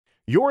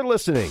You're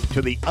listening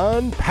to the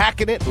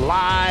Unpacking It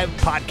Live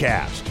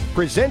podcast,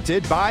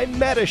 presented by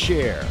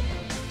Metashare.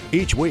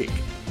 Each week,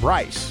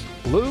 Bryce,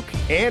 Luke,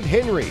 and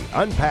Henry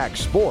unpack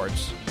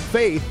sports,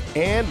 faith,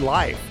 and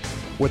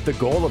life with the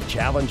goal of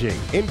challenging,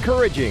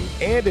 encouraging,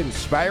 and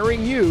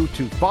inspiring you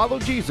to follow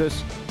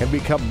Jesus and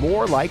become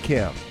more like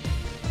him.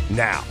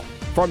 Now,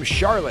 from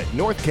Charlotte,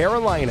 North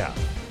Carolina,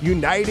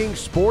 uniting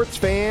sports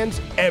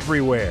fans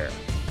everywhere,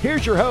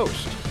 here's your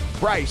host,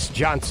 Bryce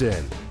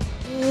Johnson.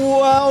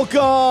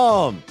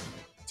 Welcome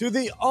to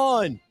the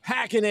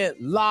Unpacking It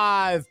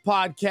Live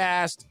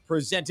podcast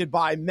presented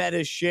by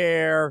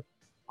Metashare.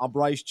 I'm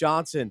Bryce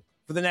Johnson.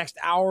 For the next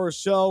hour or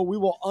so, we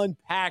will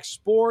unpack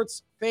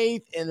sports,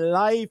 faith, and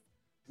life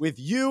with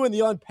you and the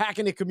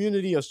Unpacking It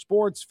community of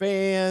sports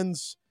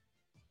fans.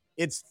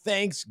 It's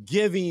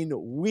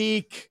Thanksgiving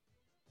week.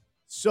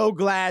 So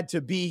glad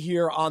to be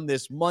here on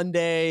this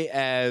Monday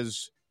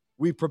as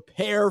we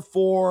prepare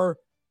for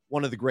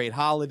one of the great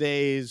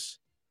holidays.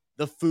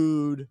 The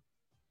food,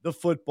 the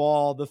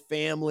football, the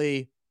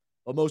family,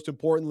 but most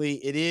importantly,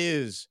 it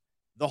is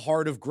the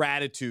heart of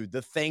gratitude,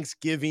 the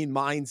Thanksgiving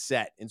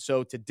mindset. And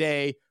so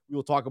today we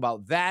will talk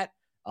about that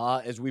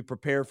as we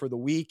prepare for the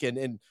week.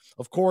 And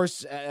of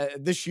course,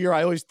 this year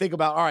I always think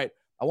about, all right,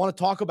 I want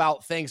to talk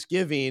about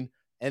Thanksgiving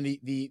and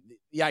the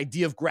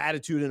idea of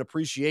gratitude and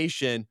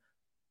appreciation.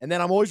 And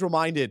then I'm always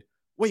reminded,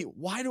 wait,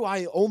 why do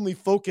I only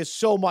focus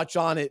so much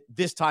on it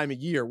this time of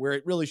year where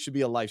it really should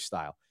be a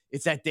lifestyle?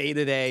 It's that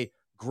day-to-day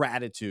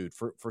gratitude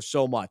for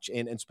so much.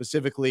 And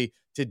specifically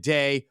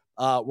today,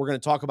 we're going to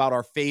talk about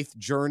our faith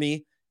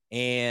journey.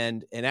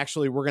 And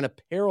actually, we're going to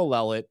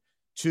parallel it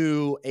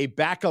to a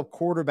backup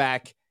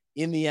quarterback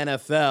in the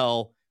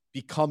NFL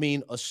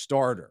becoming a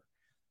starter.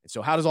 And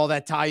so how does all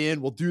that tie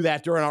in? We'll do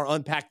that during our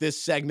Unpack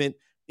This segment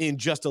in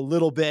just a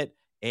little bit.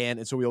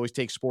 And so we always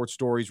take sports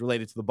stories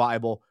related to the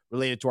Bible,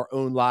 related to our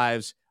own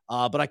lives.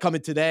 But I come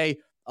in today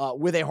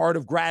with a heart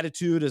of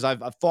gratitude as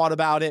I've thought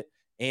about it.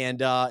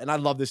 And I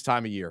love this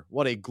time of year.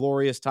 What a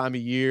glorious time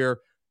of year.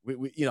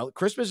 We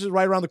Christmas is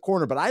right around the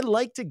corner, but I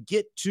like to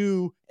get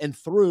to and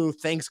through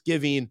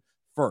Thanksgiving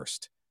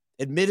first.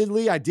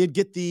 Admittedly, I did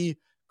get the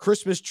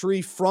Christmas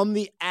tree from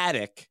the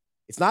attic.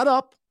 It's not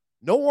up,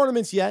 no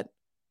ornaments yet,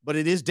 but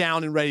it is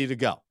down and ready to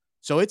go.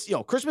 So it's,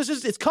 Christmas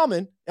it's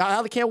coming.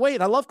 I can't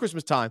wait. I love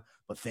Christmas time,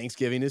 but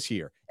Thanksgiving is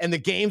here. And the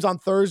games on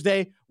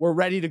Thursday, we're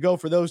ready to go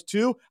for those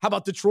too. How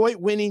about Detroit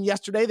winning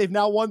yesterday? They've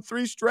now won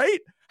 3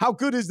 straight. How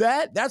good is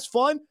that? That's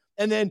fun.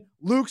 And then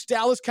Luke's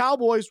Dallas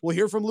Cowboys, we'll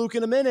hear from Luke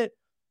in a minute.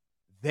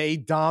 They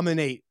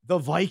dominate the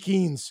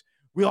Vikings.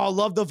 We all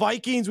love the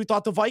Vikings. We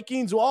thought the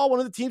Vikings were one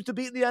of the teams to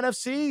beat in the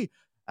NFC.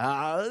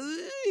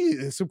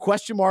 Some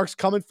question marks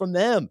coming from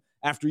them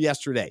after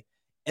yesterday.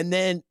 And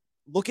then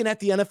looking at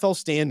the NFL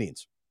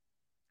standings,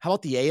 how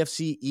about the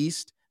AFC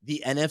East,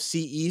 the NFC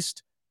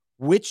East?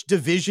 Which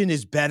division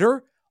is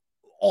better?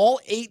 All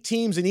 8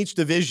 teams in each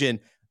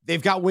division,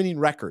 they've got winning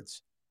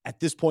records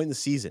at this point in the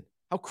season.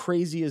 How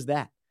crazy is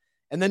that?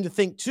 And then to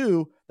think,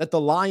 too, that the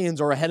Lions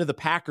are ahead of the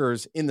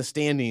Packers in the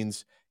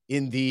standings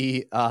in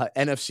the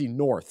NFC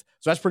North.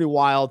 So that's pretty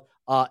wild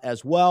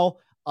as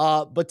well.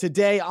 But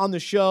today on the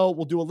show,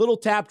 we'll do a little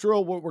tap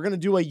drill. We're going to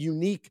do a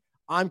unique,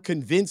 I'm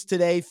convinced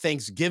today,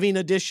 Thanksgiving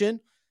edition.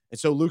 And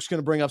so Luke's going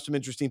to bring up some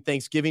interesting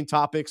Thanksgiving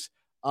topics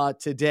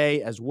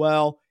today as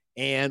well.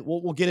 And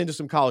we'll get into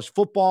some college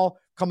football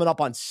coming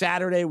up on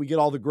Saturday. We get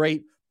all the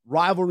great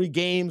rivalry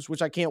games,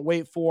 which I can't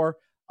wait for.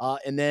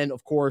 And then,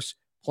 of course,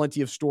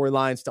 plenty of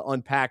storylines to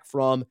unpack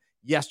from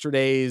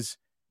yesterday's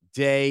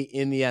day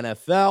in the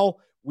NFL.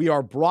 We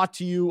are brought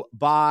to you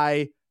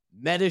by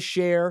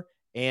Metashare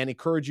and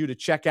encourage you to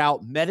check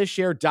out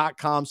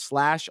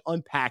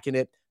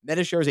metashare.com/unpackingit.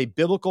 Metashare is a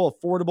biblical,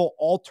 affordable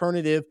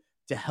alternative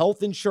to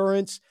health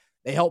insurance.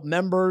 They help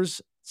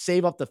members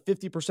save up to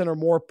 50% or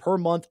more per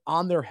month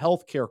on their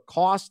healthcare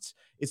costs.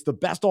 It's the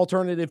best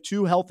alternative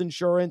to health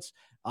insurance.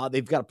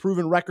 They've got a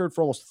proven record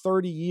for almost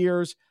 30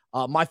 years.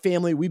 My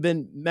family, we've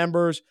been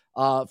members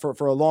for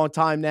a long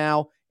time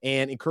now,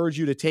 and encourage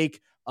you to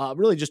take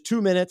really just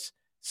 2 minutes,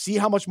 see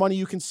how much money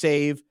you can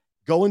save,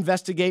 go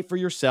investigate for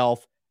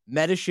yourself,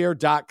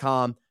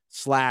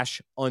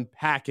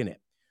 metashare.com/unpackingit.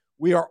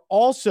 We are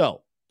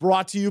also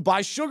brought to you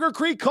by Sugar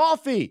Creek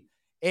Coffee.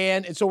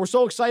 And so we're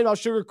so excited about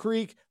Sugar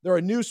Creek. They're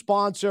a new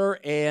sponsor,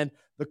 and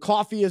the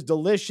coffee is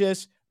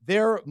delicious.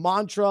 Their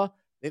mantra,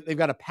 they've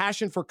got a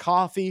passion for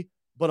coffee,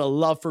 but a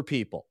love for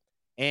people.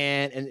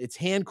 And it's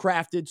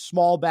handcrafted,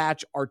 small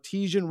batch,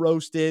 artisan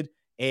roasted,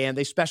 and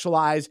they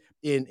specialize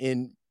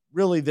in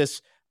really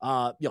this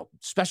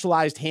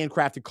specialized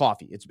handcrafted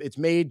coffee. It's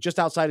made just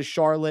outside of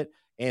Charlotte,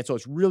 and so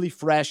it's really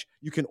fresh.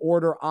 You can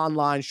order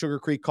online,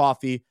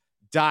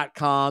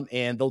 sugarcreekcoffee.com,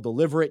 and they'll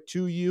deliver it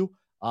to you.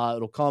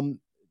 It'll come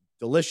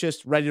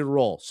delicious, ready to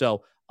roll.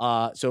 So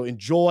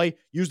enjoy.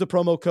 Use the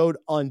promo code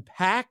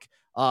UNPACK.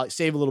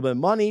 Save a little bit of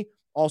money.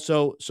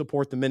 Also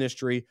support the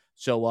ministry.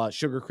 So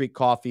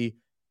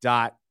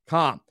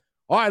sugarcreekcoffee.com.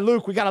 All right,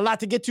 Luke, we got a lot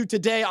to get to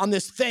today on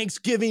this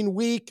Thanksgiving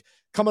week,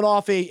 coming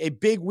off a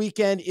big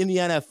weekend in the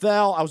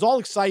NFL. I was all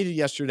excited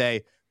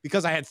yesterday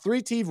because I had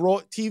three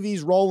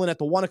TVs rolling at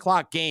the 1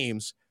 o'clock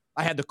games.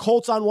 I had the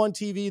Colts on one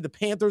TV, the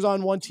Panthers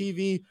on one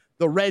TV,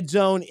 the Red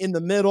Zone in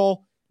the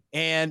middle,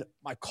 and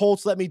my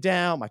Colts let me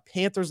down. My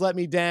Panthers let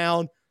me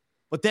down.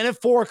 But then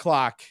at 4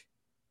 o'clock,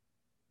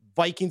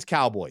 Vikings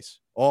Cowboys.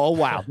 Oh,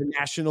 wow. The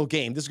national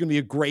game. This is going to be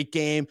a great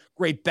game,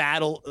 great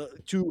battle.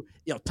 Two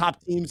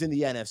top teams in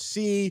the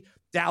NFC.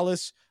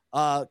 Dallas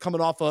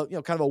coming off a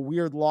kind of a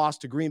weird loss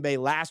to Green Bay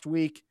last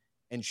week.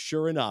 And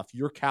sure enough,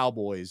 your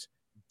Cowboys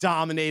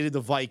dominated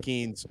the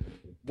Vikings.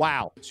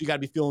 Wow. So you got to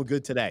be feeling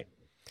good today.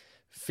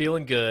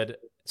 Feeling good.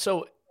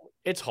 So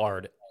it's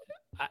hard.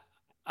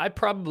 I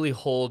probably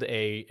hold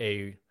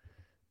a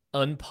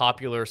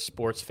unpopular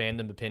sports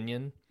fandom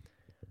opinion.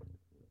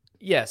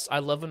 Yes, I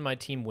love when my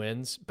team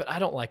wins, but I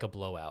don't like a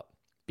blowout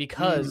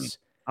because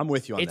I'm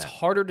with you on it's that.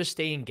 harder to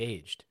stay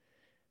engaged.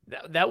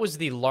 That was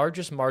the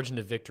largest margin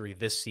of victory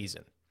this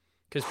season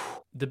because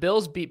the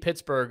Bills beat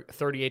Pittsburgh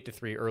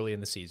 38-3 early in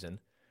the season,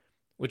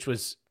 which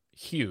was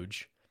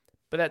huge.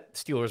 But that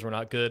Steelers were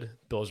not good.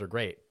 Bills are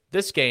great.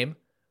 This game,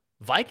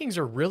 Vikings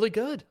are really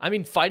good. I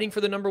mean, fighting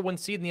for the number 1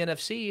 seed in the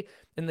NFC,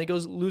 and they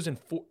lose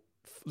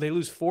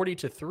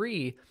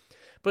 40-3.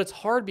 But it's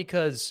hard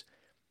because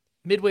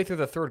midway through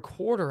the third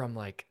quarter, I'm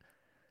like,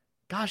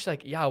 gosh,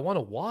 I want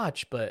to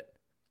watch, but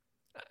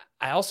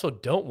I also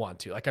don't want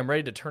to. I'm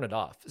ready to turn it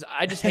off.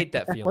 I just hate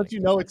that feeling.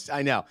 Once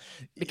I know.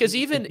 Because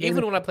even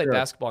when I played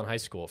basketball in high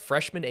school,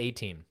 freshman A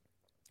team,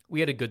 we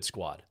had a good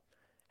squad.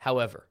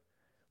 However,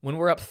 when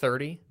we're up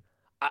 30,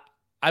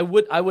 I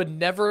would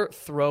never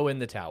throw in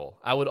the towel.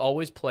 I would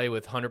always play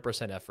with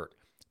 100% effort.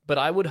 But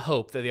I would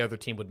hope that the other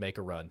team would make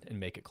a run and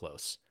make it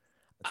close.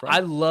 That's right. I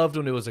loved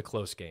when it was a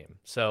close game.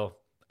 So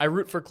I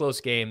root for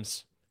close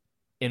games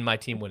in my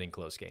team winning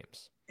close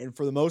games. And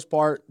for the most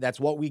part, that's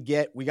what we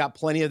get. We got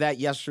plenty of that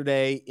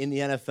yesterday in the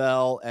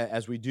NFL,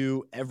 as we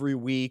do every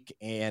week.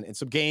 And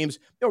some games,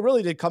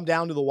 really did come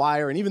down to the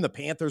wire. And even the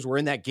Panthers were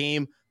in that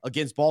game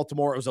against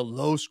Baltimore. It was a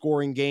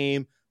low-scoring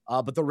game,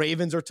 but the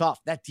Ravens are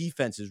tough. That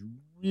defense is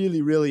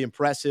really, really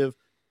impressive.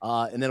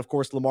 And then, of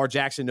course, Lamar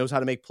Jackson knows how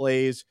to make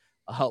plays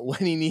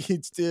when he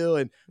needs to.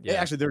 And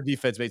actually, their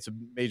defense made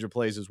some major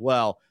plays as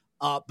well.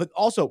 But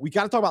also, we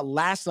got to talk about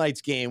last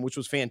night's game, which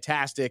was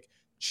fantastic.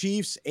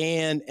 Chiefs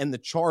and the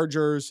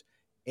Chargers.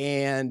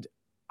 And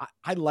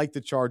I like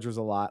the Chargers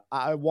a lot.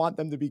 I want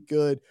them to be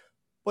good.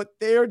 But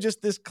they're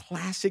just this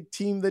classic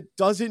team that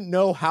doesn't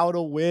know how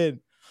to win.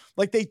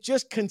 They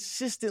just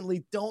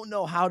consistently don't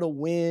know how to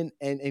win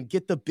and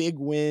get the big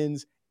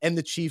wins. And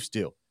the Chiefs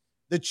do.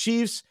 The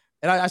Chiefs,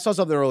 and I saw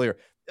something earlier.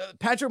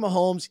 Patrick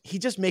Mahomes, he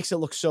just makes it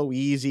look so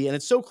easy. And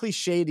it's so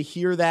cliche to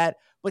hear that.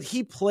 But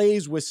he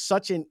plays with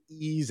such an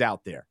ease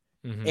out there.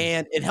 Mm-hmm.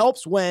 And it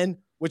helps when,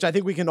 which I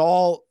think we can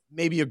all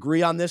maybe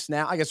agree on this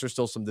now. I guess there's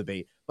still some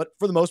debate. But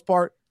for the most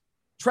part,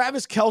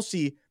 Travis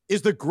Kelce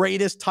is the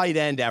greatest tight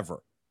end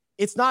ever.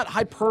 It's not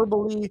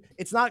hyperbole.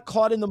 It's not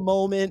caught in the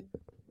moment.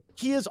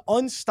 He is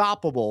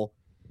unstoppable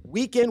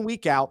week in,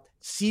 week out,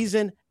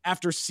 season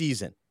after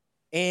season.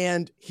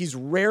 And he's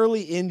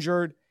rarely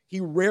injured. He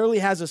rarely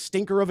has a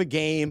stinker of a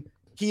game.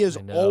 He is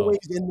always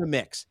in the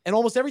mix. And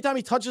almost every time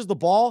he touches the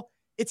ball,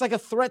 it's like a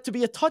threat to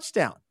be a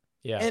touchdown.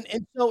 Yeah.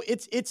 And so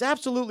it's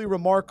absolutely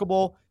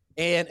remarkable.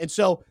 And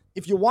so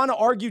if you want to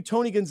argue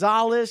Tony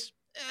Gonzalez,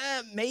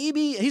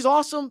 maybe he's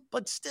awesome,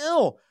 but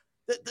still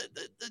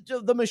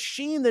the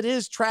machine that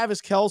is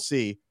Travis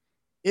Kelce,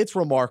 it's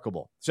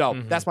remarkable.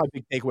 So that's my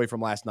big takeaway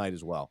from last night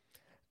as well.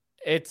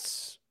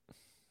 He's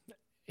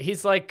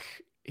like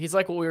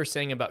what we were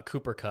saying about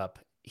Cooper Kupp.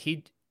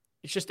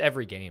 It's just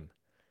every game.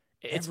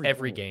 It's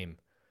every game.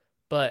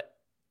 But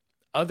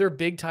other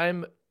big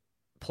time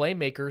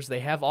playmakers, they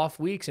have off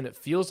weeks, and it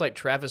feels like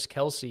Travis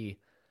Kelce.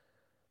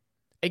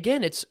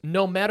 Again, it's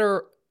no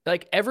matter,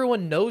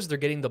 everyone knows they're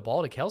getting the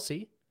ball to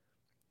Kelce.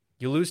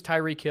 You lose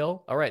Tyreek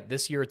Hill. All right,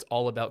 this year it's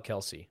all about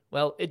Kelce.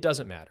 Well, it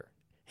doesn't matter.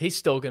 He's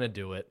still going to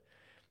do it.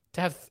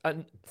 To have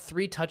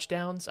 3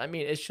 touchdowns, I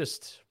mean,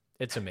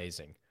 it's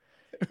amazing.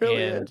 It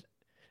really and is.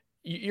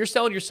 You're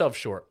selling yourself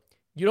short.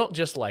 You don't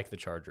just like the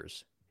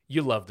Chargers.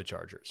 You love the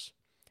Chargers.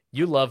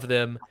 You love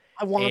them.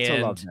 I want to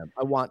love them.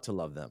 I want to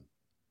love them.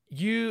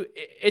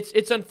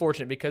 It's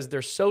unfortunate because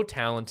they're so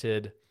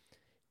talented.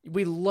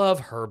 We love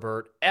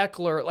Herbert,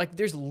 Eckler.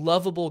 There's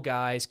lovable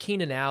guys.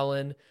 Keenan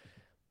Allen,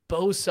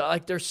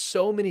 Bosa. There's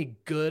so many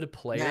good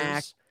players.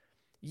 Mac.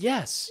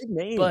 Yes, Big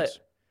names. but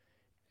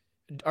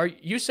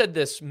you said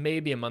this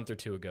maybe a month or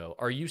two ago.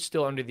 Are you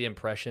still under the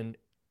impression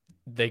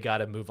they got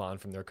to move on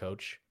from their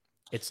coach?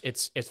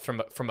 It's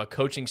from a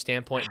coaching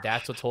standpoint.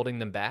 That's what's holding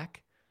them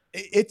back.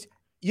 It's,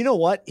 you know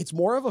what? It's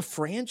more of a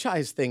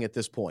franchise thing at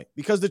this point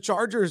because the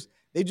Chargers,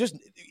 they just,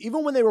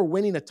 even when they were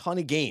winning a ton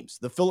of games,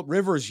 the Phillip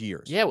Rivers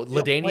years. Yeah, with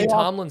LaDainian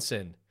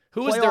Tomlinson.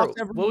 What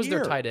was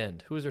their tight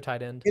end? Who was their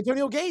tight end?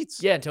 Antonio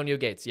Gates. Yeah, Antonio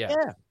Gates. Yeah.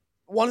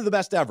 One of the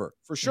best ever,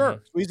 for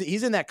sure. Mm-hmm.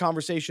 He's in that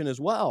conversation as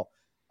well.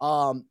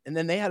 And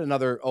then they had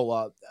another,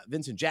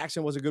 Vincent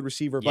Jackson was a good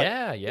receiver. But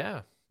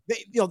yeah.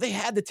 They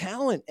had the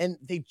talent, and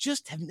they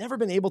just have never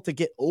been able to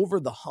get over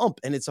the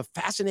hump. And it's a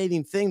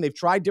fascinating thing. They've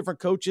tried different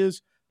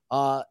coaches.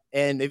 Now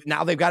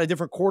they've got a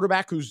different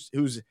quarterback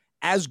who's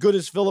as good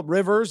as Phillip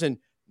Rivers and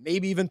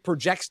maybe even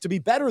projects to be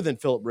better than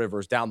Phillip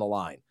Rivers down the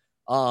line.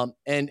 And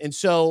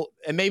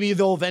maybe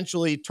they'll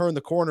eventually turn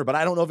the corner, but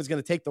I don't know if it's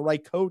going to take the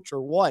right coach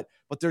or what.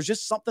 But there's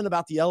just something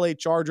about the LA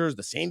Chargers,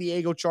 the San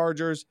Diego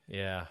Chargers,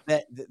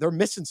 that they're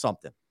missing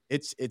something.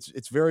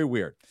 It's very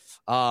weird.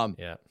 But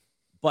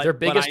their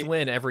biggest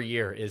win every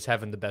year is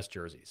having the best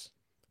jerseys.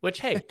 Which,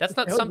 hey, that's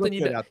not something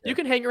you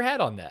can hang your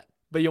hat on that.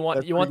 But you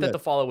want that to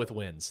follow with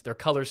wins. Their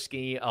color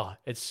scheme,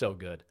 it's so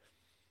good.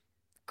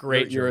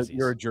 Great jerseys.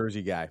 You're a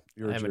jersey guy.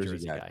 I'm a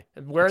jersey guy.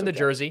 I'm wearing the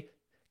jersey.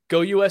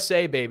 Go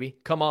USA, baby.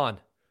 Come on.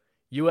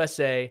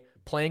 USA,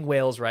 playing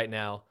Wales right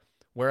now.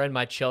 Wearing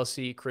my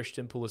Chelsea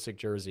Christian Pulisic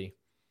jersey.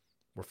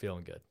 We're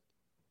feeling good.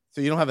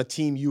 So you don't have a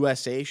Team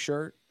USA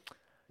shirt?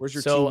 Where's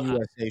your Team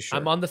USA shirt?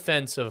 I'm on the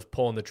fence of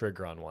pulling the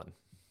trigger on one.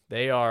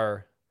 They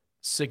are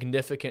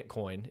significant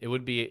coin. It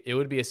would be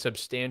a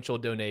substantial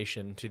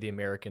donation to the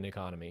American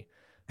economy,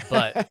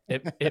 but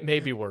it may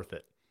be worth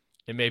it.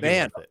 It may be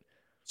worth it.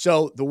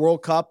 So the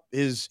World Cup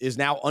is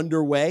now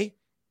underway.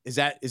 Is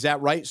that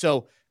right?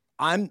 So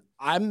I'm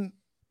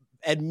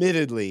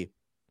admittedly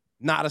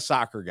not a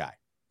soccer guy.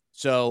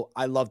 So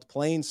I loved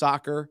playing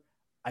soccer.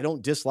 I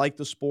don't dislike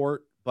the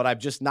sport, but I'm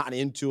just not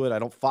into it. I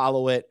don't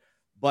follow it,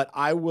 but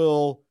I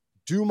will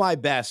do my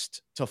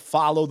best to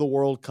follow the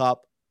World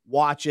Cup,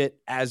 watch it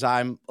as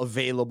I'm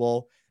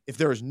available. If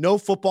there is no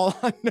football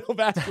on, no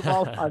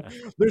basketball on,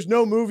 there's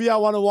no movie I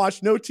want to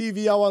watch, no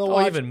TV I want to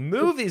watch. Even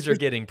movies are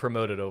getting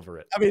promoted over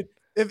it. I mean,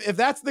 if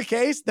that's the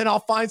case, then I'll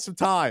find some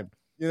time,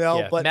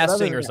 but Masked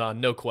Singer's on,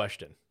 no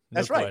question.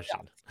 That's right.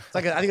 Yeah. It's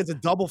I think it's a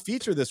double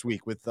feature this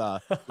week with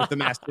the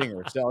Masked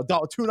Singer. So a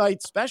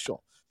 2-night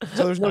special.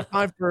 So there's no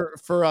time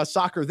for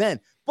soccer then.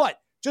 But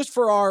just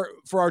for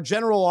our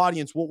general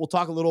audience, we'll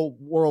talk a little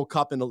World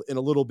Cup in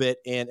a little bit,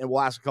 and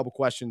we'll ask a couple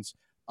questions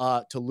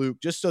to Luke,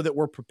 just so that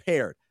we're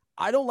prepared.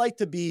 I don't like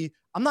to be.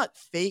 I'm not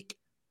fake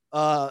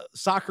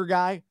soccer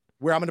guy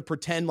where I'm going to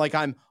pretend like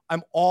I'm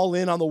all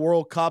in on the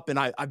World Cup and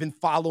I've been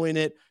following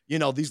it,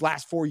 these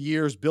last 4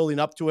 years building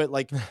up to it,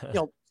 like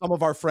some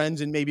of our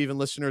friends and maybe even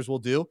listeners will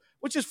do,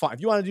 which is fine.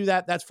 If you want to do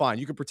that, that's fine.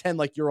 You can pretend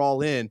like you're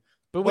all in,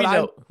 but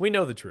we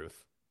know the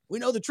truth. We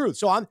know the truth.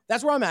 So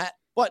that's where I'm at.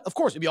 But of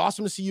course, it'd be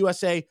awesome to see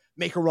USA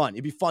make a run.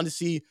 It'd be fun to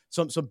see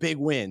some big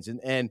wins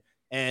and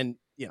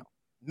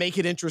make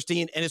it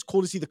interesting. And it's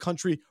cool to see the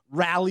country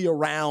rally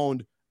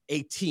around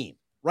a team,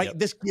 right? Yep.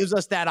 This gives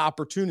us that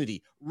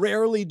opportunity.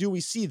 Rarely do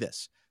we see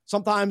this.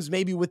 Sometimes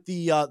maybe with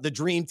the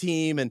dream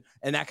team and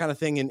that kind of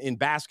thing in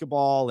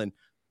basketball.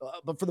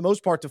 But for the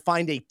most part, to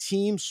find a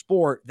team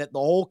sport that the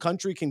whole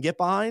country can get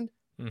behind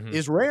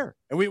is rare.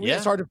 And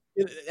it's hard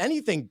to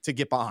anything to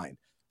get behind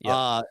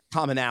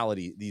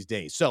commonality these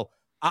days. So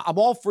I'm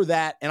all for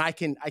that. And I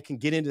can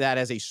get into that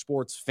as a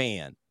sports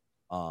fan.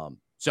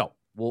 So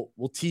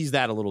we'll tease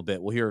that a little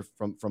bit. We'll hear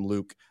from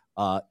Luke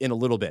in a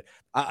little bit.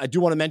 I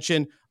do want to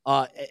mention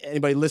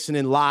anybody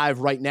listening live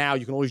right now,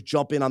 you can always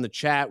jump in on the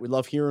chat. We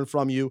love hearing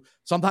from you.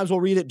 Sometimes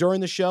we'll read it during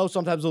the show.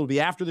 Sometimes it'll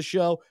be after the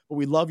show, but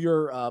we love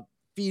your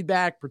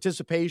feedback,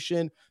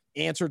 participation,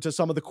 answer to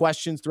some of the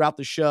questions throughout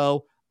the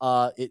show.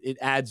 It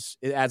adds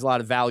a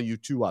lot of value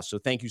to us. So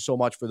thank you so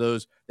much for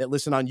those that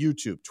listen on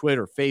YouTube,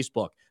 Twitter,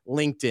 Facebook,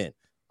 LinkedIn.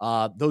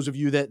 Those of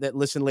you that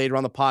listen later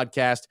on the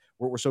podcast,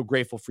 we're so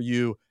grateful for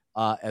you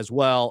as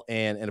well,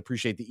 and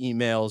appreciate the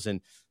emails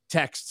and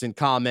texts and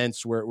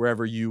comments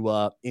wherever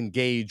you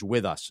engage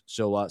with us.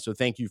 So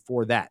thank you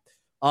for that.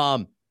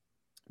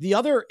 The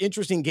other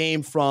interesting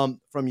game from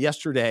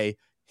yesterday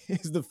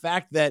is the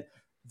fact that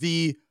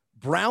the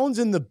Browns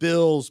and the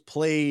Bills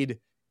played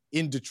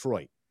in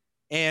Detroit.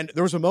 And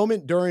there was a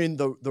moment during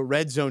the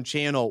Red Zone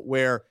channel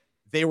where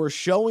they were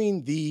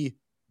showing the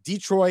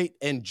Detroit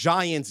and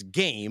Giants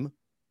game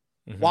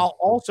while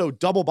also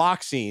double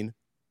boxing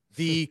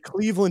the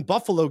Cleveland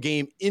Buffalo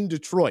game in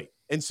Detroit.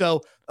 And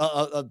so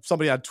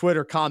somebody on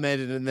Twitter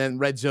commented, and then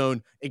Red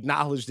Zone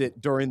acknowledged it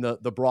during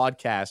the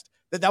broadcast,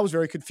 that was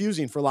very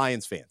confusing for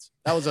Lions fans.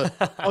 That was a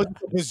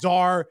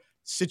bizarre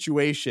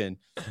situation.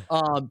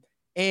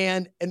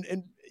 And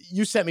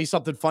you sent me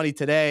something funny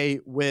today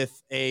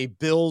with a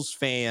Bills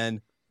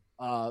fan,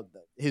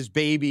 his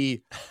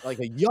baby, like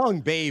a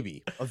young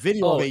baby, a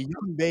video of a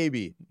young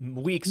baby.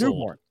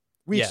 Newborn.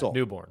 Weeks old.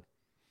 Newborn.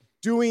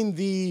 Doing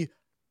the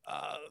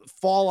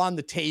fall on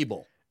the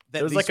table.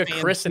 It was like a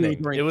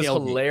christening. It was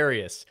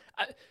hilarious.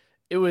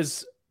 It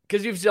was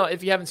because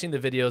if you haven't seen the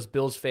videos,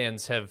 Bills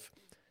fans have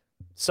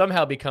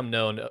somehow become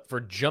known for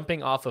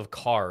jumping off of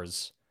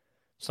cars,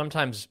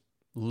 sometimes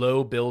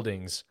low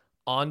buildings,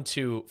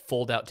 onto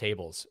fold-out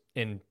tables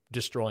and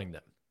destroying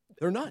them.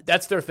 They're not.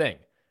 That's their thing,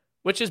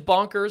 which is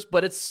bonkers,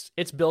 but it's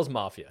Bills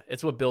Mafia.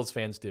 It's what Bills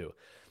fans do.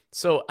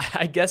 So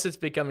I guess it's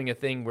becoming a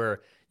thing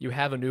where you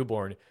have a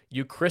newborn,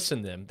 you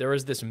christen them. There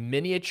was this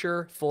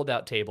miniature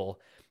fold-out table,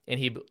 and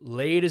he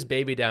laid his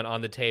baby down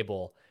on the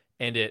table,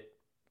 and it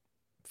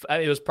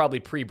was probably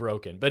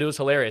pre-broken, but it was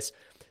hilarious.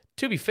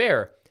 To be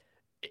fair,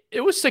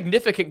 it was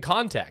significant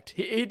contact.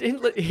 He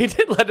didn't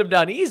let him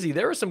down easy.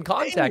 There was some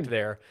contact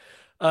there.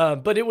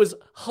 But it was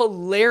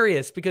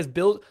hilarious because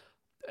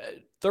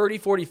 30,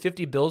 40,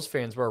 50 Bills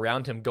fans were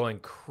around him going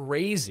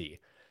crazy.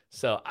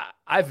 So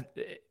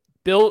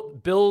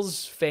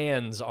Bills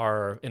fans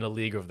are in a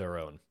league of their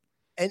own.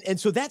 And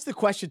so that's the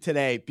question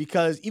today,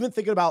 because even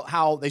thinking about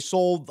how they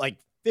sold like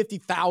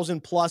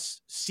 50,000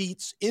 plus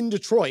seats in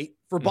Detroit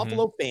for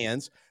Buffalo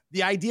fans,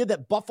 the idea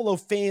that Buffalo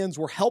fans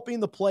were helping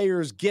the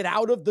players get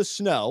out of the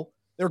snow.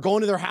 They're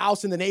going to their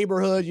house in the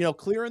neighborhood,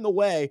 clearing the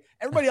way.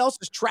 Everybody else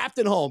is trapped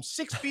at home,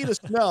 6 feet of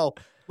snow.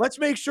 Let's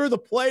make sure the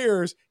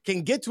players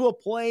can get to a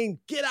plane,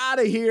 get out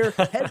of here,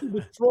 head to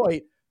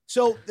Detroit.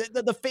 So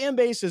the fan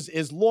base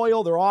is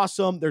loyal. They're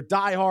awesome. They're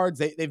diehards.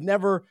 They've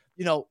never,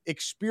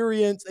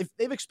 experienced.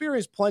 They've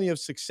experienced plenty of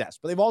success,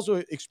 but they've also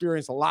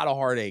experienced a lot of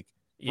heartache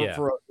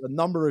for a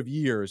number of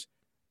years.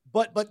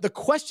 But the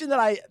question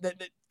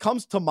that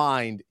comes to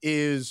mind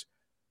is,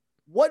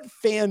 what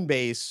fan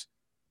base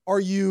are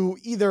you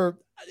either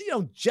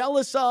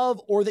jealous of,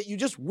 or that you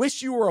just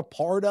wish you were a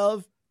part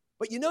of,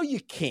 but you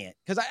can't?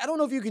 Because I don't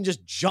know if you can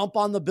just jump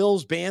on the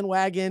Bills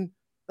bandwagon.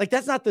 Like,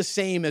 that's not the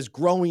same as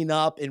growing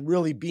up and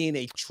really being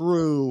a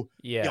true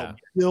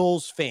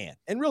Bills fan,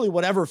 and really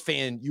whatever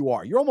fan you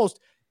are.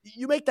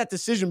 You make that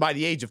decision by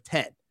the age of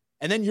 10,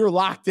 and then you're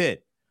locked in.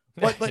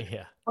 But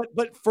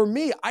for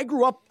me, I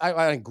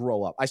didn't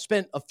grow up. I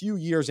spent a few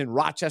years in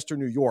Rochester,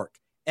 New York,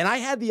 and I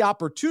had the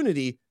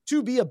opportunity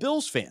to be a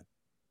Bills fan.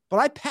 But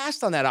I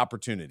passed on that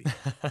opportunity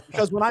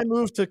because when I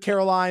moved to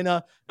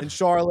Carolina and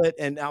Charlotte,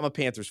 and I'm a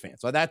Panthers fan.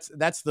 So that's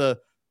the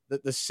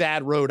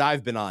sad road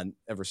I've been on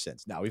ever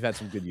since. Now, we've had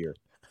some good years.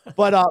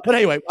 But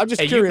anyway, I'm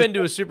just curious. You've been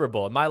to a Super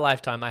Bowl. In my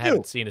lifetime, I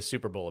haven't seen a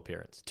Super Bowl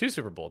appearance. 2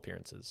 Super Bowl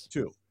appearances.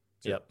 Two.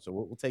 Yep. So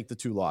we'll take the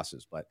 2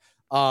 losses. But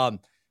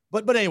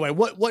anyway,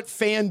 what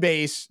fan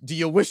base do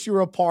you wish you were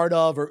a part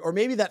of, or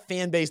maybe that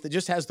fan base that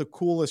just has the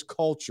coolest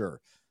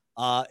culture?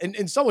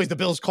 In some ways, the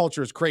Bills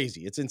culture is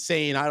crazy. It's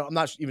insane. I'm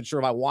not even sure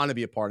if I want to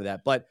be a part of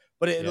that, but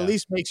it at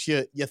least makes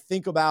you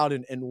think about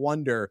and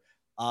wonder,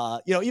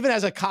 even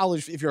as a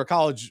college, if you're a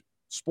college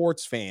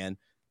sports fan,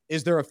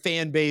 is there a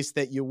fan base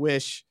that you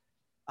wish,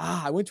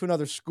 I went to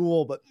another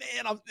school, but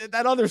man,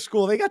 that other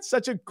school, they got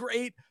such a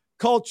great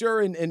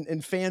culture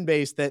and fan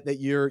base that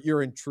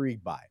you're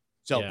intrigued by.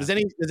 So does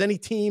any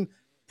team,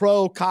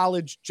 pro,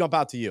 college, jump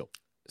out to you?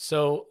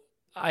 So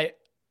I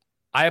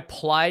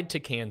applied to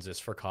Kansas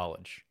for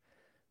college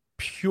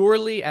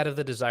purely out of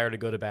the desire to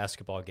go to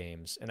basketball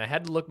games. And I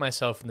had to look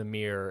myself in the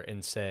mirror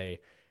and say,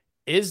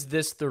 is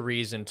this the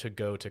reason to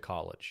go to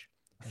college?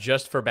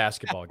 Just for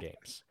basketball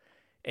games?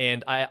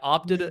 And I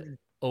opted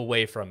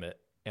away from it,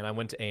 and I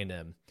went to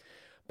A&M.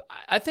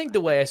 I think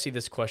the way I see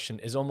this question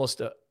is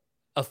almost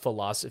a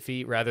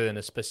philosophy rather than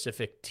a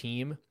specific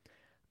team.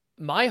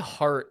 My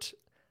heart,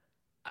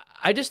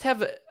 I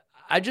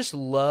just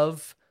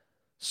love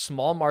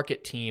small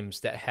market teams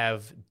that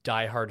have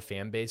diehard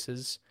fan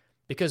bases,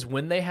 because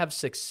when they have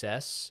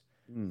success,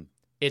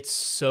 it's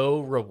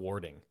so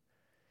rewarding.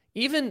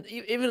 Even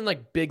in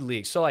like big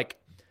leagues. So like,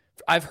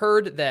 I've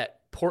heard that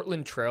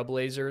Portland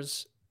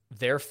Trailblazers,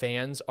 their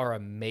fans are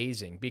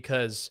amazing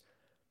because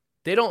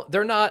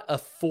they're not a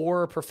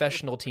 4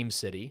 professional team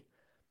city.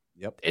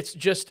 Yep. It's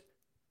just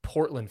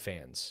Portland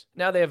fans.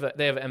 Now they have an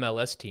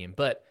MLS team,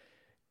 but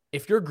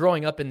if you're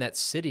growing up in that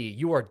city,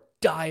 you are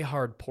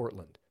diehard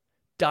Portland,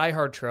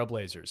 diehard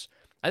Trailblazers.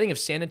 I think of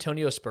San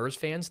Antonio Spurs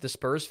fans, the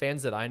Spurs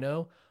fans that I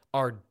know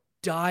are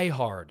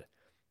diehard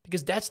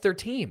because that's their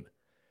team.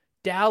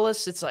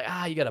 Dallas, it's like,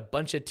 you got a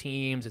bunch of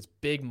teams. It's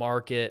big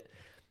market.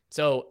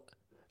 So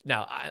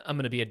now I'm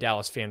going to be a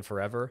Dallas fan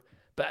forever,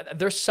 but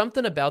there's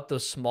something about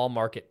those small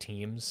market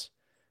teams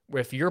where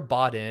if you're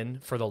bought in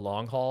for the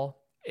long haul,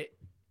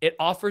 it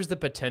offers the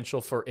potential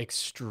for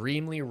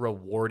extremely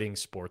rewarding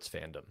sports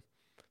fandom.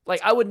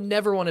 Like, I would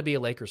never want to be a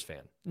Lakers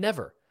fan.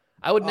 Never.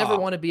 I would never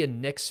want to be a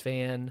Knicks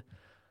fan.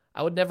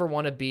 I would never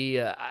want to be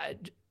a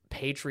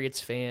Patriots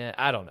fan.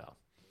 I don't know.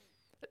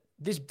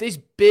 These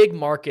big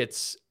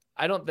markets,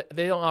 they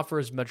don't offer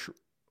as much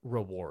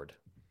reward.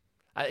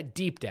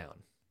 Deep down.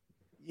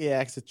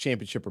 Yeah, it's a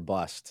championship or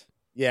bust.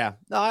 Yeah.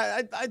 No,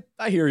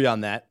 I hear you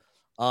on that.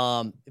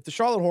 If the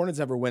Charlotte Hornets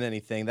ever win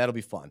anything, that'll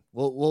be fun.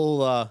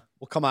 We'll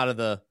come out of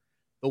the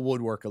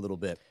woodwork a little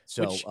bit.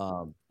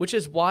 So which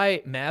is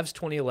why Mavs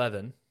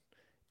 2011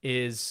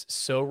 is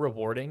so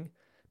rewarding,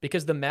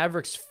 because the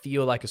Mavericks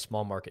feel like a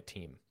small market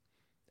team.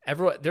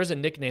 There's a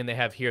nickname they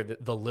have here,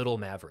 the Little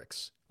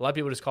Mavericks. A lot of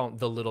people just call them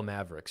the Little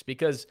Mavericks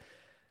because,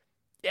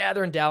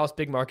 they're in Dallas,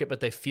 big market, but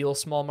they feel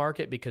small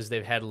market because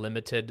they've had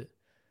limited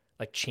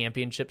like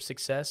championship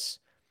success.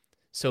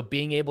 So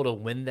being able to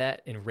win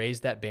that and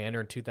raise that banner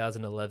in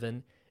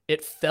 2011,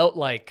 it felt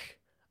like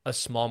a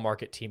small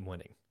market team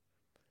winning.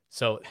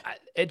 So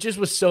it just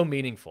was so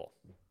meaningful.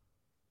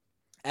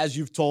 As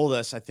you've told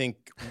us, I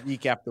think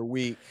week after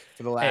week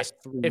for the last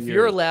 3 years. If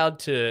you're allowed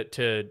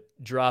to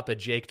drop a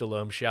Jake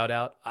Delhomme shout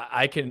out,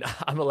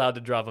 I'm allowed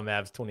to drop a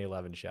Mavs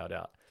 2011 shout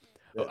out.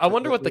 I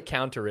wonder what the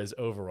counter is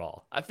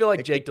overall. I feel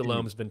like Jake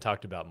Delhomme's been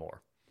talked about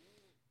more.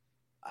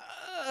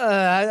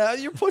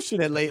 You're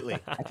pushing it lately.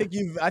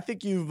 I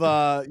think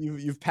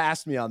you've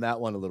passed me on that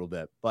one a little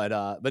bit, but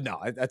no,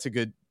 that's a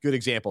good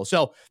example.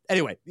 So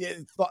anyway,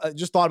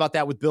 just thought about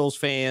that with Bills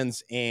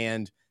fans,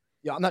 and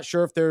I'm not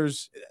sure if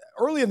there's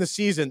early in the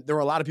season there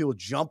were a lot of people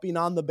jumping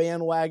on the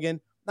bandwagon,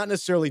 not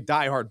necessarily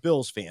diehard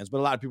Bills fans, but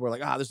a lot of people are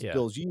like, this is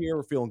Bills year,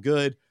 we're feeling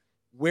good.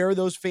 Where are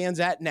those fans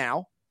at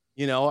now?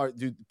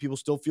 Do people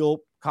still feel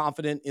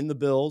confident in the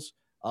Bills?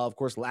 Of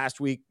course, last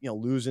week,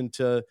 losing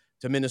to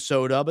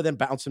Minnesota, but then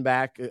bouncing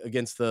back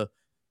against the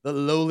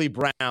lowly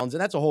Browns.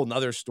 And that's a whole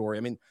nother story.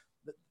 I mean,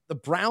 the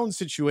Browns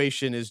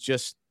situation is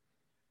just,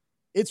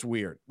 it's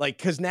weird. Like,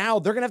 because now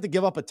they're going to have to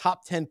give up a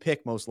top 10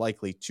 pick, most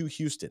likely, to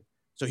Houston.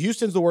 So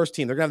Houston's the worst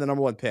team. They're going to have the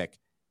number 1 pick.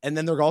 And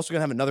then they're also going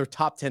to have another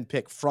top 10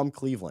 pick from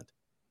Cleveland.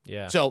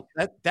 Yeah. So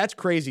that's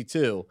crazy,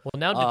 too. Well,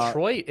 now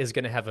Detroit is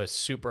going to have a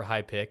super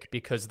high pick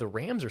because the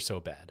Rams are so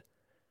bad.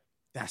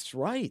 That's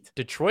right.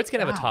 Detroit's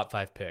going to have a top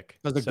 5 pick.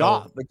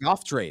 The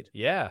Goff trade.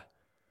 Yeah.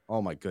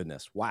 Oh, my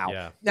goodness. Wow.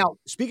 Yeah. Now,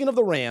 speaking of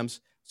the Rams,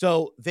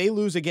 so they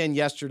lose again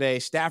yesterday.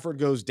 Stafford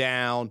goes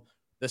down.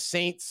 The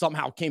Saints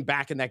somehow came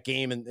back in that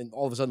game and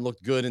all of a sudden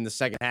looked good in the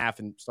second half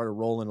and started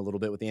rolling a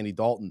little bit with Andy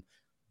Dalton.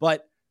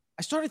 But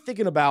I started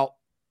thinking about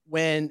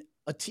when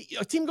a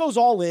team goes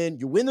all in,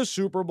 you win the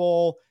Super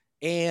Bowl,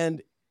 and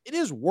it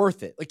is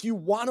worth it. Like, you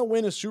want to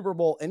win a Super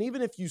Bowl, and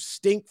even if you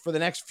stink for the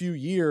next few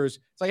years,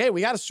 it's like, hey, we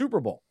got a Super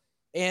Bowl.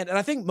 And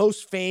I think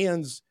most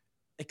fans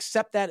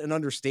accept that and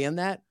understand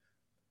that.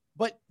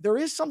 But there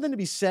is something to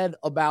be said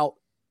about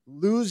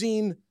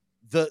losing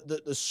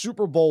the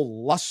Super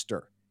Bowl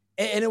luster.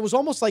 And it was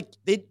almost like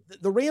the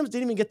Rams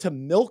didn't even get to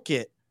milk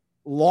it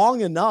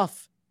long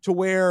enough to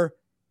where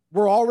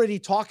we're already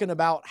talking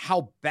about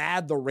how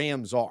bad the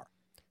Rams are.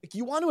 Like,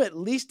 you want to at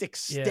least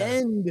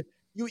extend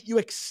you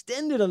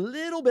extend it a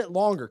little bit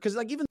longer, because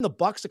like even the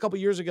Bucs a couple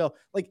years ago,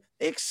 like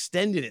they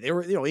extended it. They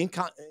were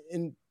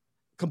in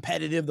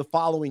competitive the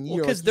following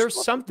year because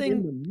there's something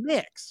in the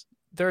mix.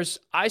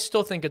 I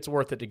still think it's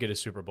worth it to get a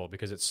Super Bowl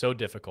because it's so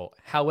difficult.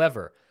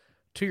 However,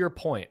 to your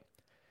point,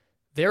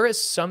 there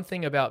is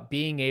something about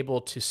being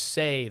able to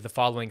say the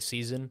following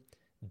season,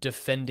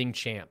 defending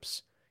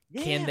champs.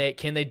 Yeah.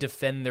 Can they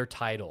defend their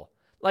title?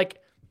 Like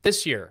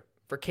this year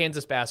for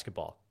Kansas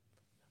basketball,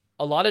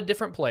 a lot of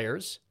different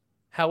players.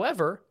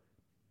 However,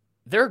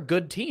 they're a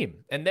good team,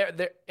 and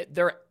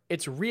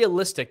it's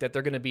realistic that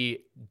they're going to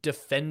be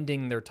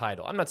defending their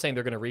title. I'm not saying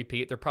they're going to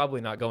repeat. They're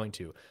probably not going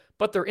to,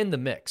 but they're in the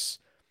mix.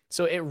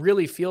 So it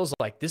really feels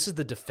like this is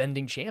the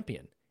defending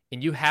champion,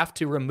 and you have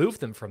to remove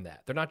them from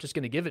that. They're not just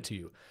going to give it to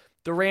you.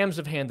 The Rams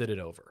have handed it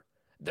over.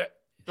 They're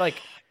like,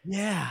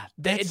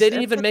 they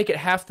didn't even make it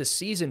half the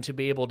season to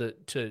be able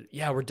to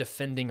we're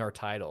defending our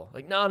title.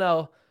 Like,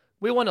 no,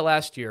 we won it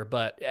last year,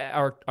 but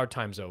our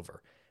time's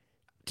over.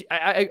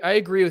 I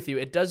agree with you.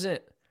 It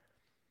doesn't.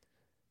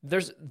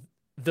 There's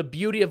the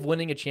beauty of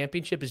winning a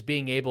championship is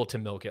being able to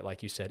milk it,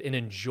 like you said, and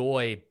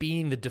enjoy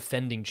being the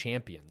defending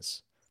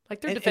champions.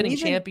 Like they're defending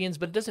champions,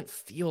 but it doesn't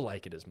feel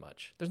like it as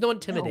much. There's no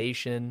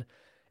intimidation. No.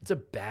 It's a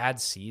bad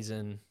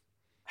season.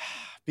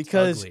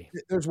 Because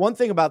there's one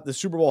thing about the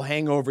Super Bowl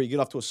hangover. You get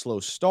off to a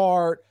slow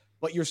start,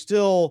 but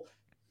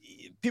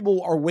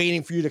people are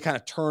waiting for you to kind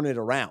of turn it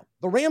around.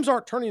 The Rams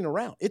aren't turning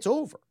around. It's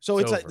over. So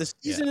it's like the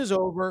season is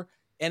over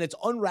and it's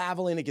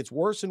unraveling. It gets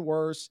worse and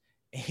worse.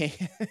 And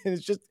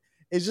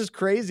it's just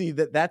crazy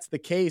that that's the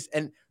case.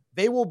 And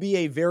they will be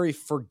a very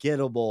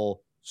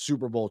forgettable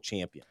Super Bowl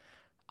champion.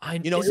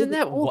 Isn't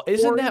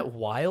that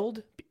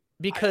wild?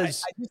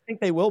 Because I just think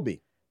they will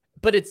be.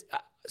 But it's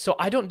so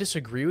I don't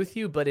disagree with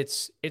you, but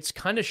it's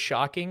kind of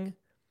shocking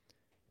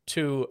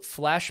to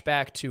flash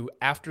back to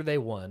after they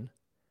won.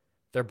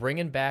 They're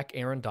bringing back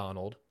Aaron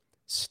Donald,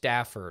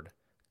 Stafford,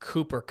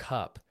 Cooper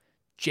Kupp,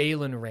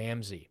 Jalen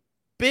Ramsey,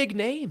 big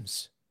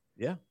names.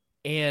 Yeah,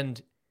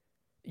 and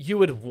you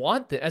would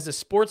want as a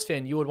sports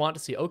fan, you would want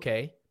to see,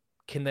 okay,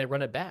 can they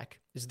run it back?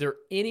 Is there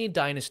any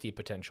dynasty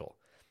potential?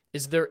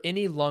 Is there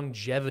any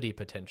longevity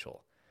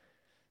potential?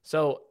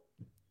 So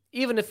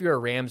even if you're a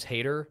Rams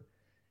hater,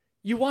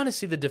 you want to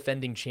see the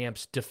defending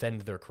champs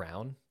defend their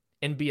crown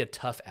and be a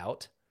tough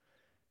out.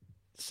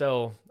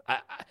 So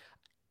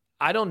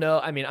I don't know.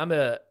 I mean,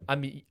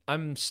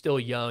 I'm still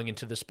young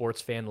into the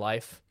sports fan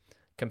life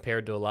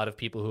compared to a lot of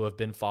people who have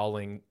been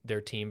following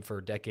their team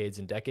for decades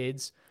and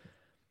decades.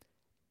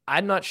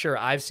 I'm not sure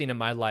I've seen in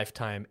my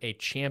lifetime a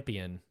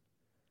champion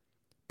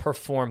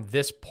perform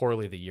this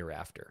poorly the year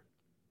after.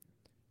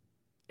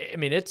 I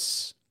mean,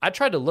 I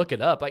tried to look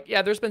it up. Like,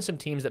 yeah, there's been some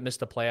teams that missed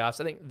the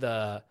playoffs. I think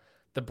the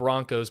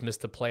Broncos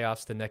missed the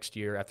playoffs the next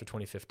year after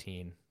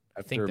 2015.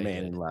 I think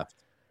Manning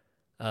left.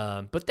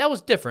 But that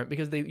was different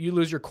because you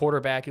lose your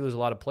quarterback, you lose a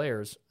lot of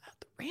players.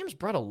 The Rams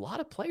brought a lot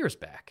of players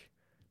back.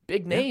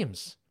 Big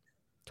names.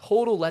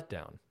 Total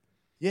letdown.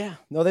 Yeah.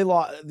 No, they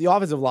lost. The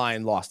offensive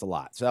line lost a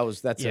lot. So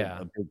that's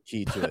a big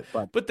key to it.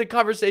 But the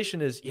conversation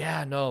is,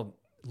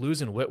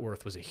 losing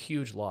Whitworth was a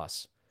huge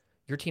loss.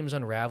 Your team's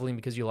unraveling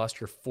because you lost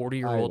your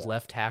 40-year-old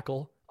left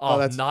tackle.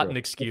 That's not true. An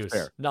excuse.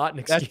 Not an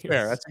excuse. That's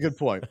fair. That's a good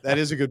point. That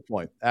is a good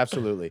point.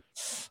 Absolutely.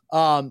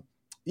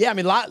 Yeah, I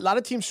mean, a lot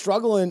of teams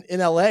struggling in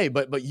LA,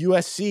 but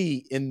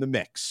USC in the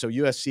mix. So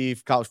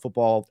USC college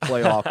football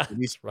playoff, at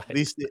least, right. at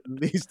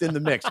least in the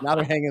mix. Now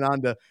they're hanging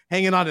on to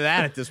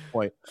that at this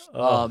point.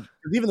 'Cause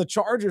even the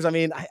Chargers, I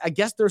mean, I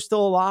guess they're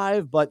still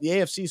alive, but the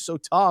AFC is so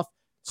tough,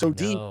 so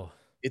deep.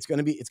 It's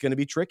gonna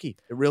be tricky.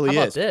 It really is.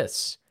 How about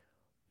this?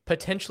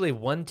 Potentially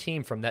one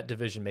team from that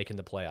division making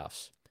the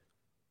playoffs.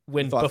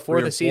 When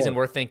before the season,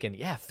 we're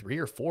thinking, 3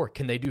 or 4.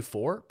 Can they do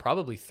 4?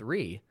 Probably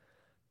 3.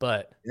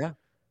 But yeah.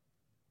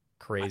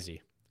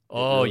 Crazy.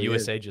 Really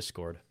USA just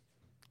scored.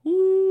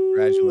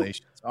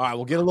 Congratulations. All right,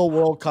 we'll get a little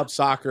World Cup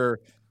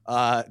soccer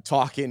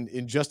talk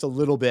in just a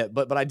little bit,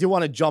 but I do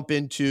want to jump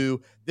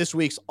into this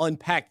week's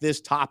Unpack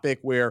This topic,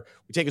 where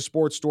we take a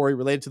sports story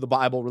related to the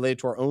Bible, related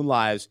to our own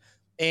lives.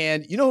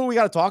 And you know who we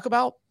got to talk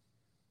about?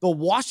 The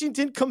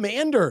Washington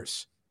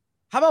Commanders.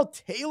 How about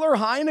Taylor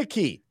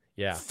Heinicke?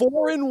 Yeah.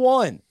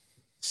 4-1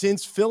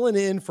 since filling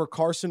in for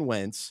Carson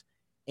Wentz.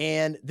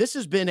 And this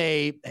has been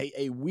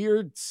a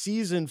weird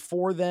season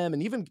for them.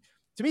 And even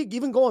to me,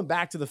 even going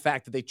back to the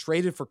fact that they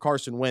traded for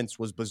Carson Wentz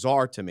was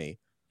bizarre to me.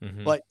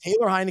 Mm-hmm. But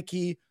Taylor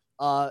Heinicke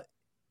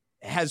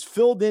has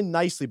filled in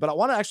nicely. But I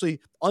want to actually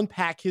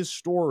unpack his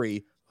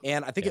story.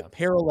 And I think it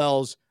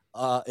parallels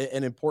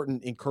an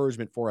important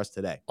encouragement for us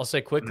today. I'll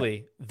say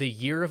quickly, the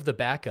year of the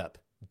backup,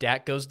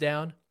 Dak goes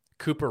down,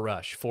 Cooper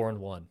Rush,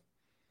 4-1.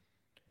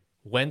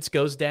 Wentz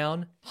goes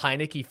down,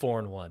 Heinicke,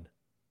 4-1.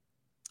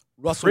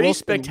 Russell Pretty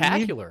Wilson,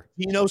 spectacular.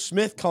 Geno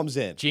Smith comes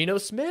in. Geno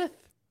Smith.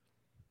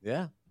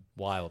 Yeah.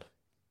 Wild.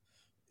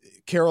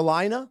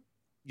 Carolina,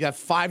 you have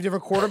 5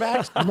 different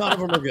quarterbacks. None of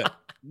them are good.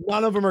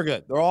 None of them are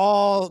good.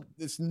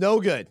 It's no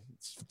good.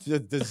 It's a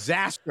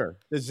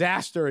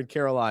disaster in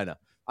Carolina.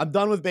 I'm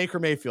done with Baker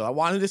Mayfield. I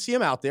wanted to see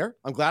him out there.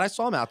 I'm glad I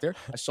saw him out there.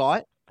 I saw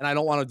it, and I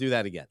don't want to do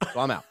that again. So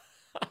I'm out.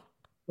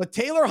 But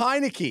Taylor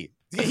Heinicke,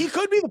 he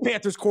could be the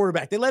Panthers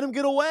quarterback. They let him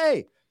get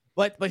away.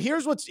 But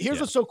here's what's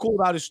so cool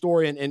about his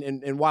story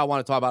and why I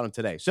want to talk about him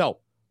today. So,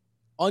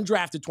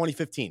 undrafted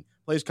 2015,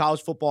 plays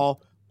college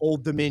football,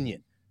 Old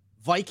Dominion.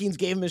 Vikings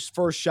gave him his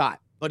first shot,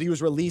 but he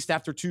was released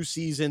after 2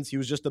 seasons. He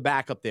was just a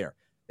backup there.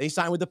 They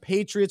signed with the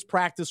Patriots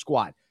practice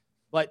squad,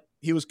 but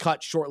he was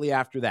cut shortly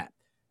after that.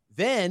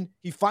 Then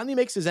he finally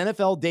makes his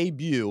NFL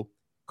debut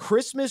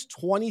Christmas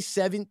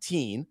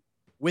 2017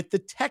 with the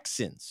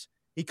Texans.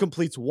 He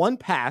completes 1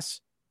 pass,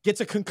 gets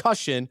a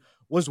concussion,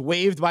 was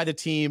waived by the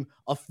team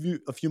a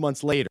few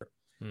months later.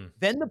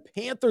 Then the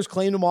Panthers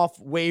claimed him off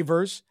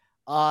waivers,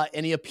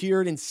 and he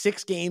appeared in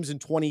 6 games in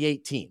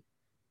 2018.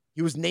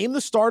 He was named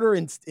the starter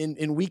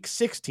in week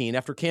 16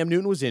 after Cam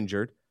Newton was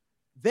injured.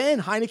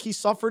 Then Heinicke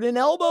suffered an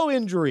elbow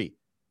injury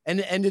and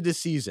ended the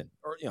season.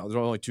 Or, there's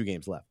only 2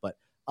 games left. But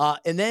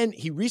and then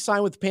he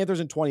re-signed with the Panthers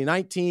in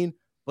 2019,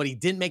 but he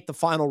didn't make the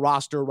final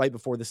roster right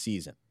before the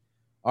season.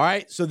 All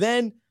right, so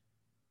then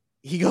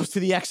he goes to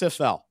the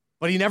XFL,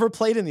 but he never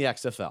played in the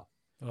XFL.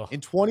 Oh.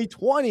 In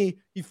 2020,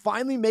 he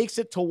finally makes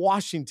it to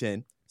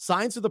Washington,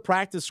 signs to the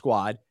practice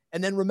squad,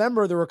 and then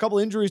remember, there were a couple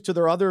injuries to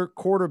their other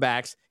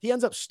quarterbacks. He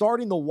ends up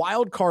starting the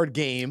wild card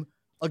game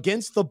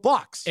against the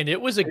Bucs. And it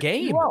was a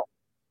game. Well.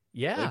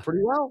 Yeah. Played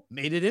pretty well.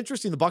 Made it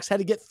interesting. The Bucs had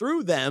to get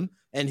through them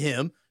and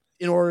him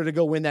in order to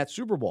go win that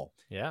Super Bowl.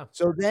 Yeah.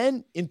 So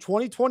then in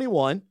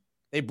 2021,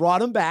 they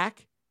brought him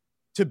back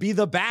to be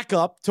the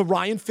backup to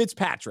Ryan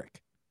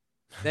Fitzpatrick.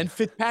 Then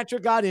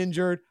Fitzpatrick got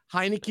injured.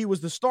 Heinicke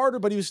was the starter,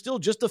 but he was still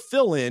just a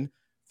fill-in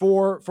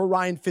for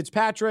Ryan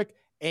Fitzpatrick.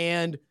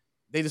 And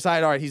they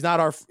decided, all right, he's not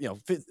our,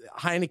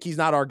 Heinicke's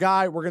not our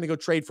guy. We're going to go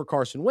trade for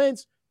Carson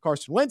Wentz.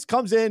 Carson Wentz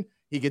comes in.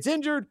 He gets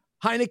injured.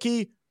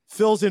 Heinicke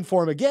fills in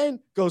for him again,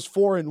 goes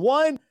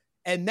 4-1.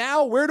 And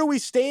now where do we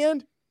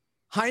stand?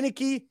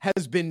 Heinicke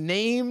has been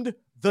named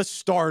the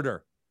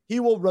starter. He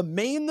will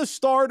remain the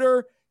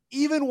starter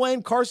even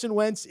when Carson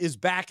Wentz is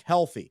back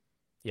healthy.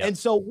 Yep. And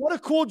so what a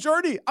cool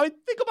journey. I mean,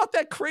 think about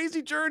that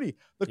crazy journey.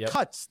 The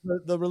cuts,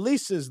 the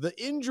releases, the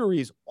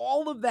injuries,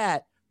 all of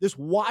that, this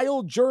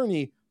wild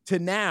journey to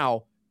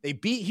now. They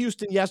beat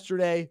Houston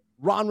yesterday.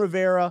 Ron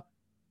Rivera,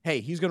 hey,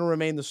 he's going to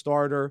remain the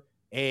starter.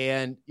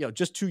 And,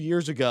 just 2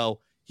 years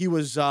ago, he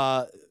was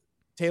Taylor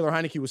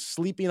Heinicke was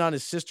sleeping on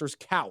his sister's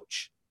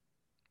couch.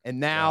 And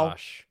now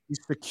he's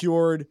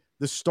secured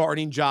the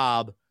starting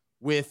job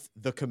with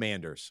the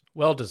Commanders.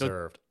 Well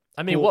deserved.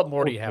 What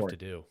more do you have to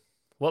do?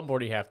 What more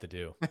do you have to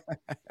do?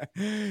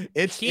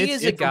 He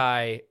is a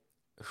guy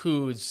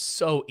who's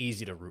so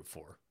easy to root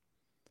for.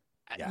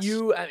 Yes.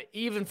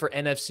 Even for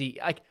NFC,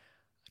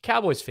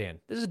 Cowboys fan,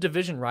 this is a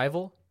division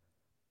rival.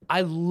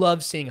 I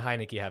love seeing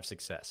Heinicke have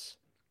success.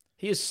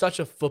 He is such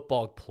a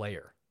football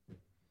player.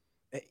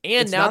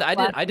 And now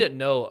that I didn't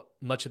know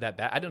much of that.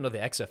 I didn't know the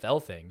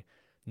XFL thing.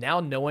 Now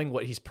knowing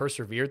what he's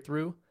persevered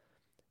through,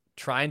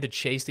 trying to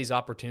chase these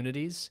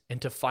opportunities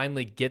and to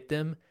finally get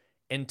them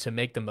and to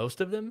make the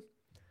most of them.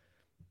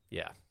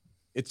 Yeah,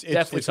 it's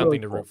definitely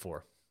something really to root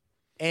for.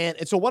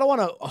 And so what I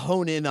want to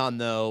hone in on,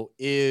 though,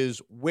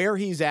 is where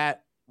he's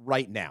at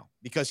right now.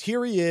 Because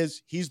here he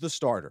is, he's the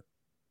starter.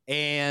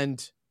 And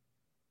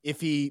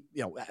if you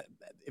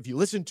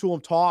listen to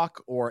him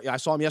talk, or I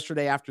saw him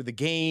yesterday after the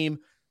game,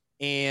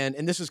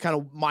 and this is kind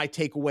of my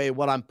takeaway,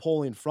 what I'm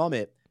pulling from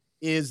it,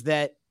 is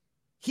that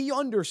he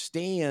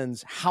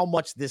understands how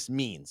much this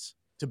means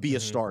to be a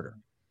starter.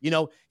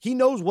 He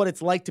knows what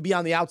it's like to be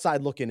on the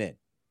outside looking in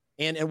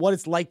and what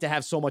it's like to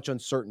have so much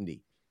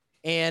uncertainty.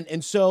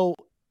 And so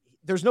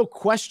there's no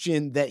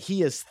question that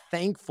he is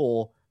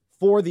thankful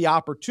for the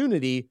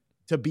opportunity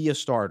to be a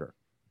starter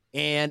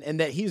and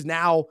that he's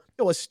now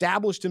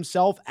established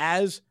himself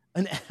as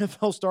an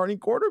NFL starting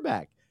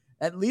quarterback,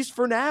 at least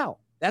for now.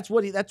 That's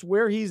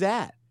where he's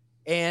at.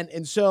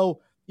 And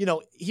so,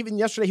 even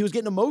yesterday he was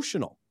getting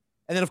emotional.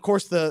 And then of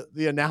course the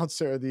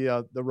announcer,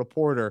 the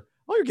reporter,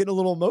 "Oh, you're getting a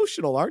little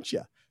emotional, aren't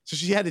you?" So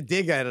she had to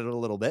dig at it a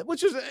little bit,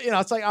 which is,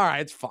 it's like, all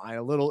right, it's fine.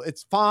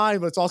 It's fine,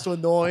 but it's also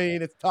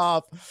annoying. It's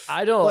tough.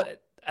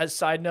 As a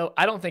side note,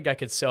 I don't think I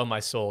could sell my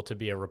soul to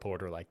be a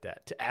reporter like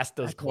that, to ask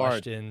those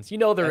questions.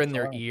 Hard. They're That's in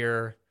their hard.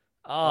 ear.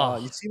 Oh,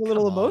 you seem a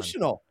little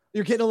emotional.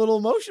 You're getting a little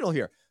emotional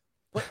here.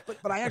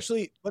 But I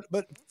actually,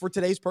 but for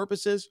today's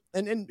purposes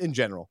and in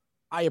general,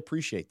 I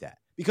appreciate that,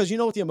 because you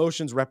know what the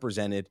emotions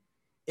represented?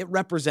 It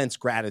represents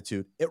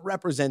gratitude. It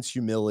represents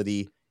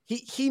humility.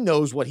 He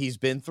knows what he's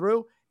been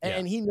through,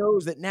 and he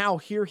knows that now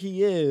here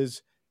he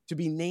is to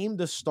be named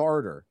a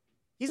starter.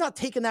 He's not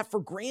taking that for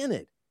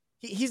granted.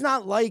 He's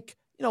not like,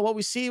 what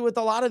we see with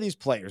a lot of these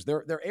players.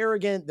 They're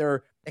arrogant.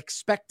 They're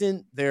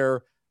expectant.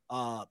 They're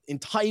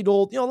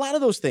entitled. A lot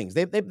of those things,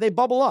 they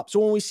bubble up. So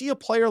when we see a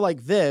player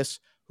like this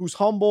who's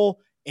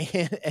humble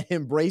and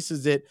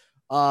embraces it,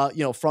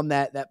 from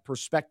that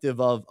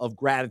perspective of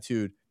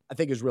gratitude, I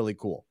think is really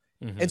cool.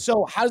 Mm-hmm. And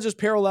so how does this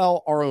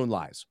parallel our own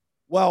lives?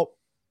 Well,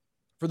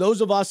 for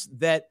those of us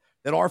that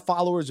are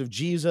followers of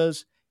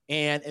Jesus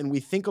and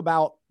we think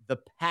about the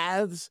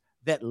paths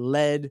that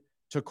led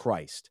to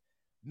Christ,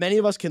 many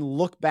of us can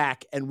look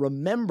back and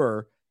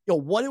remember,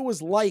 what it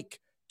was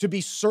like to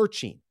be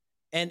searching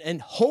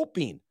and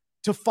hoping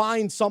to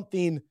find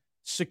something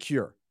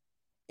secure.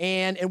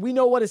 And we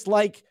know what it's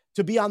like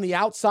to be on the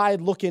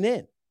outside looking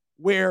in,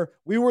 where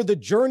we were the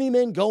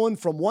journeyman going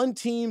from one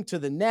team to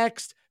the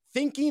next,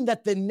 thinking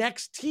that the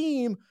next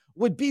team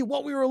would be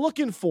what we were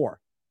looking for,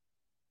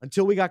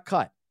 until we got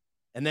cut.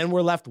 And then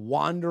we're left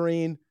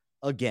wandering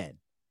again.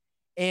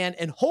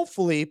 And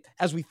hopefully,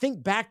 as we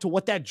think back to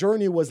what that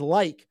journey was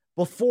like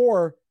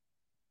before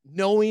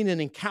knowing and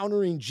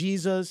encountering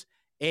Jesus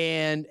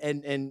and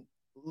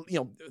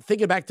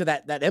thinking back to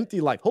that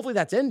empty life, hopefully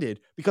that's ended,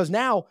 because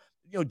now,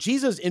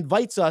 Jesus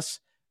invites us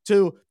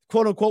to,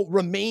 quote unquote,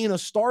 remain a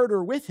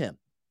starter with him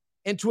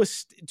and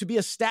to be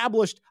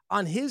established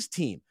on his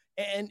team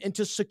and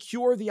to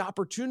secure the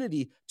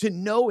opportunity to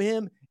know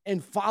him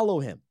and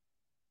follow him.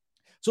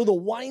 So the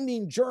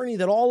winding journey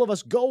that all of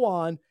us go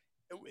on,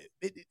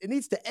 it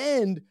needs to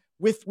end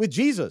with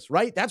Jesus,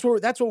 right? That's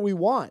what we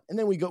want. And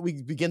then we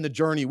begin the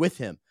journey with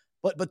him.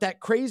 But that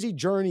crazy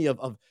journey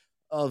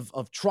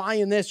of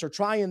trying this or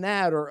trying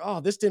that, or, oh,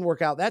 this didn't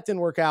work out, that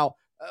didn't work out.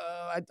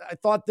 I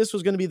thought this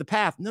was going to be the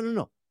path.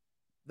 No.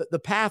 The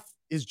path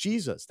is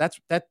Jesus.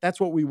 That's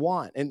what we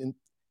want. And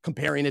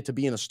comparing it to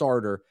being a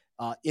starter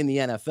in the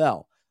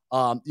NFL,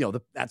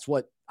 that's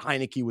what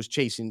Heinicke was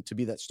chasing, to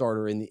be that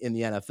starter in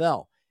the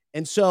NFL.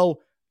 And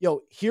so,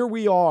 here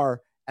we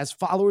are as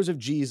followers of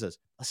Jesus,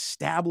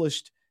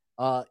 established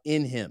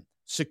in him,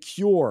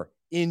 secure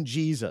in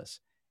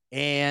Jesus,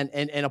 and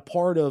a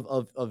part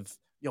of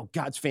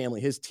God's family,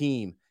 his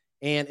team.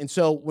 And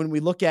so when we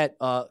look at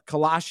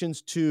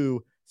Colossians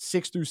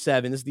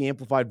 2:6-7, this is the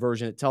Amplified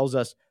Version, it tells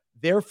us,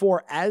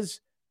 "Therefore,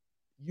 as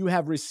you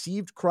have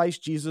received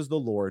Christ Jesus the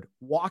Lord,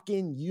 walk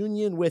in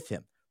union with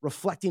him,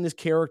 reflecting his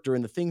character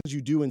in the things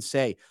you do and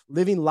say,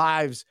 living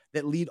lives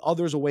that lead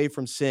others away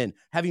from sin,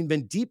 having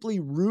been deeply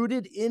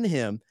rooted in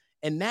him,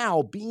 and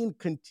now being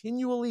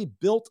continually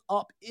built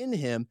up in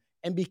him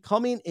and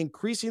becoming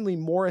increasingly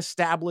more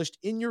established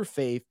in your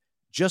faith,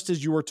 just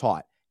as you were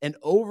taught, and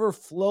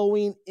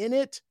overflowing in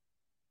it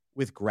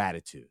with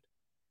gratitude."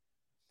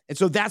 And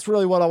so that's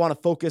really what I want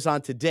to focus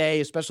on today,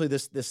 especially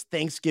this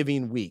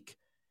Thanksgiving week,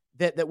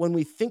 that when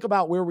we think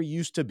about where we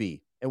used to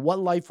be and what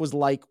life was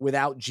like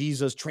without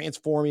Jesus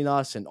transforming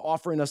us and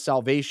offering us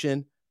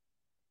salvation,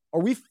 are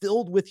we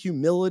filled with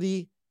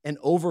humility and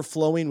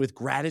overflowing with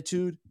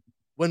gratitude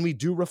when we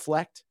do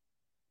reflect?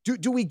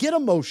 Do we get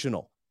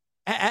emotional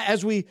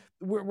as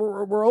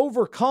we're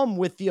overcome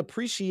with the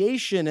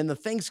appreciation and the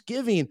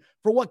thanksgiving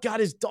for what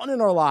God has done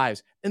in our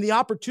lives and the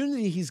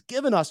opportunity he's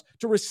given us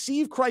to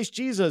receive Christ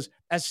Jesus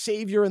as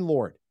Savior and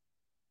Lord?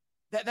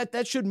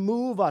 That should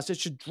move us. It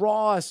should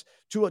draw us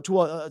to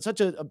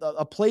such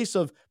a place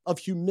of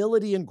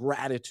humility and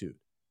gratitude.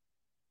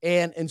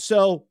 And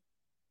so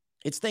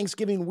it's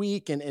Thanksgiving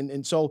week,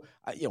 and so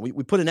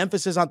we put an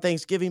emphasis on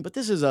Thanksgiving, but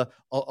this is a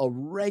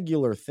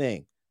regular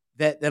thing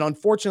that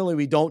unfortunately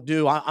we don't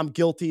do. I'm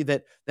guilty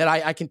that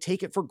I can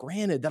take it for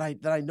granted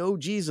that I know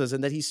Jesus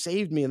and that he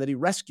saved me and that he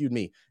rescued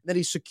me and that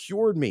he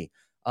secured me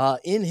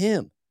in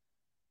him,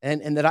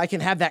 and that I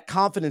can have that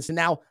confidence and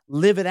now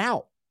live it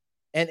out.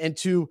 And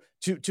to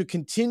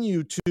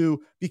continue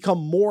to become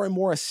more and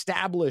more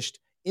established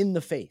in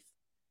the faith,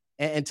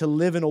 and to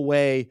live in a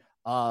way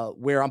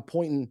where I'm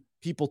pointing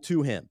people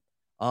to him.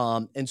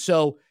 And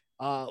so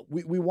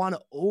we want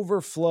to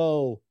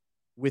overflow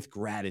with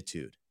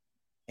gratitude.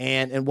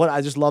 And what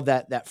I just love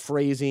that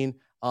phrasing.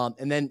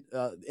 And then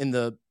in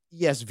the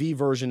ESV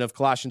version of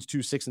Colossians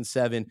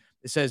 2:6-7,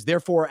 it says,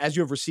 therefore, as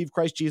you have received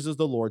Christ Jesus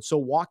the Lord, so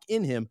walk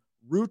in him,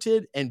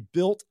 rooted and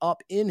built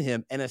up in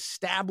him and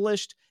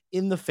established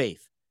in the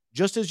faith,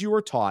 just as you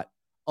were taught,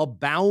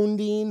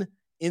 abounding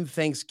in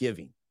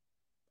thanksgiving,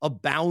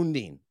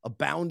 abounding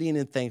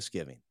in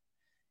thanksgiving.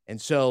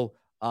 And so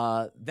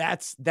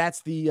that's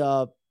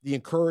the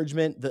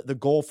encouragement, the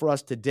goal for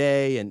us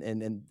today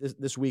and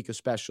this week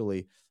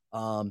especially,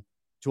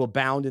 to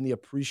abound in the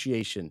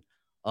appreciation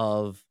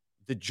of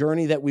the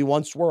journey that we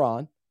once were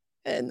on,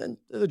 and then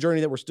the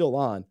journey that we're still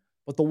on,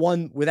 but the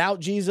one without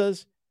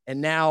Jesus,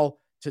 and now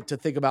to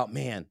think about,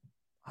 man,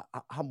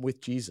 I'm with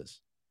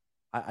Jesus.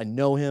 I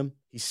know him.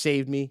 He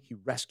saved me. He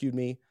rescued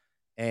me.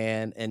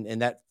 And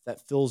that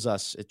fills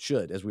us, it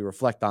should, as we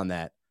reflect on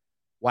that.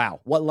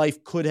 Wow, what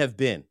life could have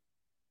been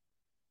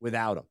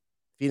without him.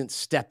 If he didn't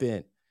step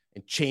in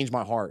and change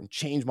my heart and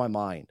change my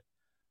mind,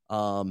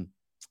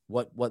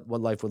 what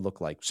life would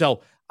look like.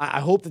 So I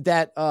hope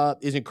that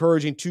is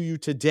encouraging to you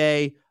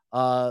today.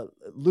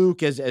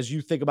 Luke, as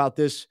you think about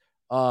this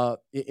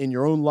in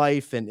your own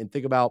life and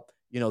think about,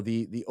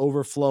 the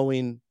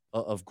overflowing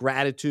of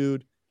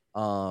gratitude,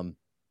 what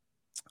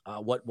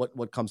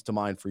comes to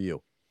mind for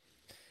you?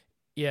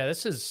 Yeah,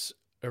 this is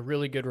a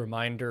really good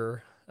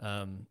reminder.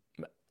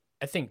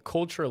 I think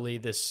culturally,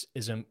 this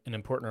is an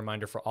important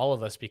reminder for all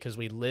of us because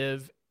we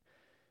live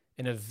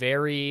in a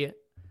very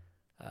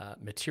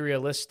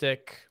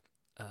materialistic,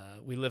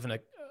 we live in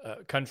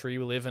a country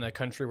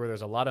where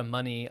there's a lot of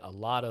money, a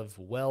lot of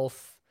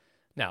wealth.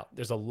 Now,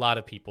 there's a lot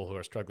of people who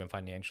are struggling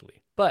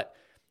financially, but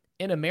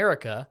in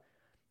America,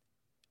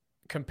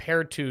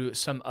 compared to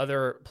some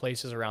other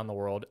places around the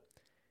world,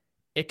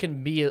 it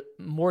can be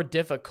more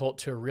difficult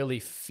to really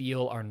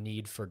feel our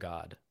need for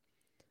God,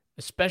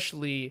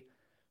 especially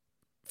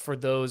for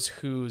those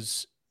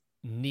whose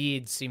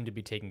needs seem to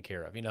be taken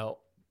care of.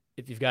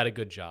 If you've got a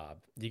good job,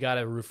 you got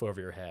a roof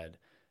over your head,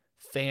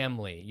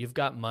 family, you've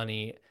got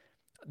money,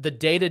 the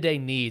day-to-day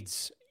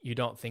needs you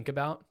don't think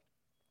about,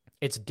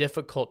 it's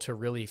difficult to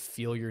really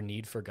feel your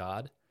need for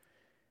God.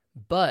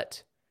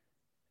 But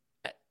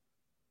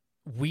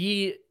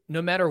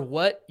no matter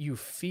what you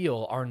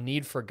feel, our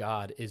need for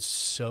God is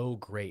so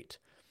great.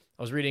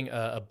 I was reading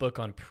a book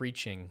on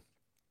preaching,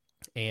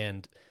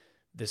 and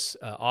this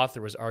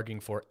author was arguing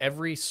for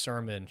every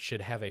sermon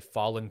should have a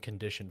fallen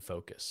condition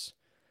focus,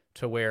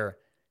 to where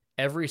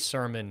every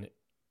sermon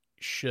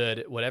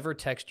should, whatever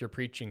text you're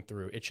preaching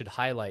through, it should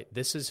highlight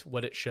this is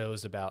what it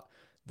shows about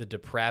the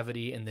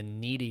depravity and the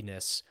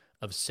neediness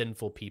of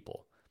sinful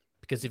people.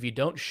 Because if you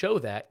don't show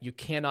that, you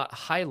cannot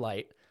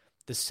highlight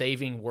the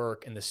saving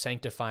work and the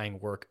sanctifying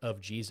work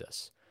of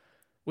Jesus,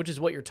 which is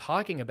what you're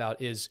talking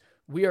about. Is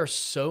we are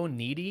so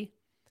needy,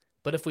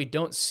 but if we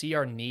don't see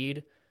our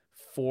need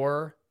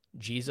for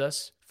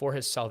Jesus, for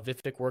his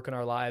salvific work in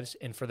our lives,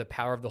 and for the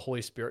power of the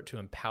Holy Spirit to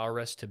empower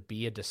us to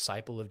be a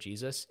disciple of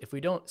Jesus, if we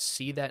don't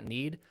see that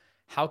need,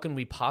 how can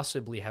we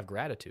possibly have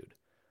gratitude?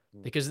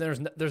 Because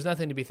there's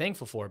nothing to be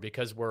thankful for,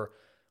 because we're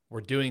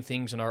doing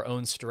things in our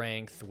own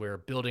strength, we're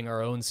building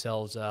our own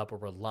selves up, we're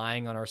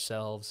relying on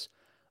ourselves.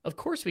 Of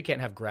course we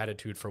can't have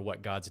gratitude for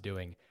what God's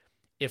doing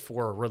if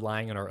we're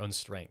relying on our own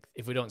strength,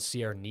 if we don't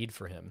see our need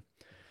for him.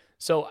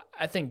 So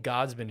I think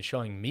God's been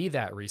showing me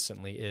that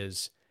recently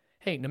is,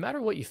 hey, no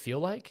matter what you feel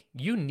like,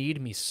 you need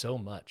me so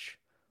much.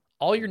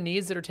 All your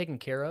needs that are taken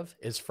care of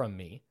is from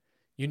me.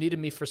 You needed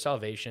me for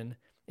salvation.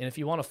 And if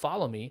you want to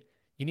follow me,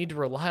 you need to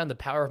rely on the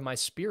power of my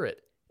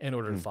Spirit in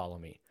order to follow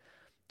me.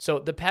 So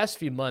the past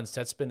few months,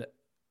 that's been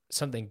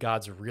something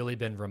God's really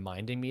been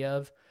reminding me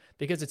of,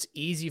 because it's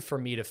easy for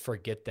me to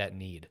forget that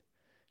need.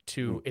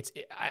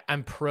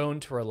 I'm prone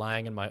to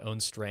relying on my own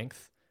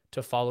strength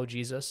to follow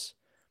Jesus.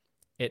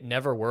 It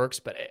never works,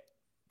 but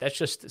that's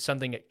just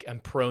something I'm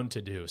prone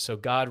to do. So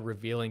God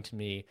revealing to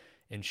me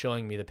and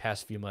showing me the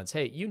past few months,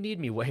 hey, you need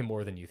me way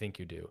more than you think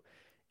you do.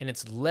 And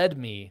it's led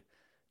me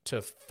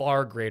to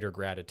far greater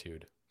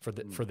gratitude for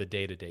the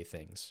day-to-day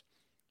things.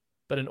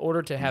 But in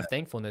order to have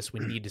thankfulness, we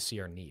need to see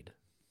our need.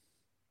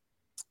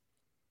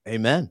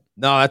 Amen.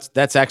 No,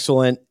 that's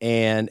excellent.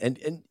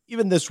 And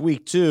even this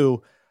week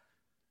too,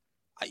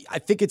 I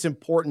think it's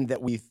important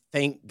that we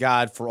thank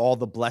God for all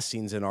the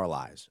blessings in our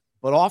lives.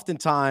 But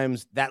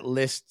oftentimes that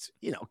list,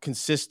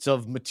 consists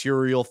of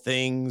material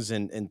things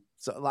and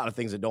a lot of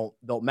things that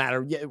don't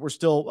matter. Yeah, we're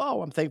still,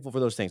 I'm thankful for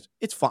those things.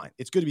 It's fine.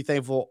 It's good to be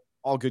thankful.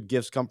 All good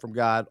gifts come from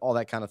God, all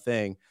that kind of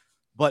thing.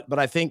 But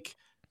I think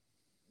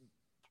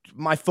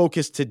my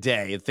focus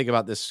today, and think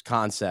about this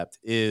concept,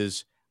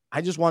 is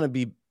I just want to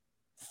be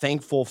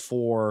thankful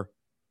for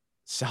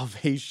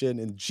salvation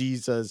and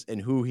Jesus and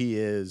who he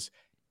is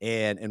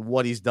and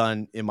what he's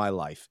done in my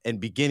life, and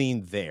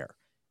beginning there.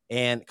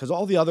 And because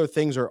all the other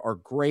things are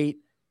great,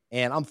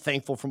 and I'm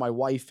thankful for my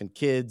wife and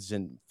kids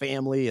and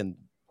family and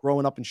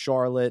growing up in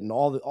Charlotte and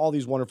all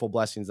these wonderful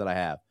blessings that I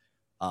have.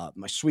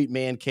 my sweet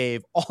man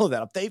cave, all of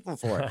that. I'm thankful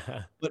for it.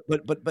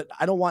 But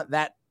I don't want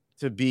that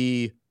to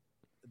be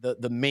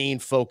the main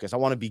focus. I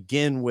want to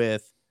begin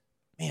with,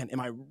 man, am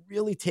I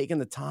really taking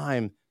the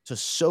time to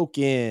soak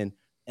in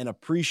and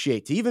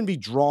appreciate, to even be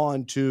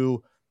drawn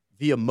to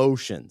the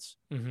emotions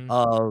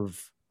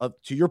of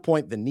to your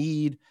point, the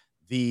need,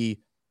 the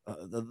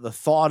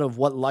thought of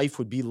what life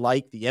would be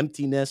like, the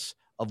emptiness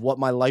of what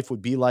my life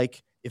would be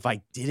like if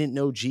I didn't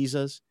know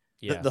Jesus,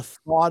 Yeah. the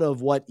thought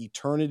of what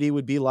eternity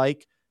would be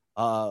like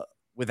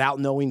without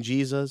knowing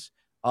Jesus,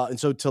 and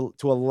so to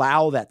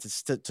allow that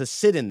to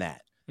sit in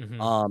that.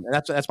 And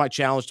that's my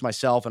challenge to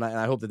myself, and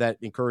I hope that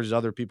encourages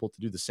other people to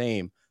do the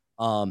same.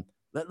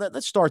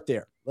 Let's start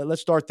there.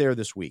 Let's start there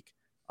this week,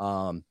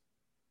 and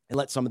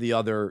let some of the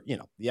other,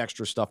 the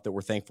extra stuff that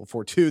we're thankful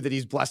for too, that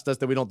He's blessed us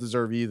that we don't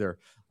deserve either.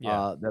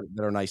 That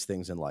are nice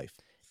things in life.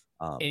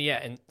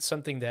 And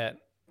something that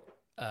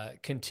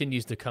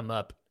continues to come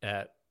up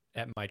at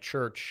my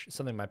church,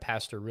 something my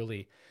pastor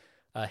really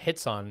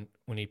hits on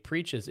when he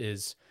preaches,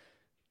 is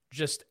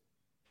just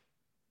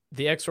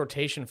the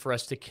exhortation for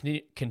us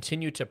to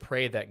continue to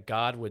pray that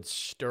God would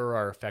stir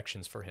our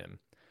affections for Him,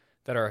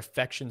 that our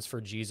affections for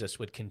Jesus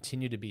would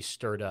continue to be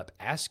stirred up,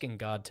 asking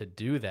God to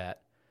do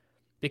that,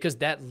 because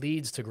that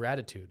leads to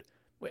gratitude.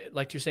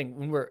 Like you're saying,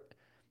 when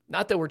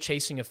not that we're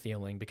chasing a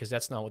feeling, because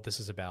that's not what this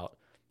is about,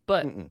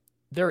 but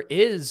there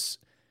is,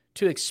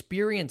 to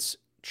experience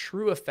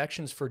true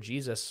affections for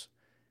Jesus,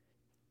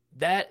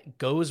 that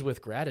goes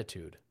with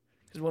gratitude.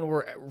 Because when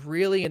we're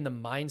really in the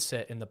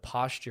mindset, in the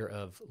posture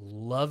of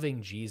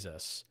loving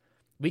Jesus,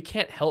 we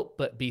can't help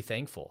but be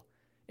thankful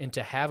and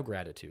to have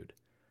gratitude.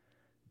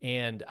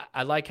 And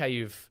I like how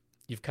you've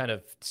kind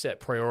of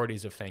set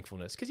priorities of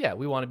thankfulness. Because,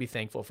 we want to be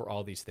thankful for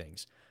all these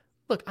things.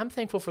 Look, I'm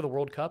thankful for the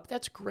World Cup.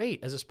 That's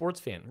great as a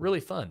sports fan. Really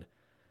fun.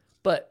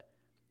 But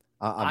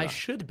I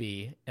should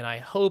be, and I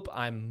hope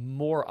I'm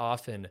more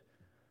often,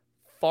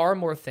 far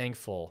more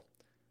thankful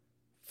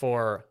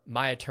for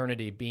my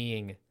eternity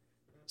being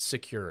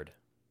secured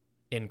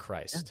in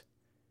Christ.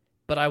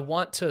 But I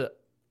want to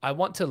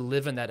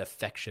live in that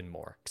affection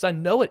more, because I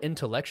know it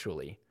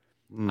intellectually.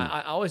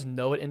 I always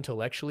know it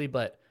intellectually,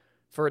 but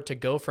for it to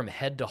go from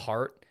head to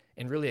heart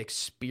and really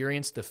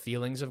experience the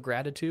feelings of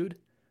gratitude,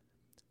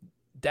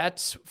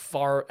 that's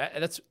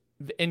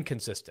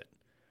inconsistent.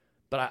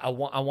 But I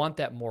want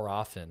that more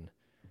often,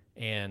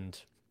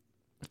 and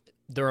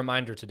the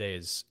reminder today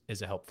is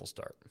a helpful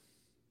start.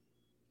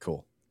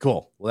 Cool.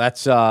 Well,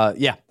 that's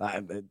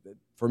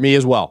for me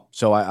as well.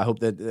 So I hope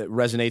that it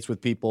resonates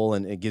with people,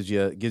 and it gives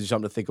you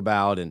something to think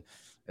about. And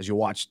as you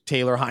watch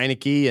Taylor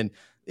Heinicke, and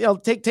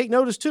take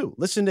notice too.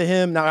 Listen to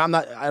him. Now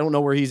I don't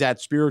know where he's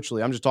at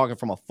spiritually. I'm just talking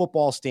from a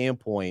football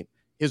standpoint.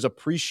 His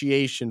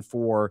appreciation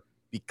for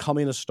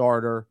becoming a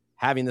starter,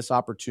 having this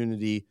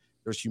opportunity.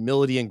 There's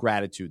humility and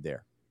gratitude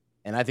there.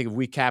 And I think if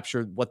we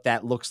captured what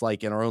that looks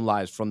like in our own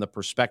lives from the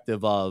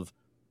perspective of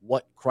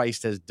what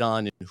Christ has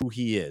done and who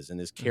He is and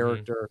His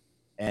character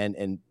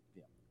and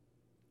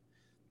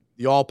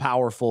the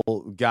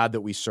all-powerful God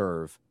that we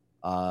serve,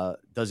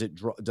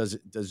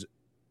 does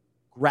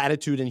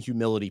gratitude and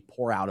humility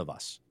pour out of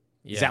us?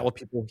 Is that what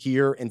people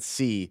hear and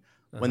see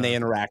when they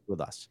interact with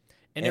us?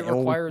 And it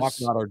requires, when we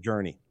talk about our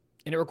journey.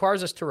 And it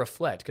requires us to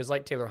reflect, because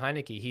like Taylor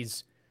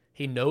Heinicke,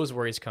 he knows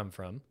where he's come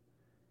from,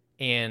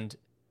 and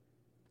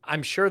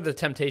I'm sure the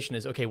temptation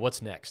is, okay,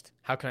 what's next?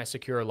 How can I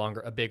secure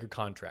a bigger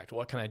contract?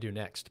 What can I do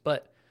next?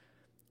 But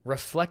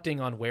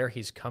reflecting on where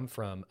he's come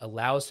from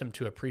allows him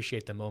to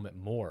appreciate the moment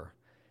more.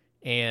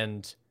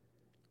 And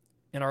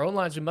in our own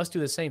lives, we must do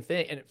the same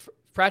thing. And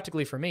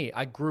practically for me,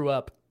 I grew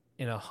up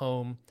in a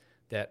home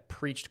that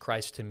preached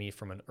Christ to me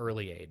from an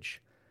early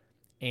age.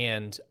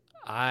 And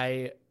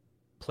I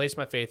placed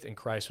my faith in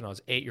Christ when I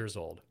was 8 years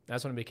old.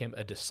 That's when I became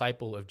a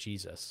disciple of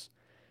Jesus.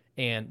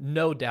 And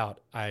no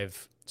doubt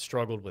I've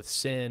struggled with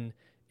sin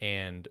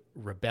and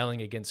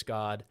rebelling against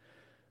God.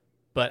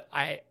 But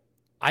I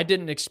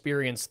didn't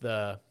experience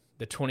the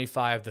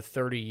 25 to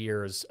 30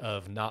 years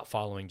of not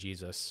following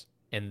Jesus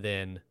and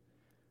then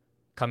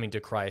coming to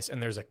Christ.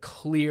 And there's a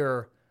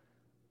clear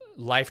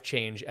life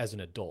change as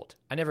an adult.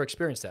 I never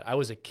experienced that. I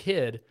was a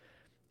kid,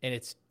 and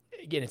it's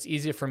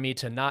easier for me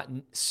to not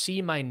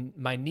see my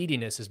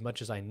neediness as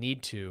much as I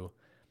need to.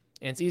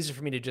 And it's easier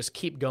for me to just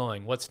keep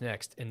going, what's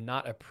next, and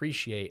not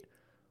appreciate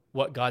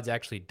what God's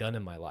actually done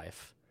in my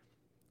life.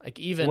 Like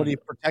even what He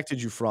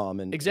protected you from.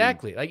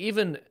 Exactly. Like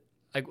even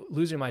like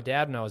losing my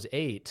dad when I was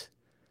 8,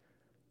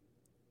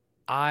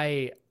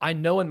 I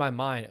know in my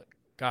mind,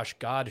 gosh,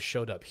 God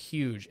showed up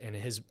huge and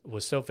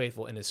was so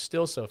faithful and is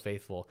still so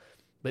faithful.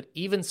 But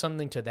even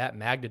something to that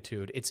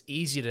magnitude, it's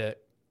easy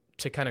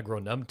to kind of grow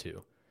numb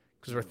to,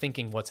 because we're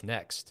thinking what's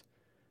next.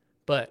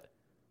 But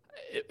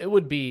it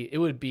would be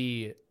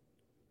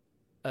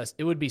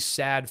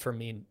sad for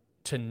me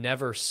to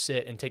never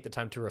sit and take the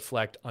time to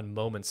reflect on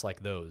moments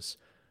like those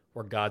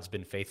where God's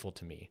been faithful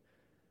to me.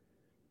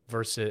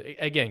 Versus,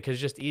 again, because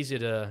it's just easy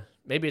to,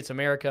 maybe it's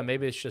America,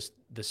 maybe it's just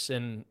the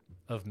sin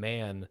of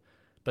man,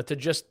 but to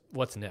just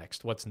what's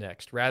next,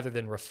 rather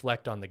than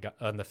reflect on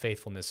the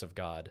faithfulness of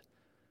God.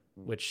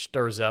 which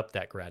stirs up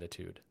that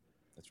gratitude.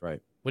 That's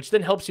right. Which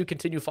then helps you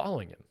continue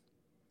following him.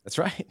 That's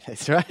right.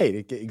 That's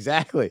right.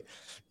 Exactly.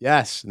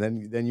 Yes.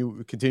 And then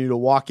you continue to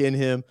walk in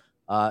him,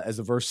 as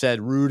the verse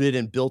said, rooted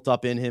and built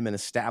up in him and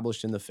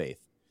established in the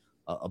faith,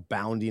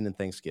 abounding in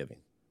thanksgiving.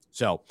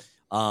 So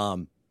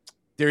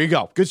there you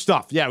go. Good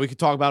stuff. Yeah, we could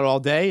talk about it all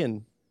day,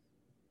 and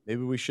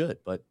maybe we should,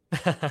 but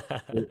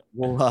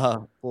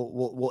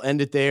we'll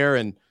end it there.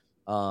 And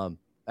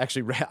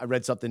actually, I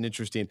read something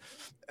interesting.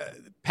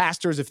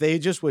 Pastors, if they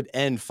just would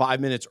end 5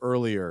 minutes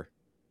earlier,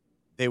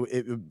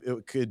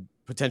 it could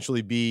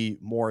potentially be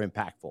more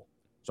impactful.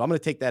 So I'm going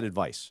to take that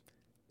advice.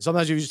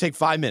 Sometimes if you just take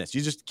 5 minutes,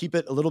 you just keep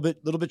it a little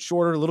bit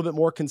shorter, a little bit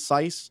more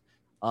concise.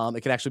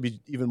 It can actually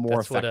be even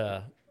more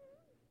effective.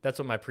 That's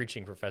what my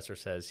preaching professor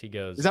says. He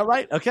goes, "Is that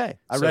right? Okay."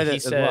 I read it. He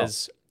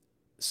says,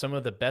 some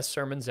of the best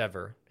sermons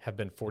ever have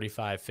been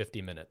 45,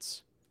 50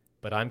 minutes.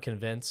 But I'm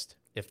convinced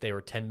if they were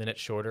 10 minutes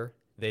shorter,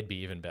 they'd be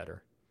even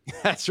better.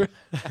 That's right.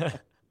 And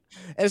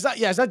it's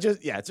not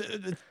just,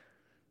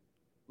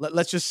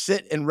 let's just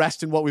sit and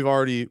rest in what we've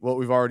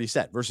already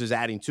said versus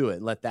adding to it,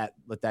 and let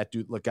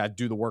God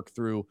do the work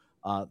through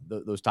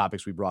those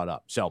topics we brought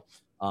up. So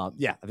I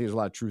think there's a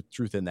lot of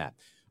truth in that.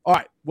 All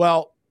right.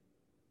 Well,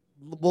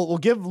 we'll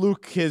give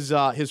Luke his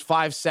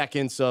 5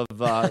 seconds of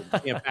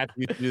Patrick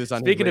used to do this on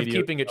Speaking his of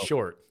radio keeping it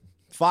short.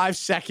 5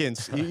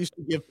 seconds. He used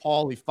to give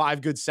Paulie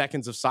 5 good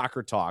seconds of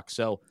soccer talk.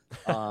 So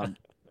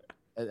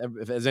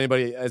as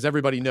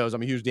everybody knows,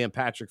 I'm a huge Dan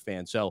Patrick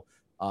fan. So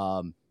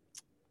I'll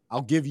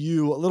give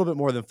you a little bit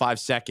more than 5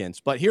 seconds,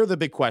 but here are the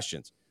big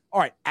questions. All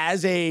right.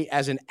 As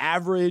an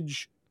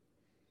average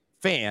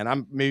fan,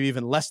 I'm maybe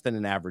even less than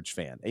an average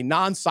fan, a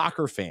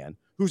non-soccer fan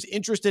who's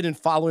interested in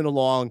following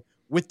along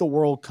with the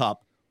World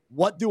Cup,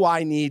 what do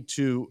I need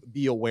to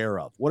be aware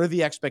of? What are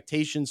the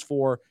expectations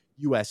for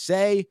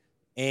USA,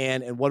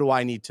 and what do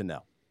I need to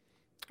know?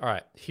 All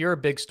right. Here are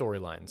big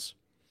storylines.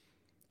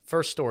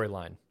 First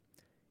storyline.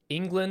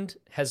 England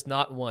has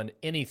not won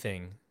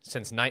anything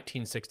since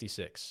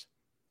 1966.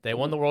 They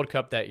won the World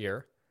Cup that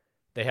year.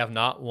 They have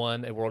not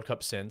won a World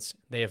Cup since.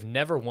 They have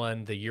never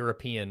won the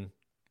European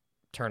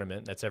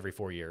tournament. That's every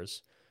 4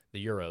 years,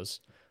 the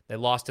Euros. They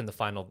lost in the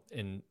final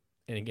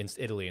against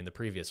Italy in the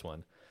previous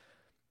one.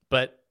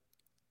 But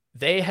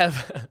they're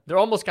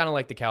almost kind of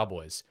like the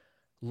Cowboys.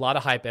 A lot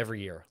of hype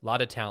every year, a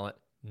lot of talent,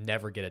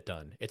 never get it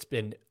done. It's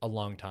been a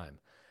long time.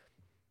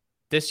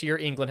 This year,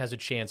 England has a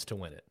chance to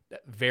win it.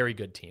 Very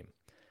good team.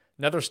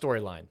 Another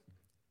storyline.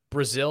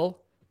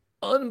 Brazil,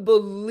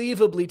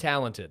 unbelievably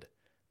talented.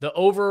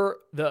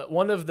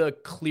 One of the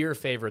clear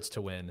favorites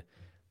to win.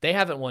 They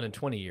haven't won in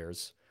 20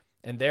 years,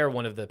 and they're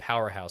one of the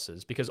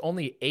powerhouses because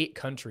only 8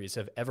 countries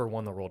have ever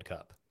won the World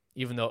Cup,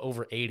 even though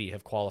over 80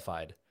 have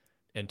qualified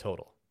in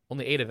total.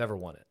 Only 8 have ever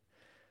won it.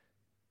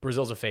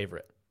 Brazil's a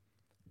favorite.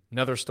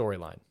 Another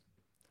storyline.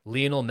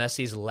 Lionel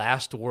Messi's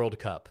last World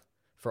Cup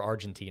for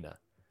Argentina.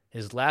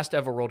 His last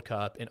ever World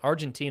Cup, and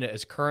Argentina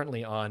is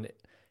currently on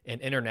an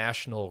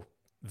international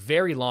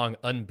very long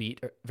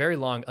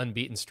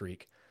unbeaten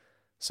streak.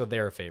 So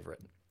they're a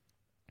favorite.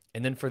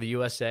 And then for the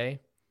USA,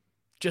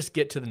 just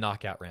get to the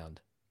knockout round.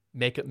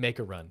 Make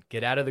a run.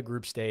 Get out of the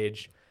group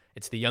stage.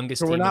 It's the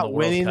youngest team in the World Cup.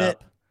 We're not winning it?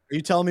 Are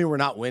you telling me we're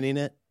not winning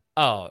it?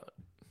 Oh,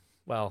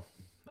 well,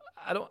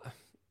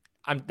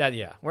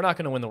 we're not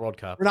going to win the World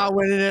Cup. We're not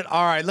winning it.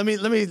 All right, let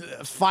me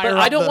fire. But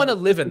up I don't want to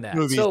live in that.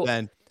 Movies, so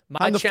then.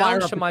 My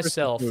challenge to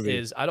myself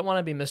is I don't want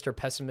to be Mr.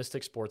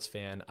 Pessimistic Sports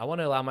fan. I want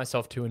to allow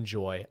myself to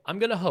enjoy. I'm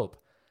going to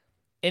hope.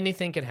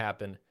 Anything can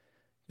happen.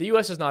 The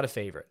U.S. is not a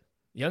favorite.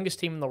 Youngest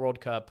team in the World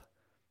Cup.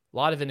 A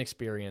lot of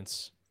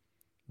inexperience.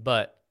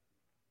 But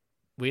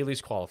we at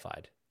least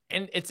qualified.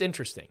 And it's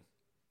interesting.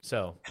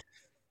 So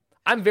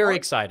I'm very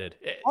excited.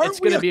 It's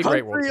going to be a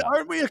great World Cup.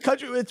 Aren't we a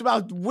country? It's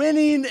about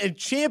winning and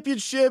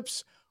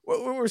championships.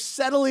 We're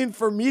settling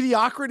for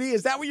mediocrity.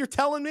 Is that what you're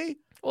telling me?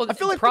 Well, I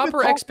feel like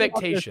proper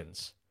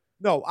expectations.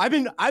 No, I've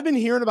been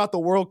hearing about the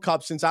World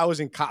Cup since I was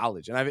in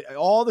college, and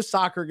all the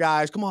soccer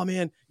guys, come on,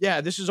 man,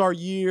 yeah, this is our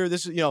year.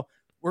 This is,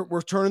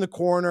 we're turning the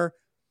corner.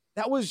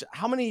 That was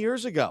how many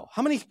years ago?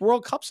 How many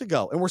World Cups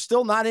ago? And we're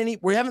still not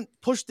we haven't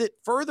pushed it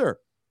further.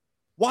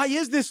 Why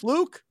is this,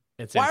 Luke?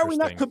 Why are we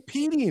not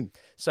competing?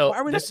 So why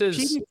are we not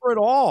competing for it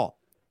all?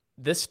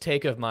 This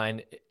take of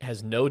mine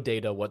has no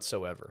data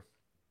whatsoever,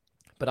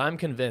 but I'm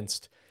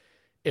convinced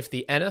if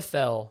the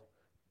NFL,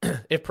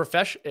 if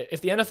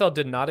the NFL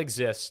did not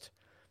exist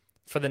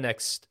for the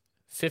next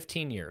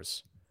 15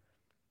 years,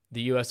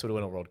 the U.S. would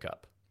win a World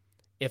Cup.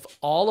 If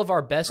all of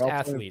our best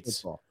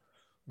athletes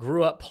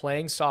grew up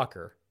playing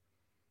soccer,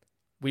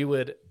 we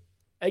would,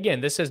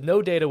 again, this has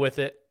no data with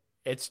it.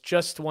 It's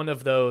just one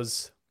of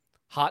those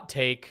hot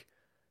take,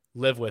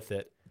 live with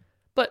it.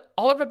 But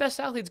all of our best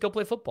athletes go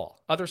play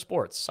football, other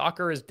sports.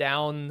 Soccer is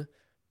down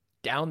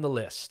the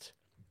list.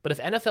 But if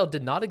NFL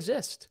did not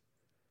exist,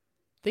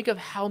 think of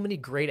how many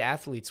great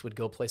athletes would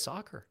go play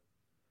soccer.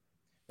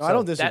 No, I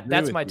don't disagree.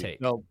 That's my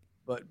take. No,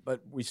 but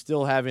we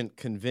still haven't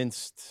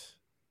convinced.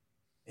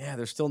 Yeah,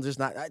 there's still just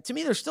not. To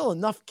me, there's still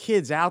enough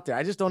kids out there.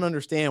 I just don't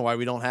understand why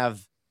we don't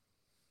have.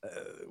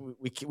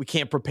 we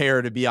can't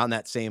prepare to be on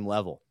that same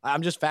level.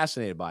 I'm just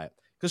fascinated by it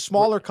because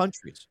smaller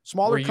countries.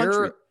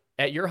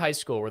 At your high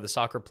school, were the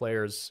soccer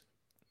players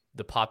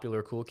the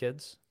popular cool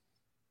kids?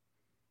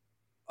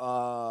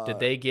 Did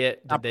they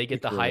get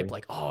the hype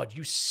like, oh, did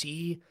you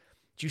see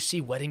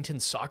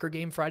Weddington's soccer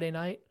game Friday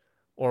night?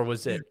 Or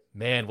was it,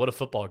 man, what a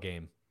football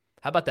game?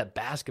 How about that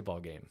basketball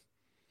game?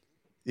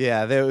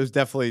 Yeah, there was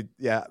definitely,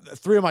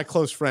 3 of my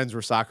close friends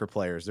were soccer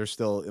players. They're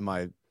still in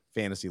my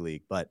fantasy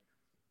league. But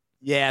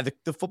yeah,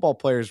 the football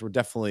players were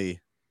definitely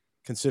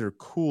considered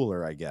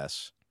cooler, I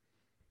guess.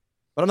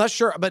 But I'm not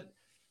sure. But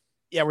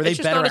yeah, were they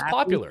better? Not as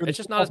popular. It's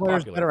just not as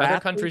popular. Other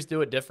countries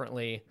do it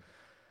differently.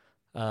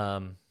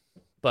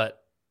 But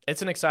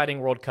it's an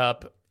exciting World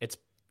Cup. It's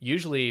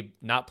usually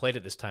not played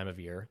at this time of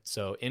year.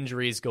 So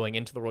injuries going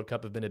into the World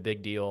Cup have been a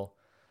big deal.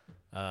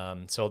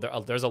 So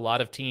there's a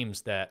lot of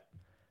teams that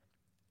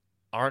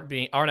aren't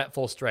at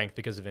full strength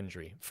because of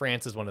injury.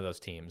 France is one of those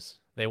teams.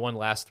 They won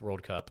last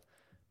World Cup,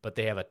 but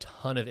they have a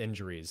ton of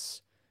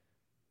injuries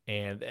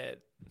and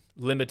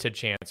limited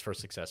chance for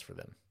success for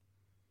them.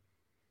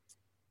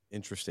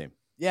 Interesting.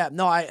 Yeah,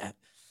 no, I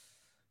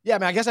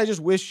mean, I guess I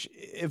just wish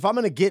if I'm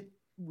going to get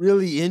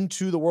really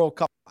into the World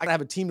Cup, I gotta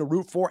have a team to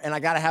root for, and I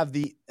gotta have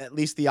at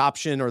least the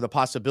option or the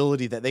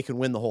possibility that they can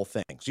win the whole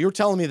thing. So you're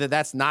telling me that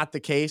that's not the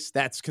case?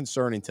 That's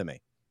concerning to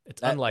me.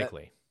 It's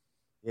unlikely.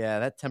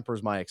 That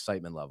tempers my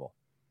excitement level.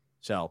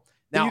 So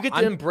now you get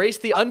to embrace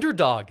the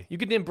underdog.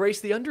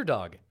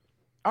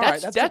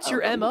 That's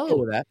your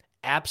MO.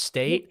 App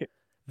State,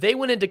 they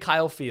went into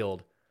Kyle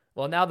Field.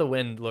 Well, now the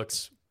win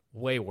looks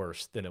way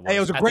worse than it was. Hey, it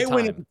was a great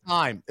win at the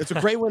time. It's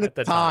a great win at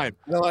the time.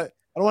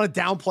 I don't want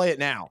to downplay it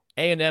now.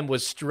 A&M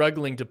was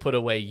struggling to put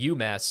away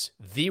UMass,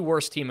 the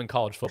worst team in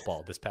college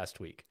football this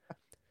past week.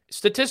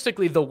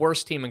 Statistically, the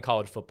worst team in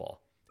college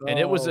football. And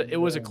it was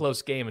a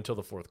close game until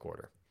the fourth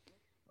quarter.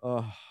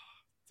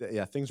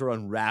 Yeah, things are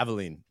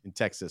unraveling in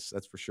Texas.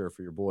 That's for sure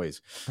for your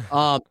boys.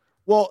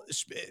 Well,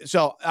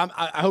 so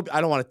I hope I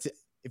don't want to.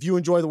 If you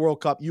enjoy the World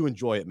Cup, you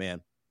enjoy it,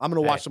 man. I'm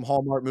going to watch some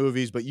Hallmark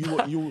movies, but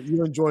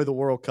you enjoy the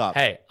World Cup.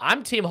 Hey,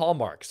 I'm Team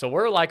Hallmark, so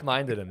we're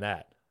like-minded in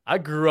that. I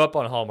grew up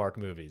on Hallmark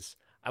movies.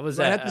 I was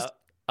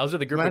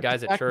with a group of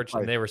guys at church,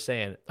 and they were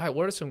saying, "All right,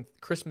 what are some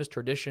Christmas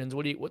traditions?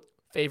 What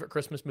favorite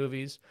Christmas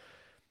movies?"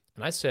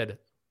 And I said,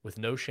 with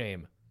no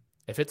shame,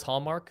 if it's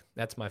Hallmark,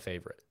 that's my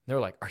favorite. And they're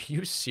like, "Are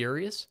you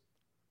serious?"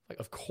 Like,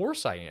 of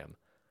course I am.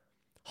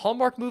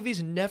 Hallmark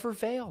movies never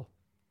fail.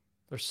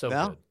 They're so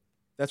good.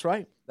 That's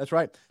right.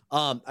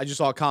 I just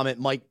saw a comment.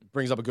 Mike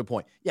brings up a good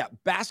point. Yeah,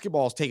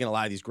 basketball is taking a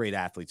lot of these great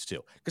athletes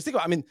too. Because think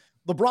about,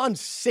 LeBron's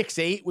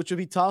 6'8", which would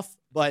be tough,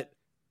 but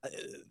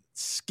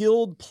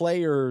skilled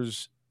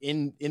players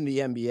in the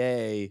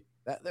NBA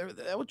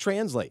that would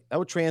translate. That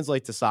would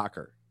translate to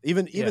soccer,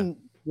 even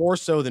more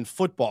so than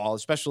football.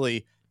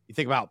 Especially you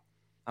think about,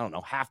 I don't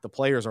know, half the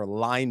players are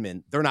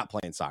linemen. They're not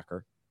playing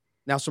soccer.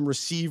 Now some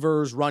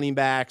receivers, running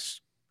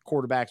backs,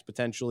 quarterbacks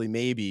potentially,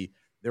 maybe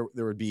there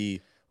would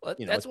be. Well,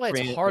 that's why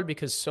it's hard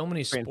because so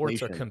many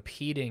sports are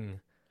competing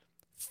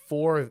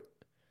for,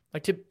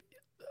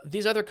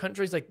 these other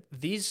countries,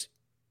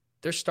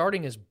 they're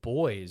starting as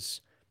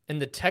boys, and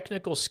the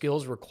technical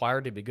skills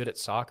required to be good at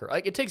soccer,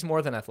 it takes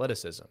more than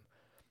athleticism.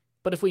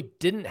 But if we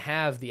didn't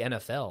have the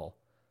NFL,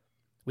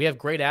 we have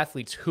great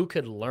athletes who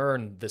could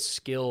learn the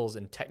skills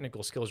and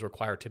technical skills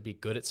required to be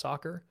good at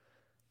soccer.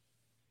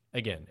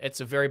 Again, it's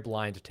a very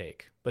blind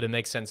take, but it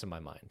makes sense in my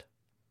mind.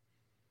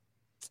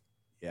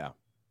 Yeah,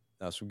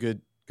 some good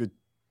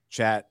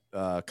chat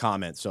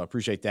comments, so I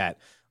appreciate that.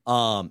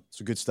 So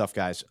good stuff,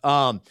 guys.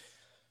 All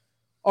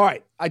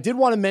right, I did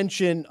want to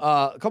mention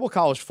a couple of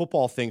college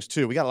football things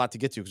too. We got a lot to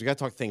get to because we got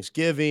to talk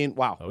Thanksgiving.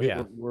 Wow,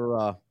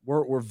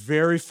 we're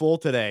very full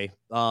today.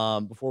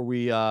 Before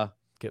we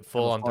get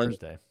full on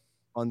Thursday,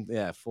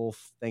 full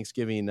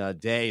Thanksgiving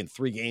day and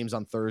 3 games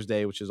on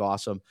Thursday, which is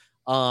awesome.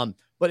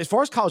 But as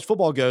far as college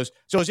football goes,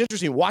 so it's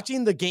interesting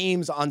watching the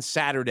games on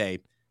Saturday.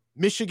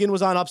 Michigan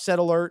was on upset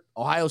alert.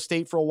 Ohio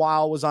State for a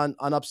while was on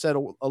upset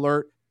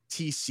alert.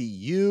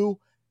 TCU.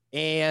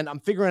 And I'm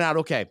figuring out,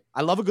 okay,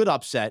 I love a good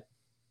upset,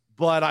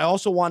 but I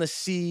also want to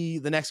see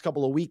the next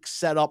couple of weeks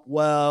set up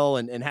well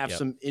and have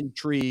some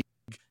intrigue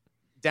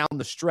down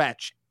the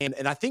stretch.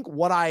 And I think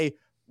what I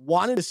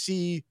wanted to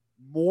see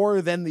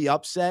more than the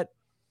upset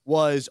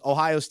was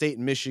Ohio State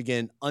and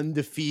Michigan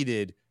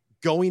undefeated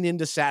going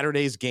into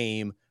Saturday's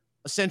game.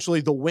 Essentially,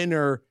 the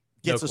winner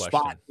gets a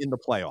spot in the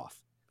playoff.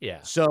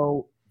 Yeah.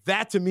 So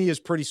that to me is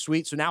pretty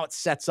sweet. So now it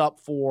sets up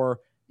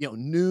for,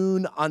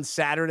 noon on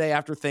Saturday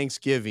after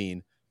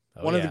Thanksgiving.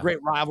 One of the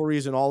great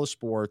rivalries in all the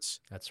sports.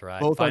 That's right.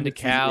 Both find a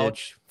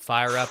couch,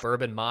 fire up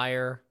Urban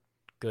Meyer.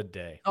 Good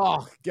day.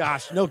 Oh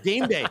gosh, no,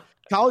 game day.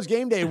 College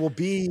game day will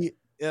be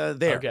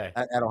there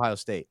at Ohio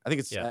State. I think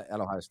it's at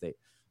Ohio State.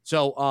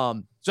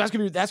 So that's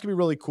gonna be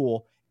really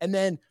cool. And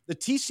then the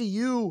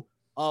TCU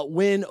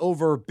win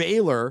over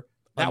Baylor,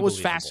 that was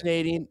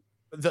fascinating.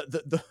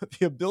 The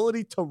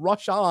ability to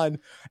rush on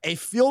a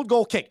field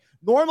goal kick.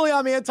 Normally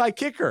I'm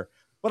anti-kicker,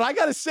 but I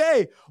got to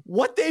say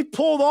what they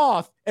pulled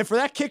off and for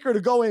that kicker to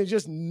go in and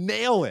just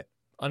nail it.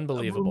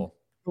 Unbelievable.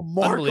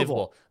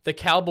 Unbelievable. The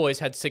Cowboys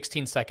had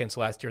 16 seconds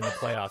last year in the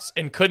playoffs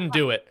and couldn't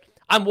do it.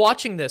 I'm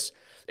watching this.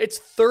 It's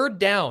third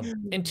down,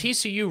 and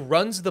TCU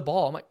runs the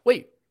ball. I'm like,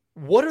 wait,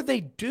 what are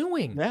they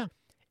doing? Yeah.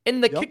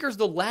 And the kicker's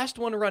the last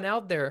one to run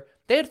out there.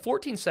 They had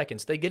 14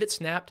 seconds. They get it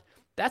snapped.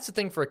 That's the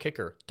thing for a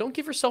kicker. Don't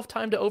give yourself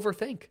time to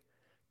overthink.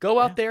 Go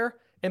out there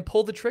and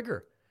pull the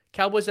trigger.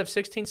 Cowboys have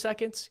 16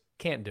 seconds.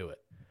 Can't do it.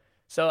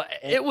 So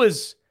I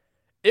was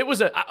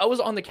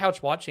on the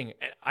couch watching.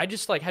 And I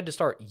just had to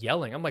start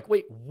yelling. I'm like,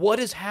 wait, what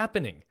is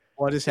happening?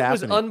 What is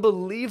happening? It was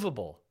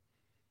unbelievable.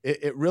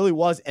 It really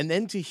was. And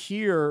then to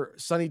hear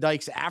Sonny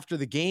Dykes after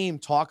the game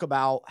talk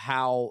about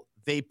how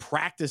they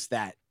practice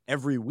that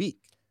every week.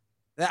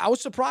 I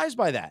was surprised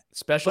by that.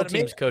 Special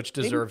teams coach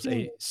deserves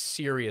a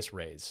serious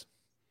raise.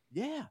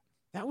 Yeah,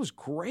 that was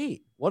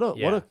great. What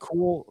a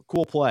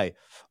cool play.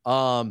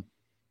 And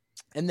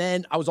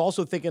then I was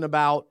also thinking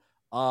about,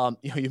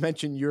 you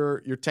mentioned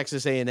your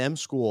Texas A&M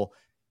school.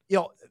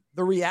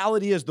 The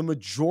reality is the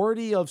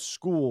majority of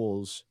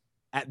schools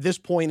at this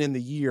point in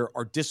the year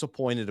are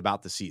disappointed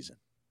about the season,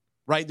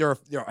 right? There are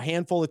a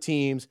handful of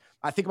teams.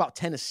 I think about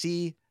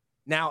Tennessee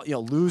now,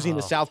 losing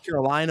to South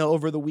Carolina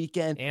over the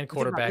weekend. And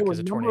quarterback is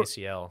a torn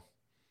ACL.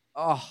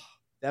 Oh,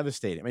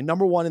 devastating. I mean,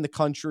 number one in the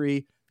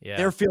country. Yeah.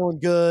 They're feeling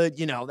good.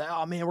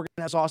 Oh, man, we're going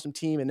to have this awesome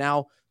team. And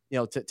now,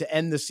 to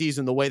end the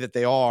season the way that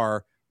they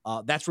are,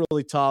 that's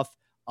really tough.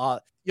 UNC,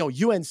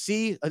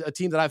 a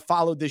team that I've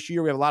followed this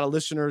year. We have a lot of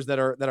listeners that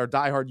are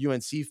diehard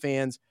UNC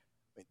fans.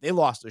 They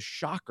lost a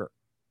shocker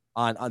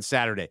on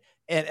Saturday.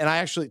 And I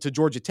actually, to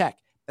Georgia Tech.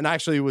 And I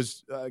actually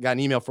got an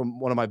email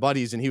from one of my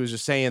buddies, and he was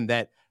just saying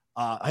that,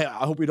 hey,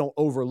 I hope we don't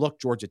overlook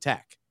Georgia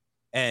Tech.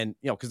 And,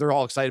 because they're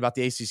all excited about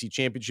the ACC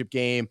championship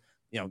game,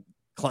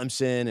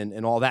 Clemson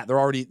and all that.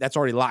 That's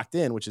already locked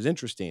in, which is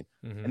interesting.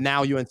 Mm-hmm. And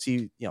now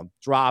UNC,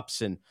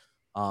 drops, and,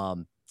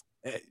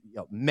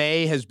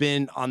 May has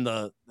been on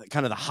the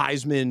kind of the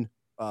Heisman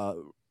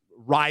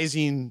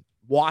rising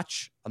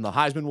watch, on the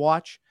Heisman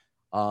watch.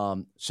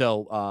 So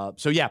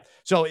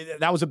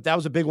that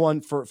was a big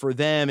one for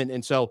them.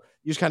 And so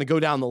you just kind of go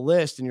down the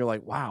list and you're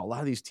like, wow, a lot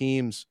of these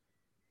teams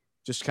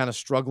just kind of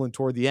struggling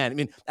toward the end. I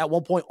mean, at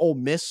one point, Ole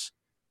Miss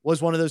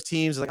was one of those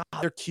teams like,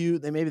 they're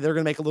cute. Maybe they're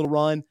going to make a little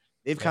run.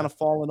 They've kind of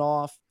fallen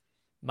off.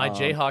 My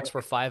Jayhawks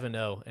were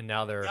 5-0, and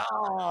now they're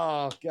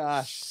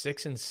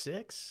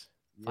 6-6.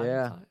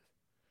 5-5.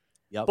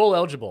 Yep. Bowl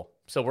eligible,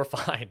 so we're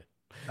fine.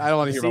 I don't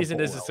want to hear the season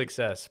is a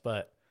success,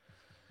 but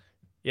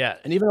yeah.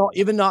 And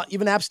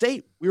even App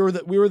State, we were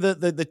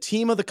the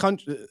team of the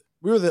country.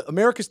 We were the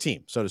America's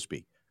team, so to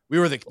speak. We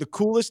were the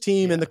coolest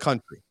team in the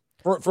country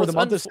for the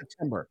month of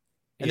September,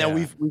 and then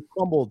we've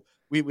crumbled.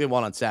 We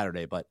won on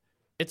Saturday, but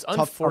it's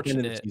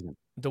unfortunate.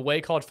 The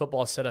way college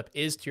football is set up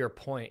is, to your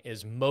point,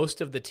 is most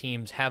of the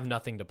teams have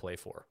nothing to play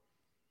for.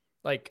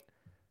 Like,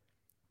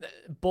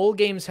 bowl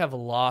games have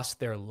lost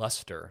their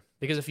luster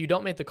because if you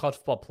don't make the college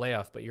football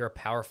playoff, but you're a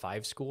Power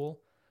 5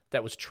 school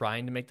that was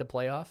trying to make the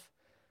playoff,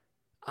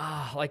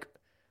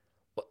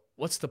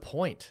 what's the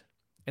point?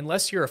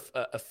 Unless you're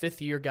a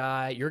fifth-year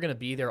guy, you're going to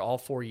be there all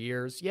 4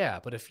 years.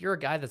 Yeah, but if you're a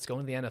guy that's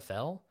going to the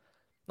NFL,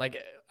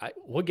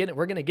 we're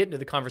going to get into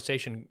the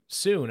conversation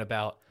soon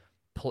about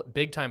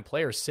big-time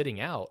players sitting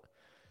out.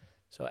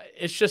 So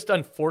it's just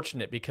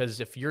unfortunate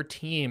because if your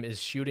team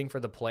is shooting for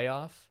the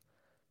playoff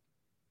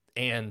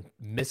and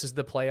misses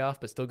the playoff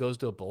but still goes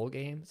to a bowl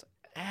game, it's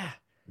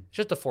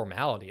just a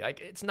formality.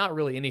 It's not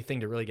really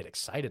anything to really get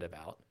excited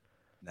about.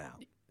 No.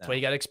 That's why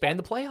you got to expand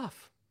the playoff.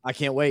 I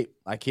can't wait.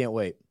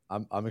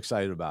 I'm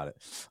excited about it.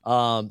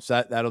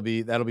 So that'll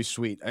be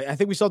sweet. I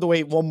think we still have to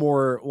wait one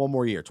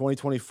more year.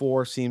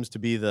 2024 seems to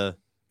be the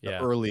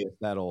earliest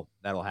that'll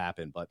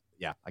happen. But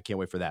yeah, I can't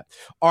wait for that.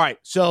 All right,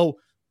 so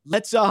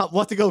let's we'll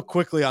have to go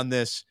quickly on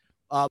this.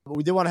 But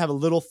we did want to have a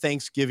little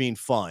Thanksgiving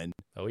fun.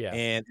 Oh yeah.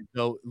 And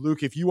so,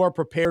 Luke, if you are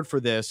prepared for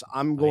this,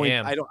 I'm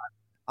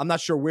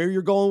not sure where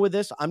you're going with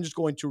this. I'm just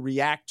going to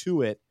react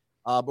to it.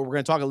 But we're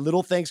going to talk a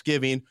little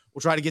Thanksgiving.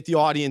 We'll try to get the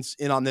audience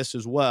in on this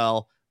as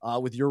well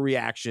with your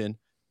reaction.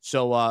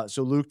 So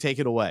Luke, take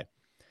it away.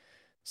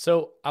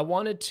 So I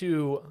wanted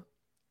to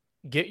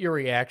get your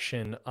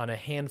reaction on a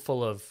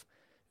handful of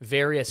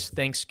various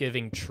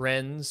Thanksgiving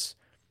trends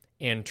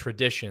and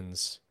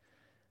traditions.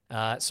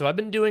 So I've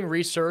been doing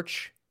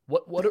research.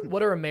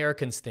 What are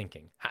Americans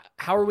thinking?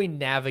 How are we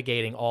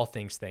navigating all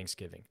things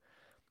Thanksgiving?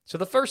 So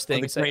the first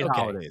thing is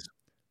holidays.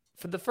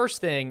 For the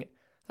first thing,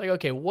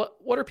 okay, what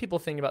are people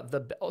thinking about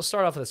I'll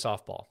start off with a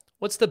softball.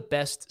 What's the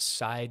best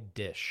side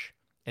dish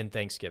in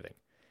Thanksgiving?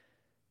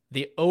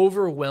 The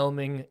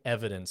overwhelming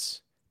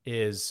evidence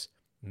is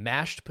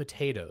mashed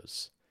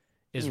potatoes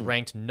is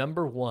ranked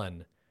number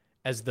 1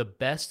 as the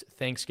best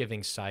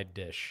Thanksgiving side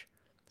dish.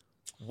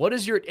 What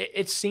is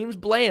it seems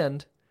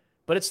bland,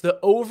 but it's the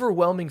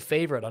overwhelming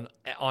favorite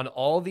on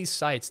all these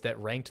sites that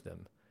ranked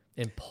them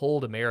and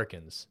polled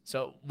Americans.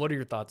 So what are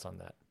your thoughts on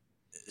that?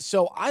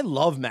 So I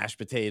love mashed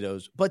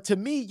potatoes, but to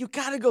me, you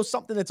got to go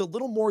something that's a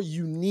little more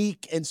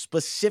unique and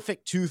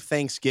specific to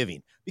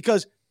Thanksgiving.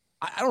 Because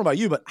I don't know about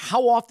you, but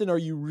how often are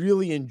you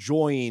really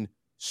enjoying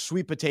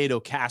sweet potato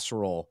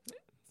casserole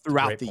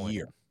throughout the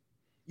year.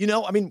 You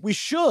know, I mean, we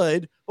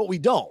should, but we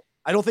don't.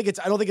 I don't think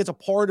it's a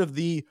part of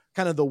the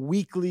kind of the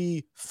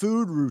weekly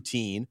food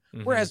routine.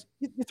 Mm-hmm. Whereas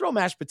you throw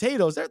mashed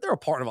potatoes, they're a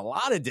part of a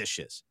lot of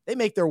dishes. They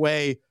make their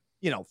way,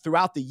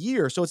 throughout the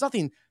year. So it's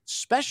nothing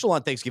special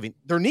on Thanksgiving.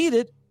 They're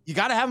needed. You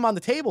got to have them on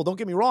the table. Don't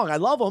get me wrong. I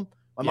love them.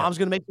 My mom's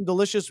going to make them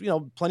delicious,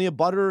 plenty of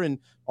butter and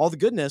all the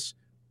goodness.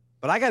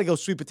 But I got to go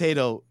sweet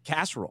potato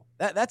casserole.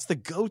 That's the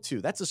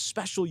go-to. That's a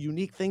special,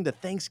 unique thing to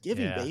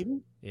Thanksgiving,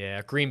 baby.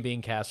 Yeah, green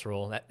bean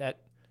casserole.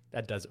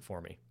 That does it for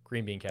me.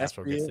 Green bean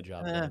casserole gets the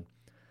job done.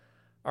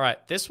 All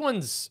right, this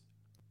one's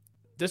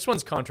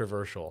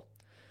controversial.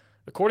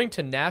 According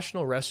to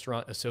National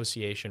Restaurant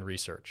Association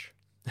research,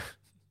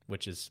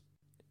 which is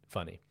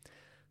funny,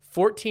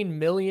 14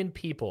 million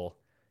people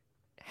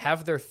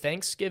have their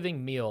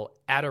Thanksgiving meal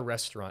at a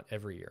restaurant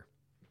every year.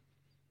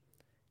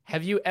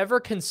 Have you ever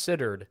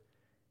considered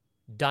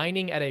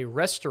dining at a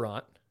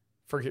restaurant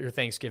for your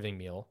Thanksgiving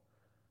meal,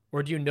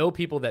 or do you know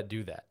people that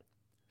do that?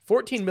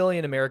 14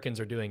 million Americans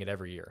are doing it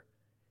every year.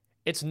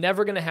 It's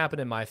never going to happen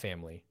in my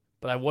family,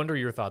 but I wonder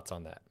your thoughts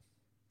on that.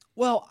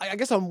 Well, I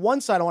guess on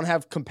one side, I want to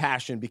have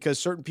compassion because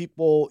certain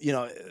people,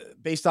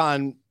 based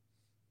on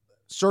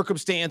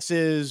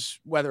circumstances,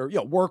 whether,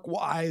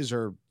 work-wise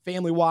or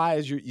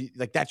family-wise,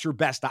 like that's your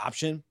best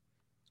option.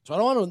 So I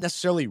don't want to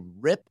necessarily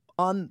rip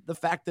on the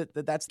fact that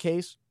that's the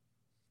case,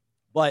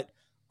 but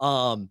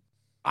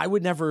I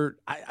would never,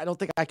 I don't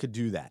think I could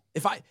do that.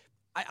 If I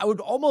would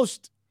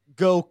almost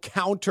go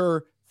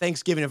counter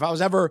Thanksgiving. If I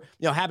was ever,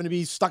 happen to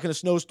be stuck in a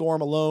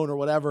snowstorm alone or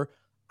whatever,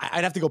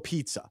 I'd have to go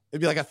pizza.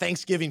 It'd be like a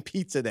Thanksgiving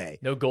pizza day.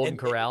 No Golden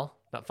Corral?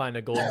 Not find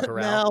a Golden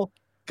Corral? No,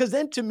 because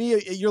then to me,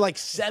 you're like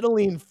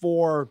settling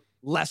for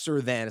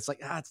lesser than. It's like,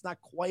 it's not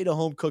quite a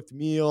home-cooked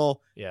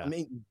meal. Yeah. I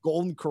mean,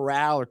 Golden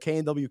Corral or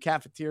K&W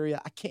cafeteria.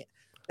 I can't.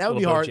 That would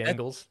be hard.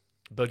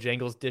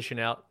 Bojangles dishing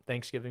out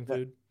Thanksgiving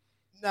food.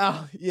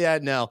 No.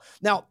 Now,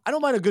 I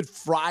don't mind a good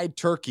fried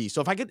turkey.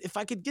 So if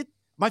I could get,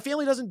 my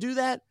family doesn't do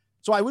that.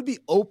 So I would be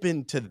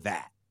open to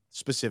that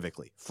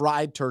specifically.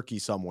 Fried turkey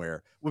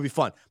somewhere would be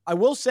fun. I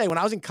will say when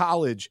I was in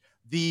college,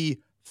 the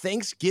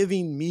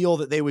Thanksgiving meal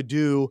that they would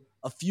do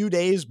a few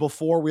days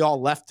before we all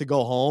left to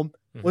go home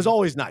was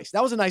always nice.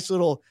 That was a nice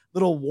little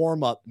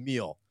warm-up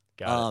meal.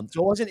 So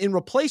it wasn't in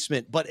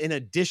replacement, but in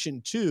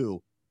addition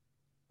to,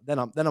 then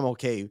I'm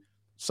okay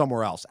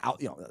somewhere else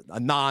out, a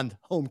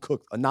non-home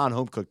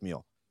cooked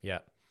meal. Yeah.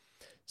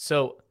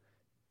 So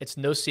it's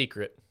no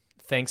secret,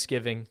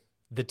 Thanksgiving,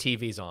 the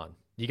TV's on.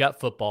 You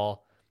got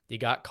football, you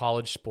got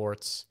college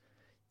sports,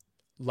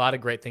 a lot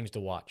of great things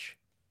to watch.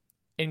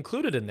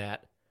 Included in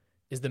that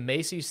is the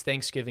Macy's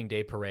Thanksgiving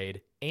Day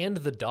Parade and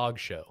the dog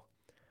show.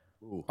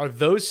 Ooh. Are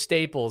those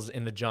staples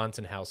in the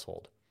Johnson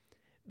household?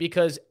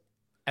 Because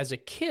as a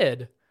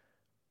kid,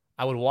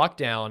 I would walk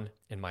down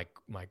and my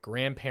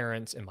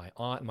grandparents and my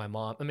aunt and my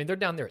mom, I mean, they're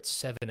down there at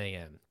 7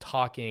 a.m.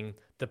 talking,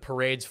 the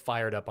parade's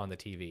fired up on the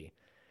TV.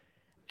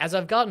 As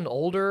I've gotten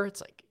older,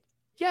 it's like,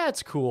 yeah,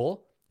 it's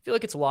cool. I feel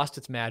like it's lost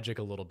its magic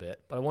a little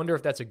bit, but I wonder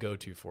if that's a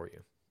go-to for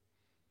you.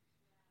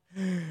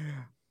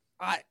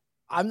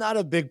 I'm not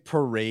a big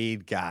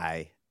parade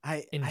guy.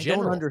 I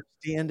don't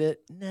understand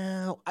it.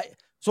 No.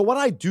 So what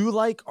I do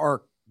like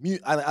are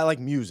I like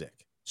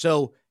music.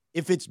 So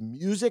if it's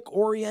music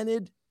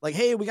oriented, like,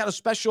 hey, we got a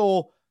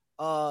special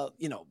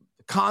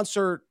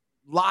concert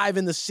live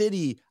in the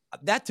city,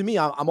 that to me,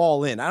 I'm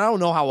all in. I don't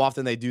know how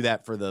often they do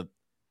that for the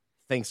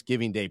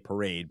Thanksgiving Day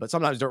parade, but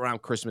sometimes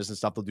around Christmas and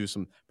stuff, they'll do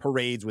some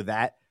parades with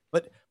that.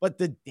 But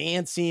the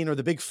dancing or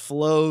the big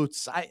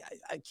floats, I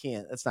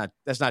can't.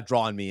 That's not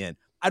drawing me in.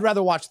 I'd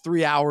rather watch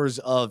 3 hours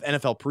of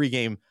NFL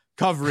pregame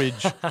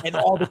coverage and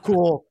all the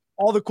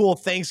cool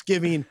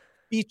Thanksgiving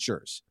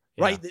features.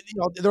 Yeah. Right?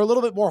 They're a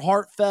little bit more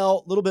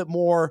heartfelt, a little bit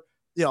more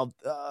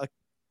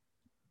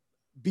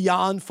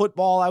beyond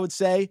football, I would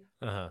say.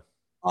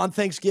 On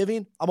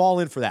Thanksgiving, I'm all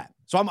in for that.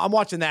 So I'm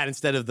watching that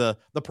instead of the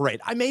parade.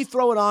 I may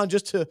throw it on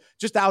just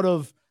out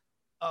of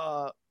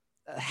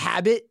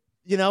habit.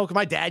 Because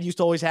my dad used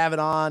to always have it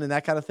on and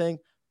that kind of thing,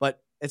 but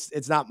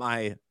it's not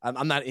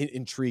I'm not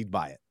intrigued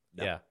by it.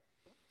 No.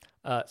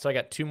 Yeah. So I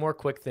got two more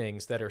quick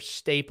things that are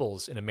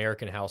staples in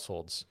American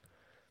households.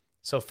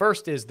 So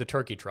first is the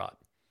turkey trot.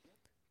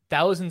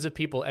 Thousands of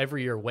people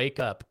every year wake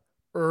up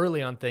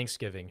early on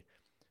Thanksgiving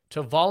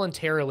to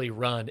voluntarily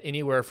run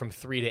anywhere from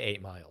 3 to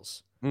 8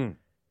 miles.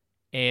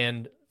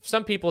 And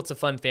some people, it's a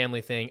fun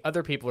family thing.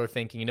 Other people are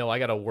thinking, I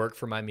got to work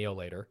for my meal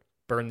later,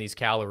 burn these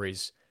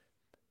calories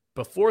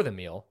before the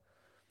meal.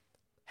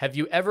 Have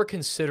you ever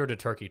considered a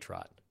turkey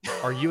trot?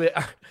 Are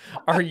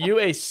you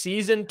a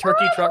seasoned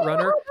turkey trot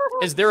runner?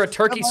 Is there a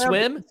turkey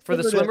swim for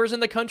the swimmers in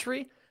the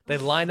country? They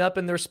line up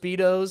in their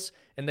Speedos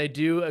and they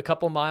do a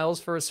couple miles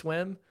for a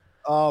swim.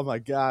 Oh my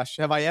gosh.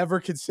 Have I ever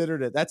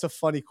considered it? That's a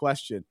funny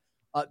question.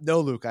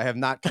 No, Luke, I have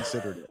not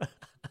considered it.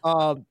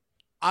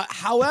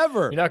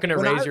 However, you're not going to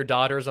raise your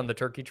daughters on the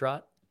turkey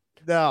trot?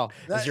 No.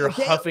 As you're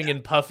huffing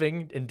and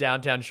puffing in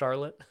downtown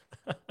Charlotte?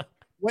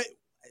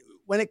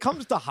 When it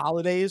comes to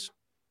holidays,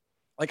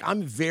 like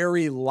I'm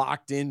very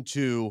locked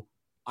into,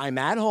 I'm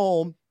at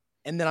home,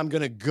 and then I'm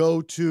going to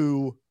go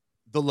to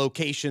the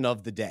location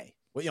of the day.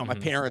 Well, my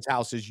parents'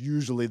 house is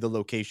usually the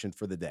location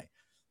for the day.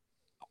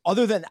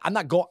 Other than I'm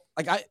not going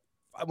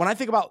when I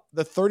think about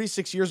the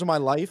 36 years of my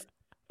life,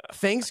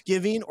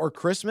 Thanksgiving or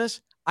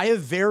Christmas, I have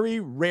very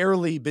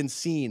rarely been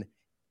seen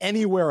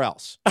anywhere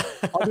else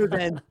other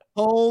than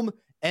home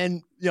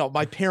and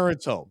my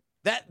parents' home.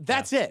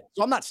 That's it.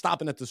 So I'm not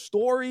stopping at the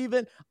store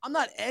even. I'm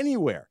not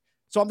anywhere.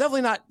 So I'm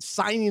definitely not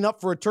signing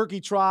up for a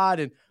turkey trot,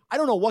 and I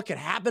don't know what could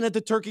happen at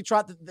the turkey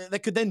trot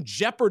that could then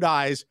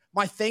jeopardize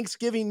my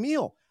Thanksgiving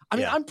meal. I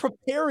mean, I'm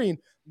preparing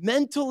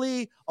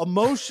mentally,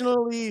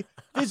 emotionally,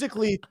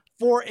 physically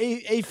for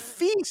a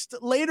feast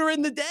later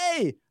in the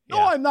day. No,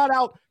 I'm not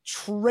out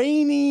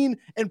training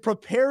and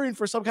preparing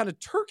for some kind of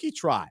turkey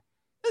trot.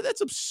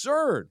 That's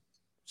absurd.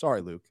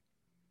 Sorry, Luke.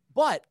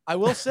 But I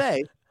will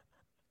say,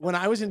 when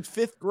I was in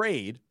 5th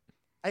grade,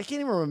 I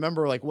can't even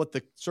remember what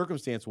the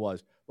circumstance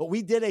was, but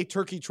we did a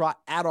turkey trot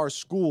at our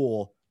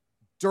school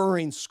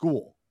during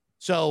school.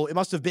 So it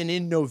must have been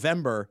in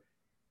November.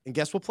 And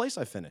guess what place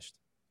I finished?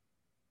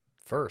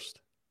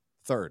 First.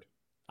 3rd.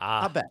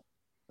 Not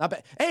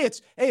bad. Hey,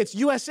 it's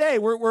USA.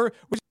 We're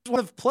just one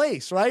of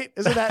place, right?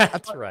 Isn't that?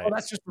 That's right. Oh,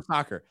 that's just for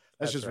soccer.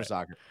 That's just right. for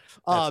soccer.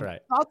 That's right.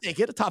 I'll take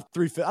it. A top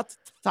three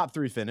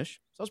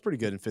finish. So I was pretty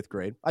good in 5th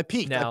grade. I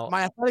peaked. Now,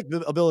 my athletic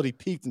ability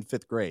peaked in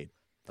 5th grade,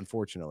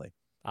 unfortunately.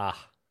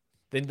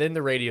 Then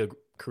the radio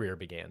career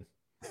began.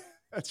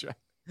 That's right.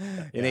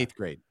 In 8th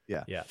grade.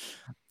 Yeah. Yeah.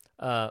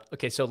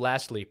 Okay. So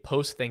lastly,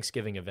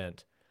 post-Thanksgiving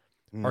event,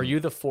 are you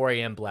the 4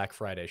 a.m. Black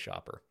Friday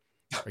shopper?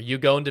 Are you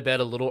going to bed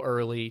a little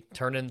early,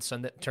 turning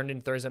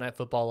Thursday Night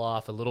Football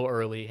off a little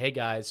early? Hey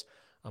guys,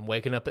 I'm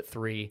waking up at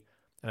 3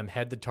 and I'm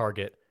head to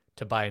Target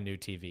to buy a new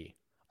TV.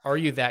 Are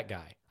you that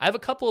guy? I have a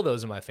couple of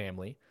those in my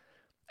family.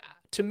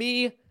 To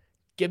me,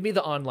 give me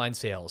the online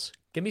sales.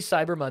 Give me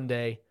Cyber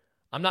Monday.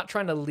 I'm not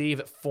trying to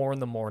leave at 4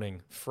 a.m.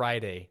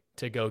 Friday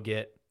to go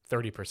get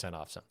 30%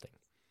 off something.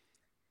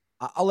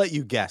 I'll let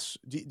you guess.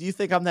 Do you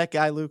think I'm that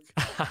guy, Luke?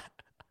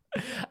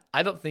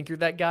 I don't think you're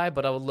that guy,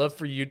 but I would love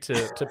for you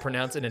to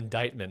pronounce an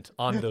indictment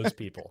on those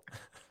people.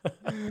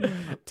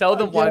 Tell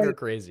them why they're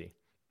crazy.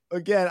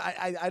 Again,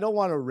 I don't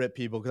want to rip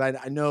people because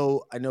I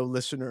know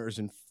listeners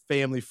and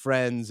family,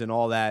 friends, and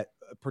all that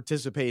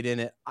participate in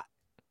it.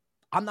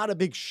 I'm not a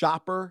big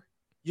shopper.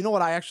 You know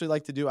what I actually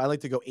like to do? I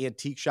like to go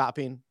antique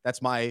shopping.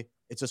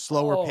 It's a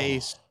slower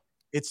pace.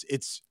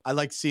 I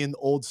like seeing the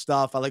old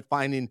stuff. I like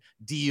finding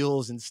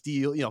deals and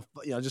steal,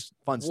 just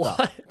fun stuff.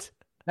 What?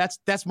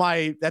 That's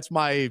my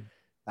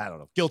I don't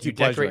know, guilty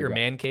pleasure. You decorate your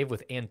man cave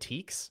with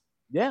antiques?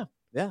 Yeah.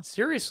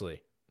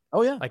 Seriously?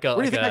 Oh yeah. Like where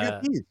do you think I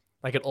got these?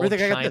 Like an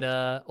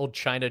old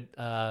China.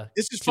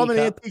 This is from an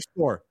antique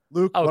store,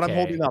 Luke. Okay. What I'm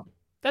holding up.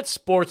 That's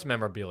sports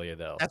memorabilia,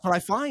 though. That's what I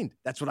find.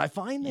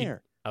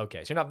 there.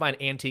 Okay, so you're not buying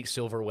antique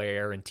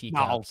silverware and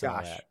teacups and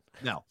all that.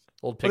 No.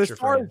 Old picture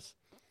frames.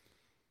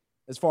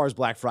 As far as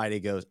Black Friday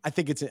goes, I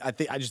think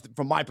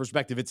from my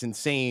perspective, it's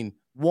insane.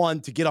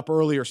 One, to get up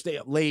early or stay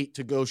up late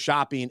to go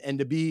shopping, and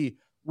to be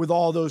with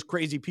all those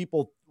crazy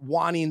people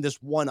wanting this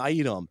one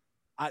item.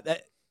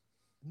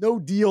 No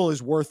deal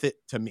is worth it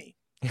to me.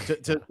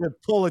 To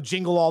pull a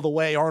Jingle All the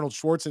Way, Arnold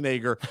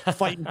Schwarzenegger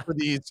fighting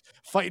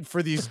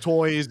for these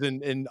toys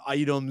and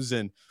items,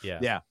 and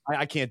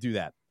I can't do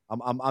that.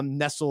 I'm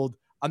nestled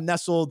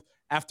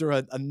after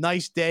a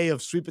nice day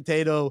of sweet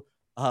potato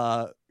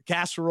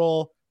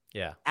casserole.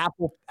 Yeah.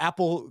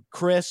 Apple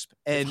crisp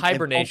and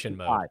hibernation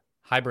mode.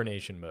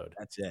 Hibernation mode.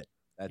 That's it.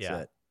 That's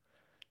it.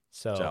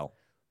 So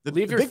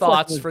leave your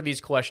thoughts for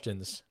these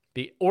questions.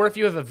 Or if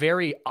you have a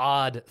very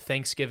odd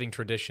Thanksgiving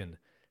tradition,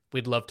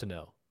 we'd love to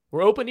know.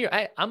 We're open here.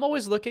 I'm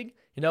always looking,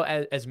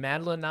 as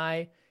Madeline and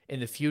I in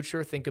the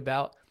future think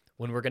about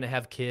when we're going to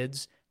have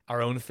kids,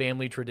 our own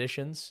family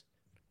traditions.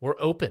 We're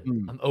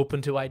open. I'm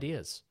open to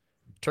ideas.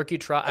 Turkey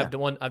trot.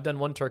 Yeah. I've done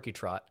one turkey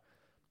trot.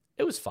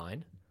 It was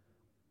fine.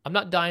 I'm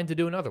not dying to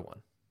do another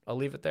one. I'll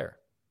leave it there.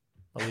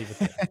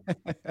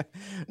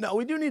 No,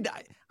 we do need to.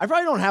 I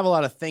probably don't have a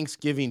lot of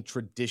Thanksgiving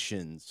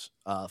traditions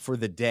for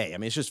the day. I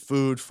mean, it's just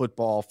food,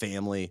 football,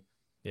 family.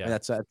 Yeah,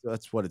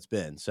 that's what it's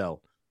been.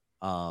 So,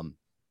 of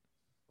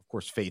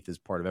course, faith is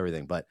part of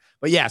everything. But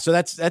yeah, so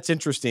that's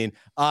interesting.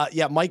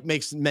 Mike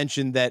makes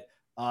mention that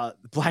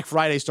Black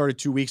Friday started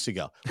 2 weeks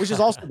ago, which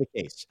is also the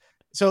case.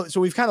 So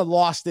we've kind of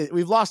lost it.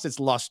 We've lost its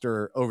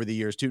luster over the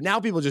years too. Now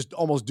people just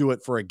almost do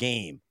it for a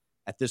game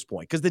at this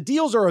point because the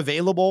deals are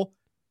available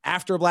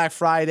after Black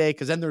Friday,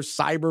 because then there's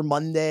Cyber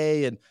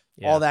Monday and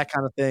all that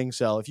kind of thing.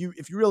 So if you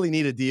really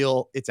need a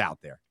deal, it's out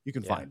there. You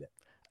can find it.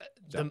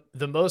 So.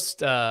 The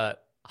most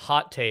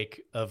hot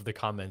take of the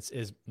comments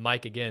is,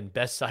 Mike, again,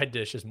 best side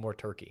dish is more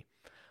turkey.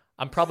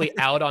 I'm probably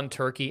out on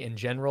turkey in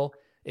general.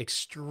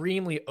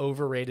 Extremely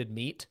overrated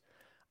meat.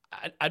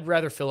 I'd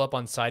rather fill up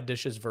on side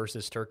dishes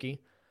versus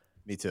turkey.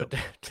 Me too. But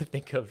to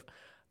think of,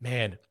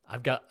 man,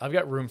 I've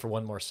got room for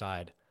one more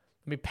side.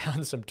 Let me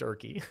pound some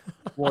turkey.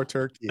 More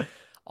turkey.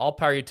 All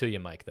power to you,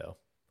 Mike, though.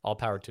 All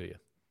power to you.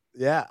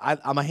 Yeah,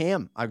 I'm a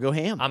ham. I go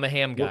ham. I'm a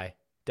ham guy.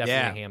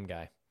 Definitely a ham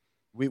guy.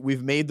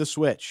 We've made the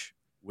switch.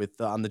 with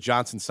on the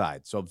Johnson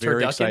side. So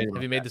very excited.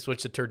 Have you made the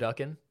switch to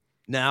turducken?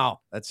 No,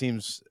 that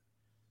seems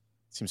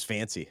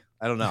fancy.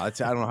 I don't know. I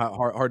don't know how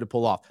hard to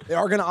pull off. They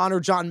are going to honor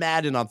John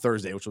Madden on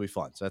Thursday, which will be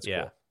fun. So that's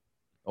cool.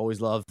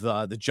 Always love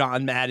the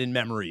John Madden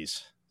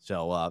memories.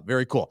 So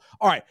very cool.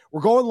 All right,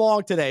 we're going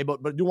long today,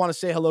 but do want to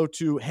say hello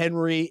to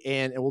Henry,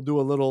 and we'll do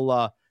a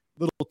little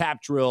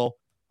tap drill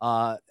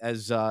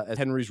as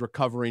Henry's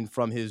recovering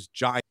from his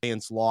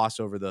Giants loss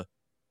over the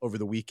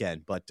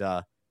weekend. But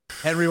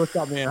Henry, what's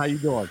up, man? How you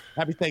doing?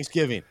 Happy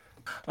Thanksgiving.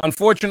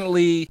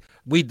 Unfortunately,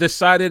 we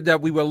decided that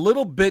we were a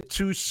little bit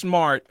too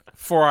smart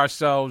for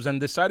ourselves and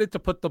decided to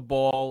put the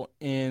ball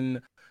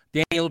in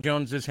Daniel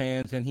Jones's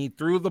hands, and he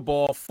threw the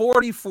ball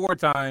 44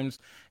 times.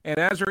 And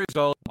as a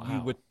result, you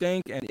would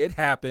think, and it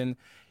happened,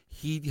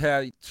 he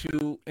had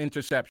 2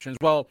 interceptions.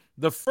 Well,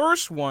 the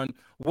first one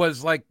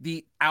was like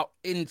the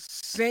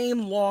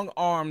insane long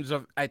arms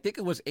of, I think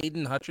it was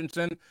Aiden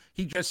Hutchinson.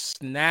 He just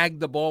snagged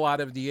the ball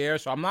out of the air.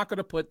 So I'm not going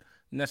to put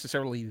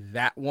necessarily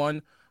that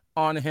one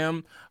on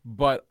him,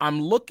 but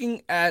I'm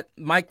looking at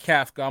Mike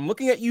Kafka. I'm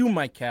looking at you,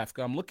 Mike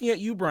Kafka. I'm looking at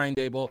you, Brian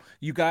Dable.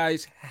 You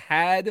guys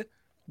had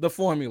the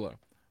formula.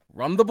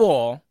 Run the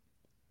ball.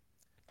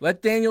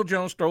 Let Daniel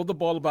Jones throw the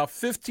ball about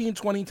 15,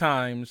 20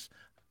 times.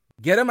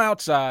 Get him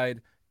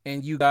outside,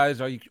 and you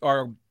guys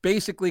are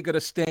basically going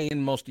to stay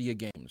in most of your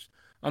games.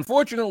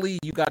 Unfortunately,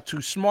 you got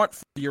too smart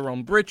for your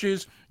own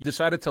britches. You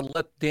decided to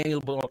let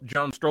Daniel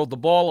Jones throw the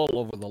ball all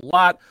over the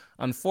lot.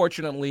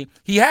 Unfortunately,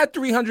 he had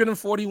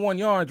 341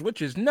 yards,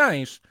 which is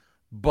nice,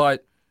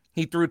 but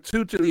he threw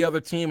 2 to the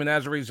other team, and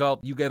as a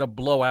result, you get a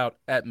blowout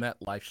at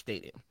MetLife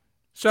Stadium.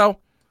 So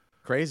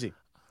crazy.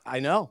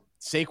 I know.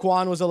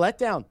 Saquon was a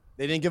letdown.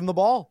 They didn't give him the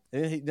ball.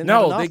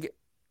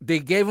 They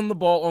gave him the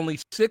ball only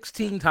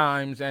 16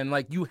 times, and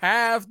like, you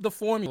have the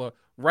formula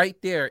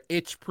right there.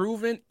 It's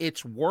proven.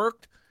 It's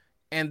worked.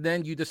 And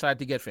then you decide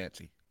to get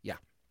fancy. Yeah,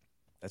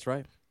 that's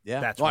right.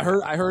 Yeah,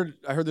 I heard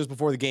this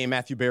before the game.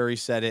 Matthew Berry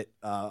said it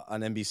on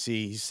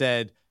NBC. He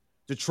said,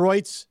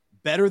 "Detroit's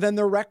better than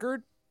their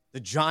record. The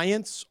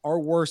Giants are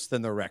worse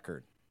than their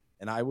record,"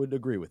 and I would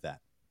agree with that.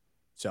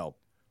 So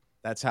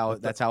that's how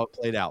it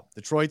played out.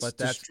 Detroit's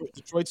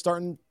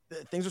starting.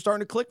 Things are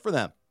starting to click for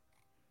them.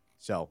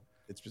 So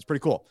it's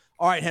pretty cool.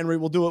 All right, Henry,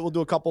 we'll do it. We'll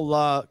do a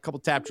couple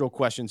tap drill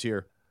questions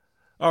here.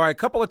 All right,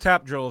 couple of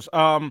tap drills.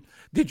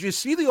 Did you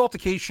see the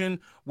altercation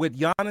with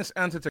Giannis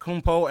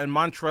Antetokounmpo and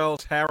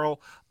Montrezl Harrell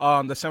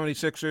on the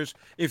 76ers?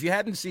 If you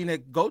hadn't seen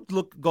it, go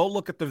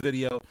look at the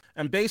video.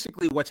 And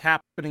basically what's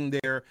happening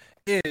there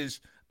is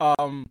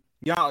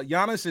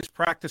Giannis is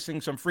practicing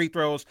some free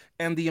throws,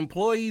 and the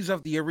employees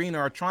of the arena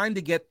are trying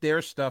to get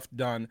their stuff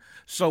done.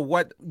 So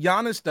what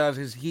Giannis does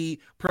is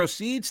he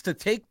proceeds to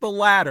take the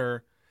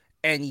ladder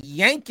and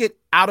yank it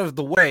out of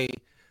the way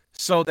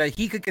so that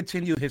he could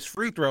continue his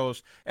free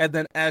throws. And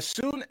then as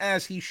soon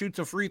as he shoots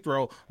a free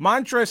throw,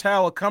 Montrezl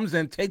Harrell comes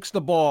in, takes the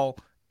ball,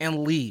 and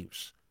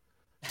leaves.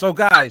 So,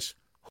 guys,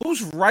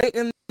 who's right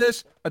in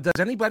this? Or does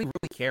anybody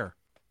really care?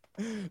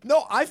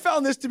 No, I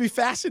found this to be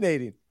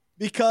fascinating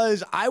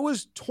because I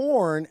was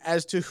torn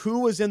as to who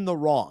was in the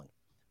wrong.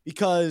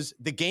 Because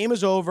the game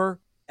is over.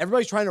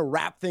 Everybody's trying to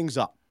wrap things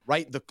up,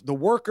 right? The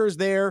workers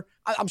there,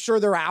 I'm sure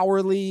they're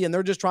hourly, and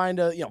they're just trying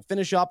to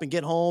finish up and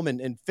get home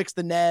and fix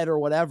the net or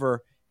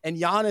whatever. And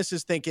Giannis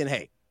is thinking,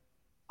 hey,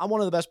 I'm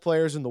one of the best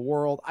players in the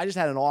world. I just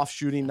had an off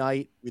shooting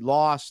night. We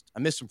lost. I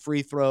missed some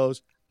free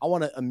throws. I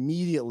want to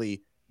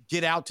immediately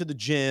get out to the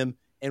gym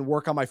and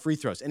work on my free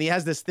throws. And he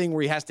has this thing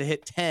where he has to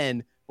hit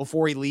 10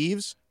 before he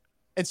leaves.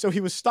 And so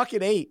he was stuck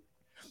at 8.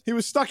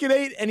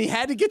 And he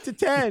had to get to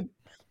 10.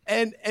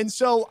 And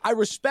so I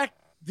respect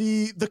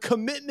the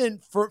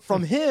commitment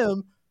from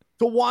him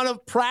to want to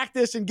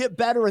practice and get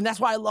better. And that's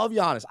why I love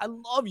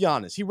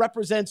Giannis. He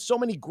represents so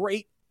many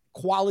great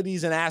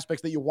qualities and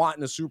aspects that you want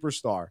in a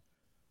superstar.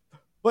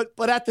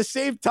 But at the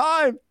same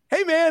time,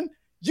 hey man,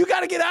 you got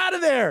to get out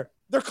of there.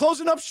 They're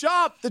closing up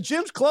shop. The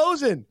gym's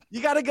closing.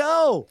 You got to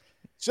go.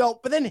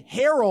 So, but then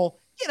Harrell,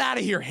 get out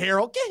of here,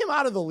 Harrell. Get him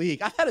out of the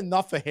league. I've had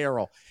enough of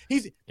Harrell.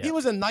 He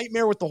was a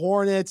nightmare with the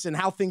Hornets and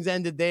how things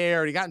ended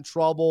there. And he got in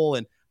trouble,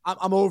 and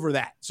I'm over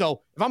that.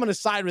 So if I'm going to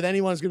side with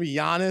anyone, it's going to be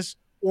Giannis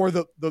or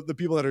the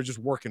people that are just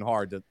working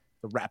hard to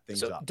wrap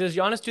things up. Does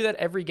Giannis do that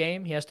every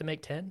game? He has to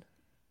make 10?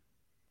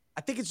 I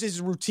think it's his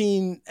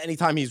routine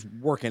anytime he's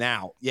working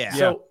out. Yeah.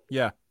 So,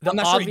 I'm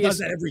not sure he does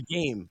that every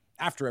game,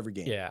 after every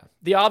game. Yeah.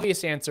 The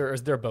obvious answer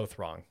is they're both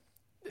wrong.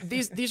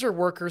 These are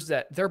workers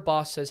that their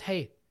boss says,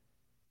 hey,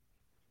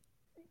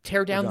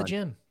 tear down the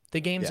gym. The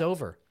game's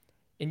over.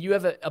 And you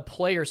have a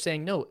player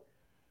saying, no,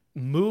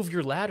 move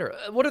your ladder.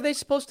 What are they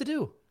supposed to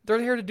do? They're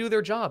here to do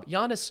their job.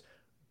 Giannis,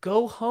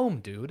 go home,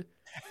 dude.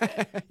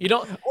 You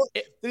don't,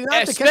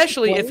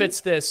 especially if it's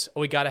this,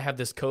 we got to have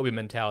this Kobe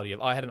mentality of,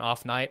 I had an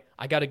off night.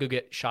 I got to go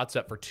get shots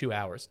up for 2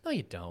 hours. No,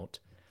 you don't.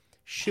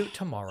 Shoot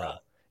tomorrow.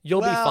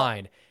 You'll be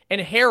fine. And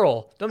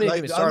Harrell, don't even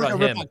get me started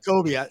on him.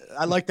 Kobe,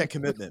 I like that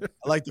commitment.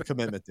 I like the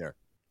commitment there.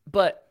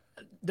 But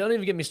don't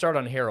even get me started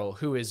on Harrell,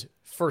 who is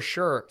for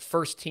sure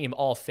first team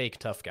all fake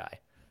tough guy.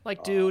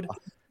 Like, dude,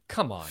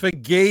 Come on.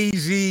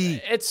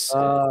 Fugazi. It's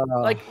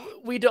like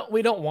we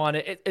don't want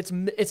it.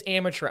 It's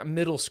amateur at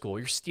middle school.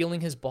 You're stealing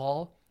his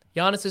ball.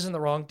 Giannis isn't the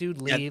wrong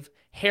dude. Leave.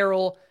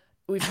 Harrell,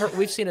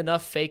 we've seen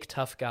enough fake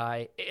tough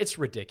guy. It's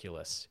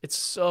ridiculous. It's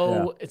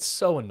so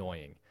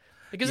annoying.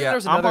 Because then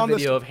there's another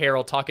video of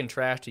Harrell talking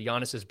trash to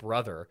Giannis's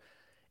brother,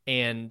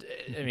 and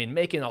I mean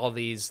making all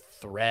these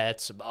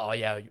threats. Oh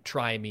yeah,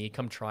 try me,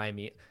 come try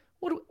me.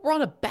 We're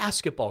on a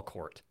basketball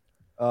court.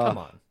 Come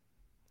on,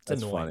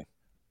 it's annoying. Funny.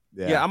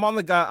 Yeah, I'm on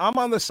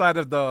the side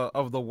of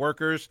the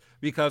workers,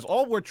 because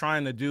all we're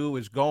trying to do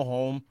is go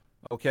home,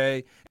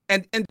 okay?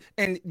 And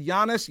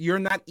Giannis, you're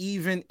not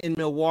even in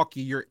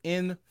Milwaukee. You're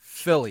in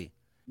Philly.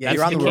 Yeah,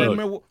 you're on the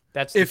road.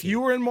 If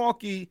you were in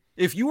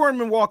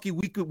Milwaukee,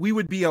 we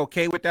would be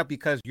okay with that,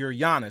 because you're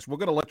Giannis. We're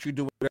gonna let you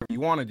do whatever you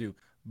want to do.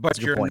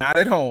 But you're not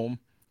at home.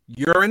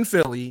 You're in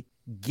Philly.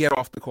 Get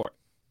off the court.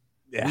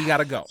 Yeah. We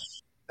gotta go.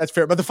 That's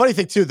fair. But the funny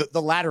thing too,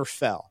 the ladder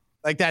fell.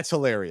 Like, that's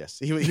hilarious.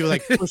 He was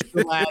like pushed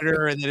the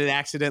ladder, and then it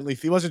accidentally.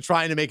 He wasn't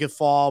trying to make it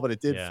fall, but it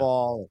did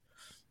fall.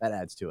 That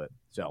adds to it.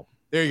 So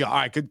there you go. All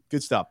right,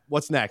 good stuff.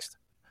 What's next?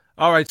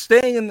 All right,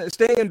 staying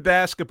in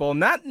basketball,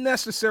 not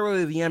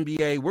necessarily the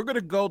NBA. We're going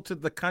to go to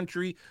the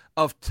country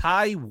of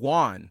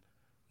Taiwan.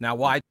 Now,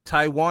 why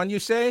Taiwan, you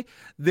say?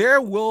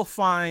 There we'll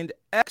find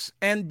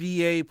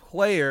ex-NBA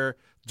player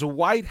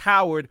Dwight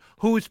Howard,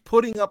 who is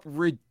putting up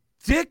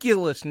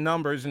ridiculous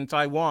numbers in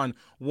Taiwan,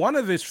 one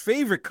of his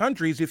favorite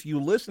countries. If you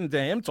listen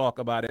to him talk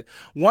about it,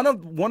 one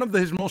of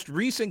his most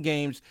recent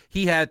games,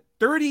 he had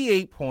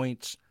 38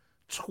 points,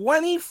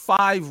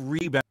 25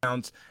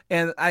 rebounds,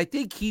 and I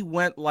think he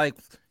went like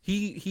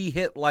he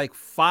hit like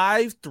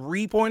 5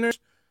 3-pointers.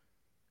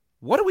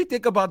 What do we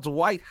think about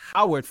Dwight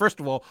Howard? First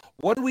of all,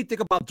 what do we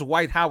think about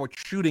Dwight Howard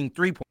shooting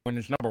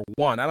 3-pointers? Number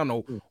one, I don't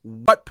know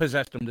what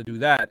possessed him to do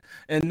that.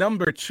 And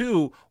number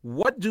two,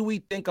 what do we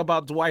think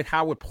about Dwight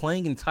Howard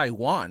playing in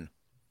Taiwan?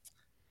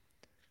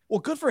 Well,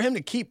 good for him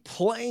to keep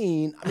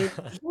playing. I mean,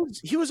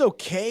 he was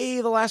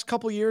okay the last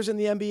couple of years in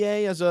the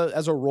NBA as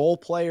a role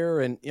player,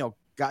 and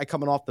guy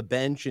coming off the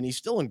bench, and he's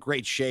still in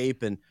great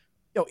shape. And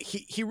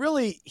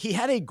he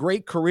had a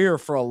great career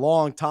for a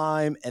long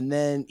time, and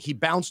then he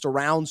bounced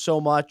around so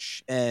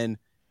much, and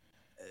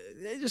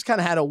they just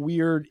kind of had a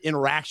weird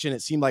interaction,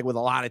 it seemed like, with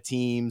a lot of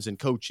teams and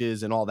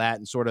coaches and all that,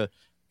 and sort of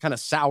kind of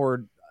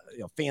soured,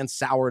 fans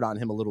soured on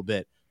him a little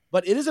bit.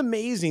 But it is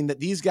amazing that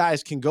these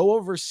guys can go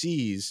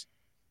overseas,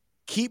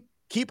 keep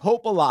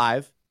hope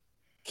alive,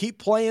 keep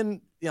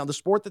playing, the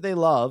sport that they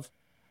love,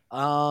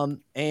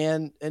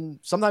 and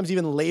sometimes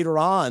even later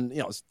on,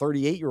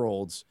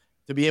 38-year-olds,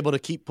 to be able to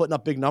keep putting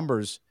up big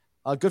numbers.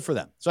 Good for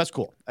them. So that's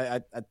cool.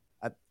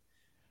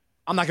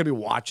 I'm not going to be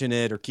watching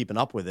it or keeping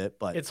up with it,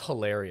 but it's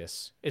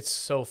hilarious. It's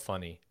so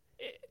funny.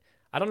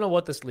 I don't know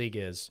what this league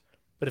is,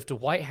 but if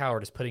Dwight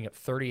Howard is putting up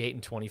 38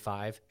 and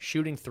 25,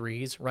 shooting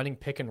threes, running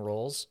pick and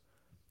rolls,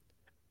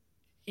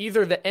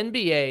 either the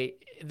NBA,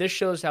 this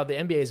shows how the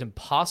NBA is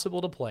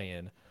impossible to play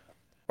in,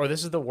 or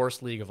this is the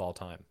worst league of all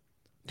time.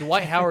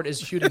 Dwight Howard is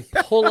shooting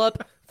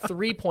pull-up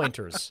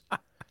 3-pointers.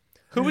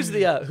 Who was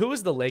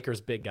the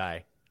Lakers big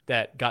guy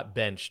that got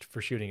benched for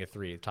shooting a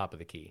 3 at the top of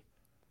the key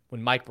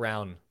when Mike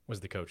Brown was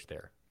the coach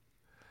there?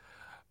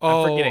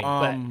 I'm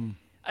forgetting,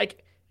 but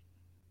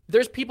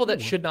there's people that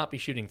should not be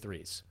shooting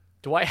threes.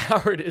 Dwight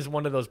Howard is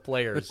one of those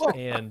players,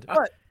 and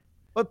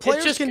but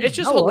players it's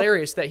just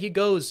hilarious that he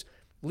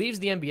leaves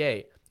the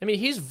NBA. I mean,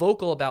 he's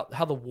vocal about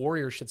how the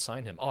Warriors should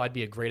sign him. Oh, I'd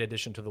be a great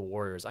addition to the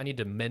Warriors. I need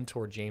to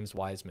mentor James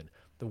Wiseman.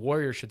 The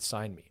Warriors should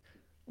sign me,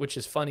 which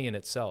is funny in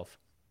itself.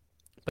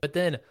 But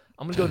then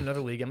I'm going to go to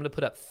another league. I'm going to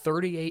put up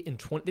 38 and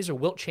 20. These are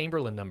Wilt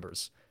Chamberlain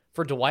numbers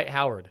for Dwight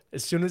Howard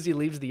as soon as he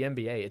leaves the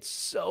NBA. It's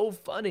so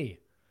funny.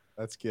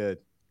 That's good.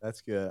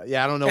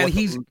 Yeah, I don't know what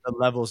the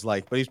level's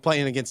like, but he's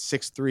playing against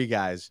 6'3"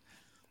 guys.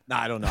 No,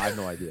 I don't know. I have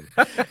no idea.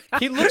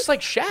 He looks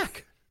like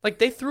Shaq. Like,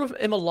 they threw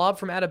him a lob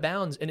from out of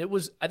bounds, and it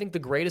was, I think, the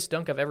greatest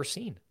dunk I've ever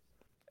seen.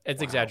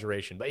 It's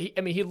exaggeration. But,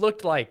 he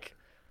looked like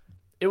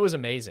it was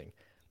amazing.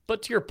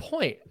 But to your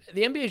point,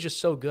 the NBA is just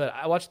so good.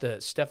 I watched the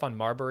Stephon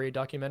Marbury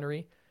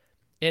documentary,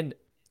 and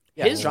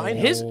his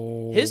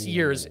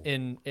years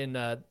in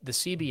the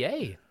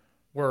CBA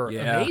were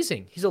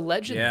amazing. He's a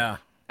legend. Yeah.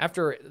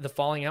 After the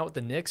falling out with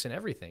the Knicks and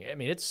everything. I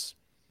mean,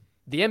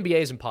 the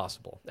NBA is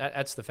impossible.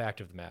 That's the fact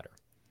of the matter.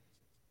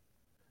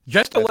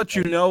 Just to let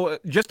you know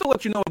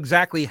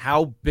exactly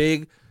how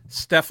big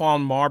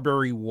Stephon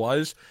Marbury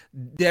was,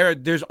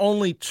 there's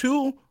only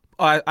two.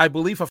 I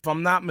believe, if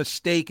I'm not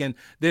mistaken,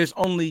 there's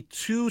only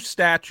 2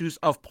 statues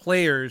of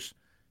players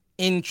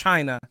in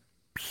China,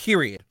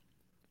 period.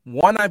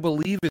 One, I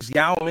believe, is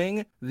Yao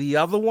Ming. The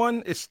other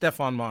one is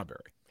Stephon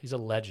Marbury. He's a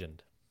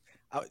legend.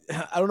 I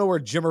don't know where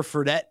Jimmer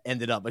Fredette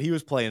ended up, but he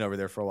was playing over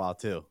there for a while,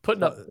 too.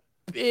 Putting up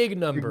big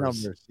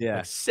numbers. Yeah.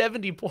 Like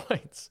 70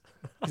 points.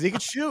 Because he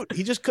could shoot.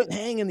 He just couldn't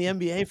hang in the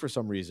NBA for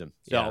some reason.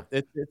 So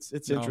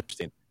it's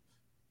interesting.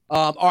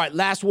 All right,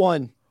 last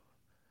one.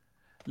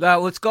 Now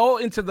let's go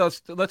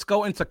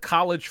into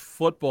college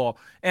football,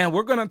 and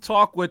we're going to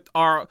talk with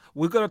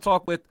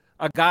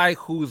a guy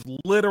who's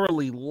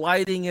literally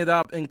lighting it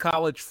up in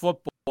college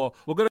football.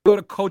 We're going to go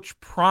to Coach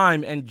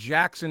Prime and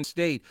Jackson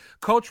State.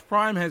 Coach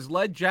Prime has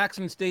led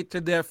Jackson State to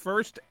their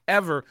first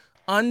ever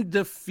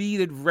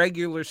undefeated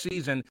regular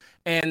season,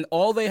 and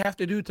all they have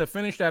to do to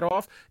finish that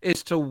off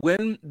is to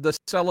win the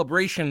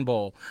Celebration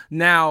Bowl.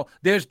 Now,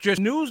 there's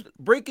just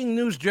breaking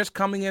news just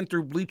coming in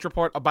through Bleacher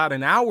Report about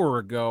an hour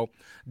ago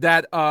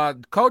that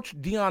Coach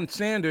Deion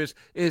Sanders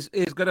is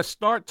going to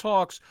start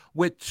talks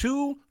with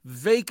 2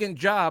 vacant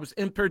jobs,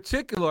 in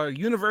particular,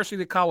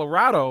 University of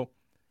Colorado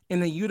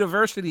and the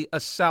University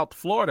of South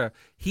Florida.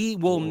 He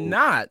will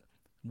not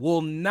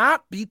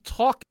be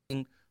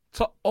talking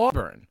to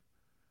Auburn.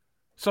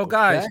 So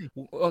guys,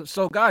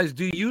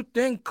 do you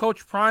think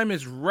Coach Prime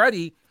is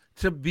ready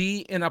to be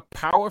in a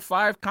Power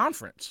 5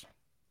 conference?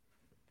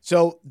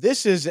 So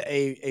this is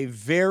a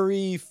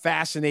very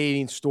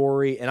fascinating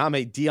story, and I'm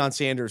a Deion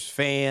Sanders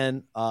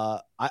fan.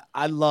 I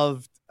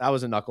was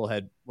a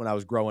knucklehead when I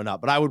was growing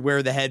up, but I would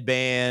wear the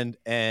headband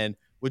and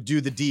would do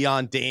the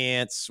Deion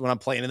dance when I'm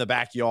playing in the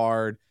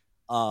backyard.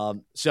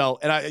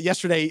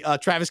 Yesterday,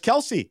 Travis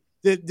Kelce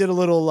did a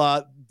little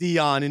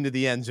Deion into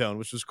the end zone,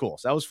 which was cool.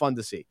 So that was fun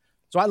to see.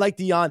 So I like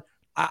Deion.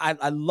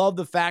 I love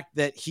the fact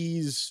that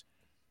he's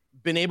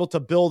been able to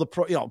build a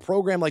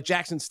program like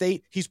Jackson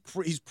State. He's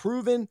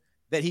proven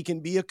that he can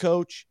be a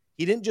coach.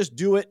 He didn't just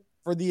do it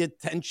for the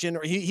attention,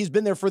 or he's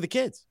been there for the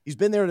kids. He's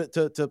been there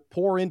to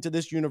pour into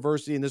this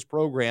university and this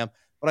program.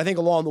 But I think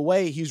along the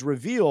way, he's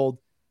revealed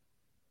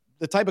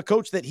the type of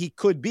coach that he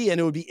could be,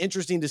 and it would be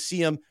interesting to see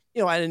him,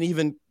 at an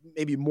even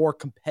maybe more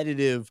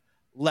competitive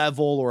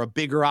level or a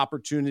bigger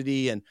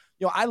opportunity. And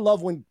I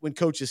love when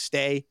coaches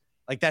stay.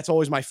 Like, that's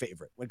always my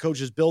favorite, when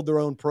coaches build their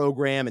own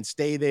program and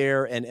stay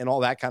there and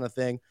all that kind of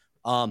thing.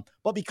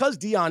 But because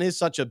Deion is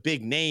such a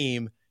big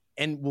name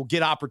and will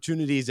get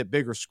opportunities at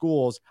bigger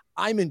schools,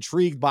 I'm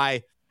intrigued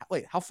by,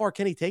 how far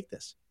can he take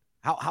this?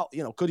 How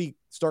could he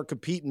start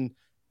competing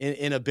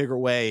in a bigger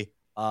way?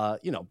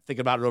 Thinking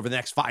about it over the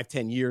next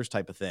 5-10 years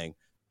type of thing.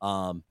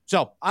 I'm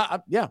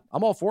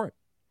all for it.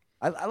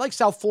 I like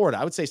South Florida.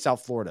 I would say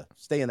South Florida.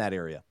 Stay in that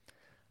area.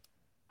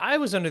 I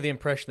was under the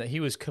impression that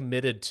he was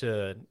committed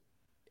to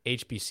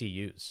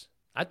HBCUs.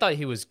 I thought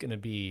he was going to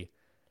be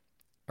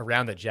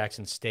around at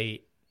Jackson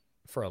State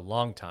for a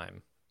long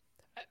time.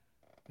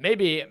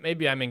 Maybe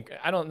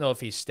I don't know if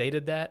he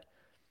stated that,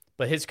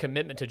 but his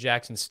commitment to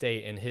Jackson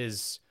State and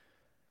his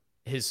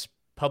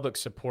public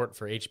support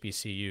for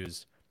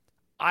HBCUs,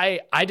 I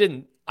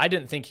didn't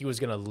think he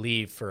was going to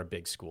leave for a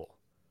big school.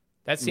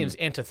 That seems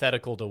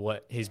antithetical to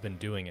what he's been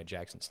doing at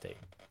Jackson State.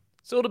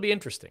 So it'll be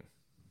interesting.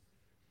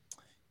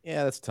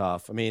 Yeah, that's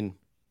tough. I mean,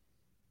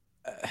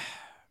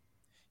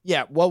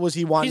 what was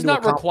he wanting? He's to not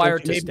accomplish?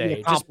 required to Maybe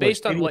stay, just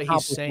based on what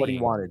he's saying. What he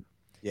wanted.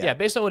 Yeah,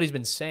 based on what he's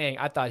been saying,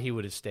 I thought he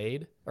would have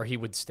stayed, or he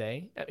would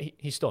stay.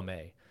 He still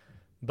may,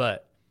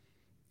 but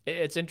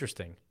it's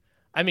interesting.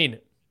 I mean,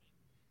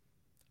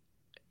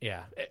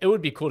 yeah, it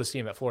would be cool to see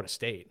him at Florida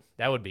State.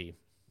 That would be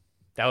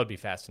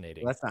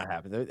fascinating. Well, that's not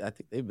happening. I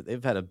think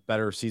they've had a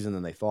better season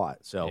than they thought.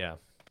 So yeah,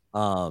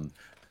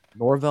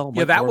 Norvell.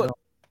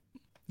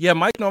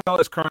 Mike Norvell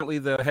is currently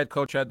the head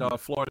coach at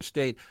Florida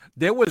State.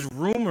 There was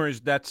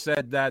rumors that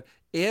said that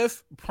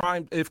if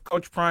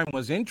Coach Prime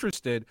was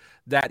interested,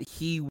 that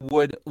he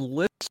would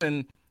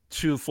listen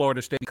to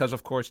Florida State because,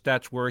 of course,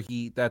 that's where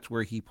he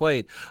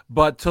played.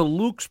 But to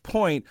Luke's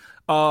point,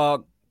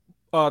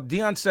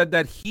 Deion said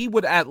that he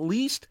would at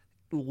least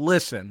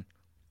listen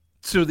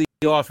to the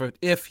offer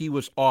if he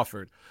was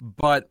offered.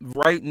 But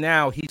right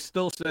now, he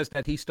still says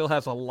that he still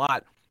has a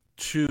lot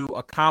to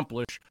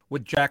accomplish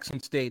with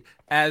Jackson State,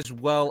 as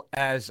well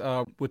as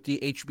with the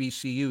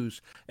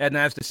HBCUs. And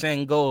as the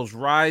saying goes,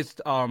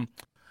 rising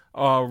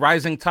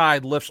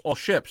tide lifts all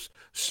ships.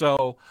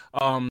 So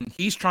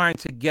he's trying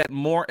to get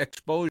more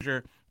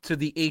exposure to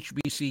the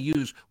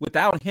HBCUs.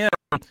 Without him,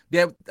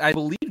 I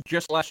believe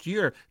just last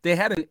year, they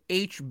had an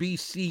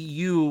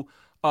HBCU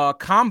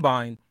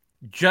combine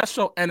just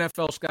so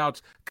NFL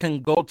scouts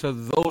can go to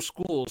those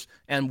schools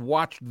and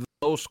watch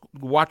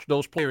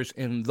those players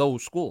in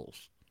those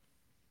schools.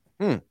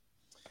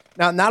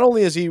 Now, not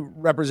only is he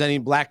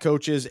representing black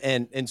coaches,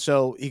 and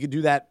so he could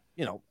do that,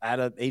 at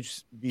a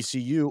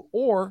HBCU,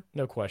 or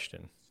no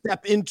question,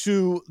 step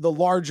into the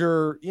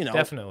larger,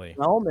 definitely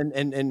realm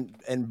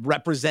and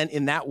represent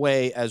in that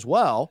way as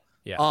well.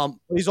 Yeah.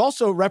 He's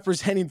also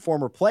representing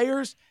former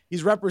players.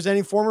 He's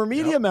representing former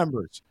media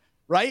members,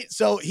 right?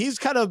 So he's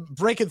kind of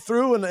breaking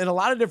through in a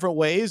lot of different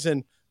ways,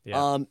 and he's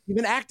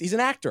an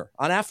actor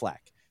on Aflac.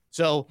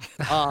 So,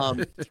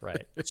 that's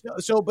right.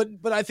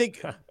 But I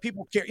think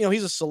people care.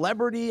 He's a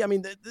celebrity. I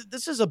mean,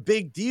 this is a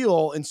big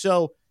deal, and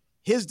so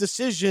his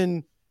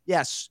decision,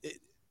 yes,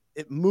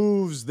 it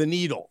moves the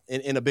needle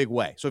in a big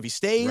way. So if he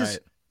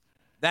stays,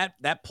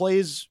 that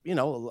plays,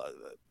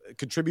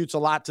 contributes a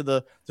lot to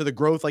the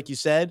growth, like you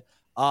said.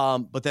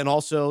 But then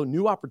also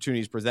new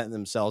opportunities present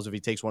themselves if he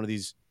takes one of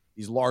these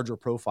larger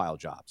profile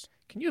jobs.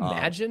 Can you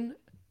imagine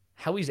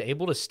how he's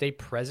able to stay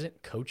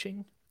present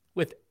coaching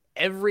with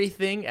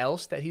everything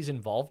else that he's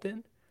involved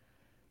in?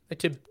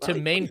 To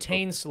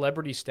maintain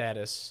celebrity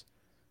status,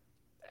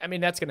 I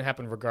mean, that's going to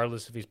happen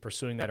regardless if he's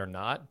pursuing that or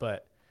not.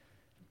 But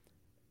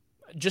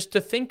just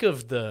to think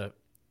of the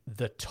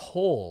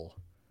toll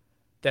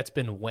that's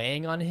been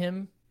weighing on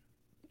him,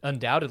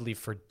 undoubtedly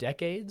for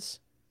decades,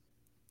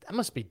 that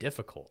must be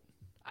difficult.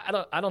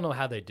 I don't know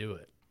how they do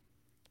it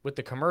with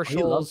the commercials.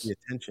 He loves the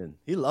attention.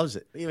 He loves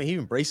it. He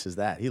embraces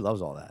that. He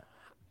loves all that.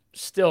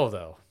 Still,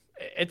 though,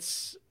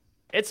 it's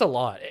a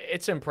lot.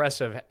 It's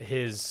impressive.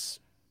 His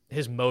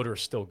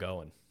motor's still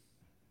going.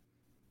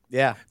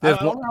 Yeah. I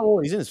don't know how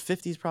old he's in his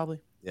 50s probably.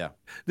 Yeah.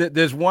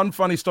 There's one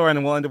funny story,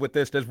 and we'll end it with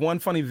this. There's one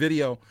funny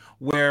video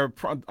where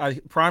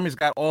Primer's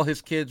got all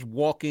his kids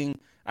walking.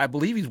 I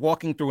believe he's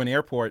walking through an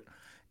airport,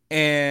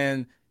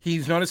 and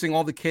he's noticing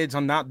all the kids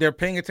they're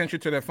paying attention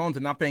to their phones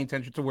and not paying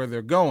attention to where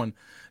they're going.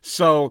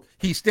 So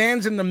he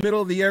stands in the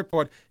middle of the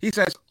airport. He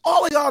says,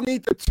 all of y'all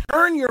need to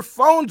turn your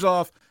phones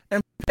off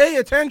and pay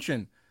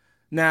attention.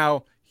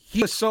 Now,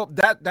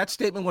 that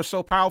statement was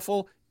so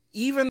powerful,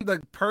 even the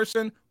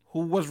person who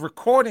was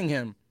recording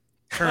him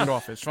turned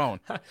off his phone.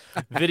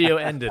 Video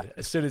ended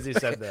as soon as he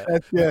said that.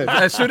 That's good.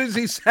 As soon as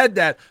he said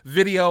that,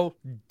 video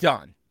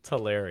done. It's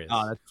hilarious.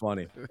 Oh, that's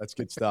funny. That's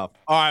good stuff.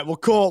 All right. Well,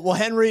 cool. Well,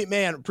 Henry,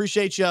 man,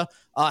 appreciate you.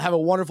 Have a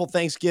wonderful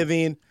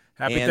Thanksgiving.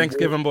 Happy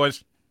Thanksgiving,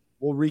 boys.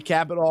 We'll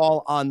recap it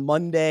all on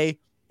Monday.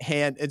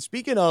 And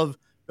speaking of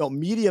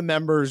media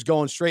members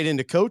going straight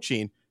into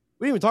coaching,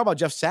 we didn't even talk about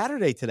Jeff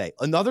Saturday today.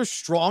 Another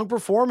strong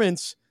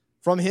performance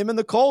from him and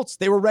the Colts.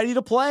 They were ready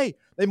to play.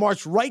 They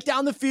marched right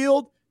down the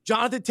field.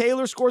 Jonathan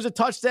Taylor scores a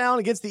touchdown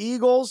against the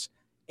Eagles,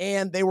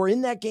 and they were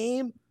in that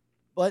game,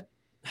 but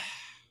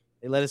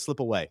they let it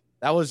slip away.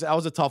 That was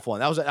a tough one.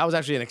 That was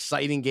actually an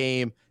exciting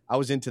game. I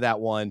was into that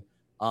one.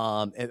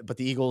 But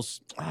the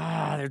Eagles,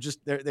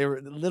 they were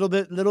a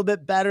little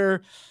bit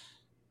better.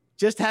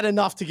 Just had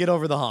enough to get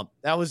over the hump.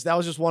 That was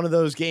just one of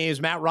those games.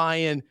 Matt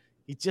Ryan,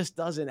 he just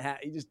doesn't have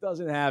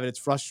it. It's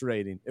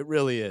frustrating. It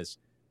really is.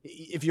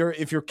 If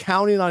you're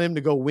counting on him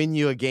to go win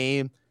you a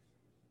game,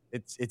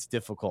 it's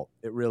difficult.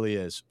 It really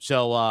is.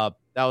 So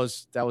that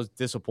was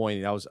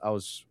disappointing. I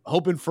was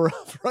hoping for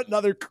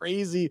another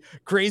crazy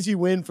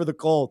win for the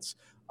Colts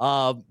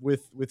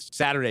with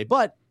Saturday,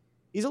 but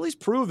he's at least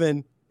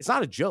proven it's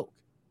not a joke.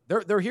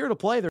 They're here to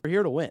play. They're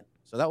here to win.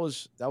 So that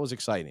was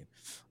exciting.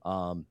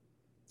 But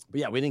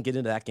yeah, we didn't get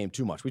into that game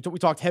too much. We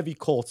talked heavy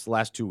Colts the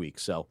last 2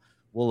 weeks. So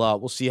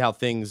we'll see how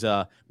things.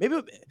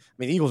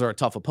 Eagles are a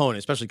tough opponent,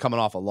 especially coming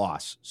off a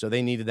loss. So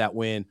they needed that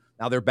win.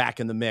 Now they're back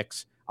in the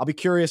mix. I'll be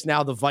curious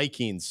now. The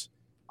Vikings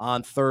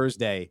on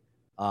Thursday.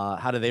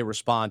 How do they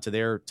respond to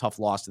their tough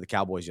loss to the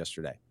Cowboys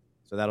yesterday?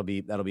 So that'll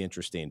be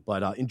interesting.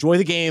 But enjoy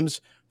the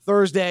games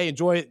Thursday.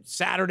 Enjoy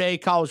Saturday,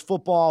 college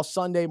football.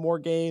 Sunday, more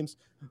games.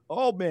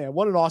 Oh man,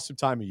 what an awesome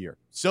time of year!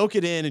 Soak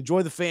it in.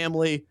 Enjoy the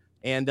family,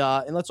 and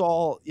let's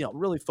all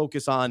really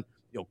focus on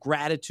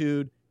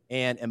gratitude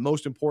and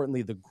most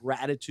importantly the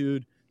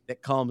gratitude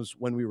that comes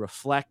when we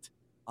reflect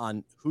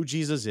on who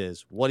Jesus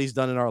is, what He's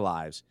done in our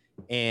lives,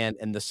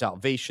 and the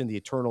salvation, the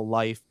eternal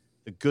life,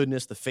 the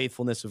goodness, the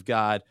faithfulness of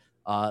God.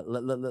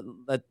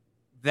 Let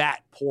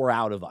that pour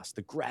out of us,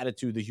 the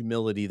gratitude, the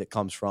humility that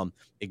comes from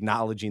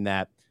acknowledging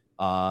that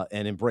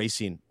and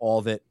embracing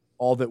all that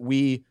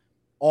we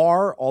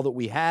are, all that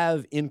we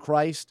have in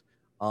Christ,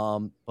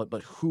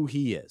 but who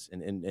He is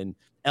and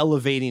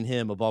elevating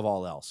Him above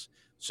all else.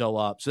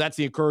 So that's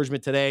the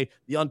encouragement today.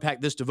 The Unpack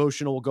This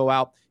devotional will go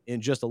out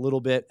in just a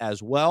little bit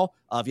as well.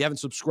 If you haven't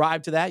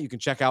subscribed to that, you can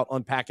check out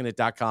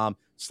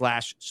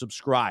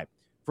unpackingit.com/subscribe.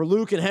 For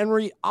Luke and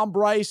Henry, I'm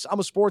Bryce. I'm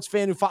a sports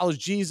fan who follows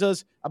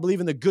Jesus. I believe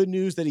in the good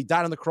news that He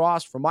died on the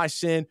cross for my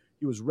sin.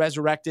 He was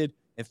resurrected,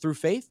 and through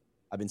faith,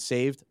 I've been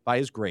saved by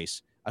His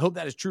grace. I hope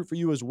that is true for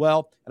you as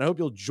well, and I hope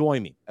you'll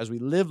join me as we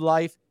live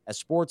life as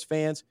sports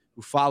fans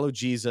who follow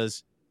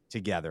Jesus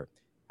together.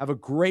 Have a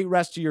great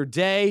rest of your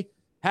day.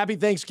 Happy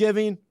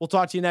Thanksgiving. We'll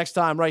talk to you next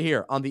time right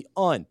here on the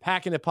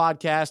Unpacking It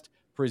podcast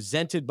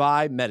presented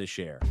by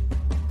Metashare.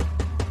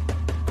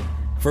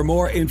 For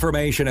more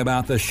information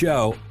about the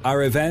show,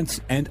 our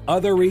events, and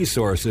other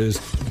resources,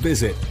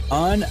 visit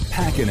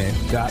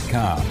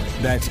unpackingit.com.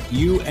 That's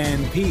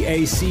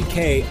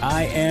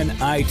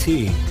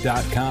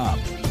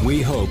unpackingit.com.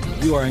 We hope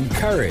you are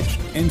encouraged,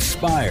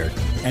 inspired,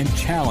 and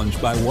challenged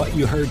by what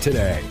you heard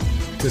today.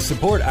 To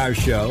support our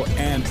show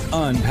and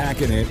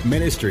Unpacking It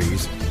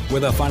Ministries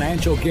with a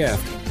financial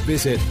gift,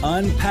 visit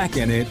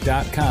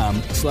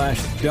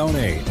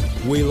unpackingit.com/donate.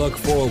 We look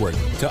forward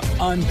to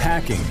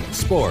unpacking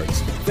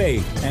sports,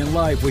 faith, and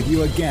life with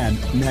you again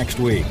next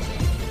week.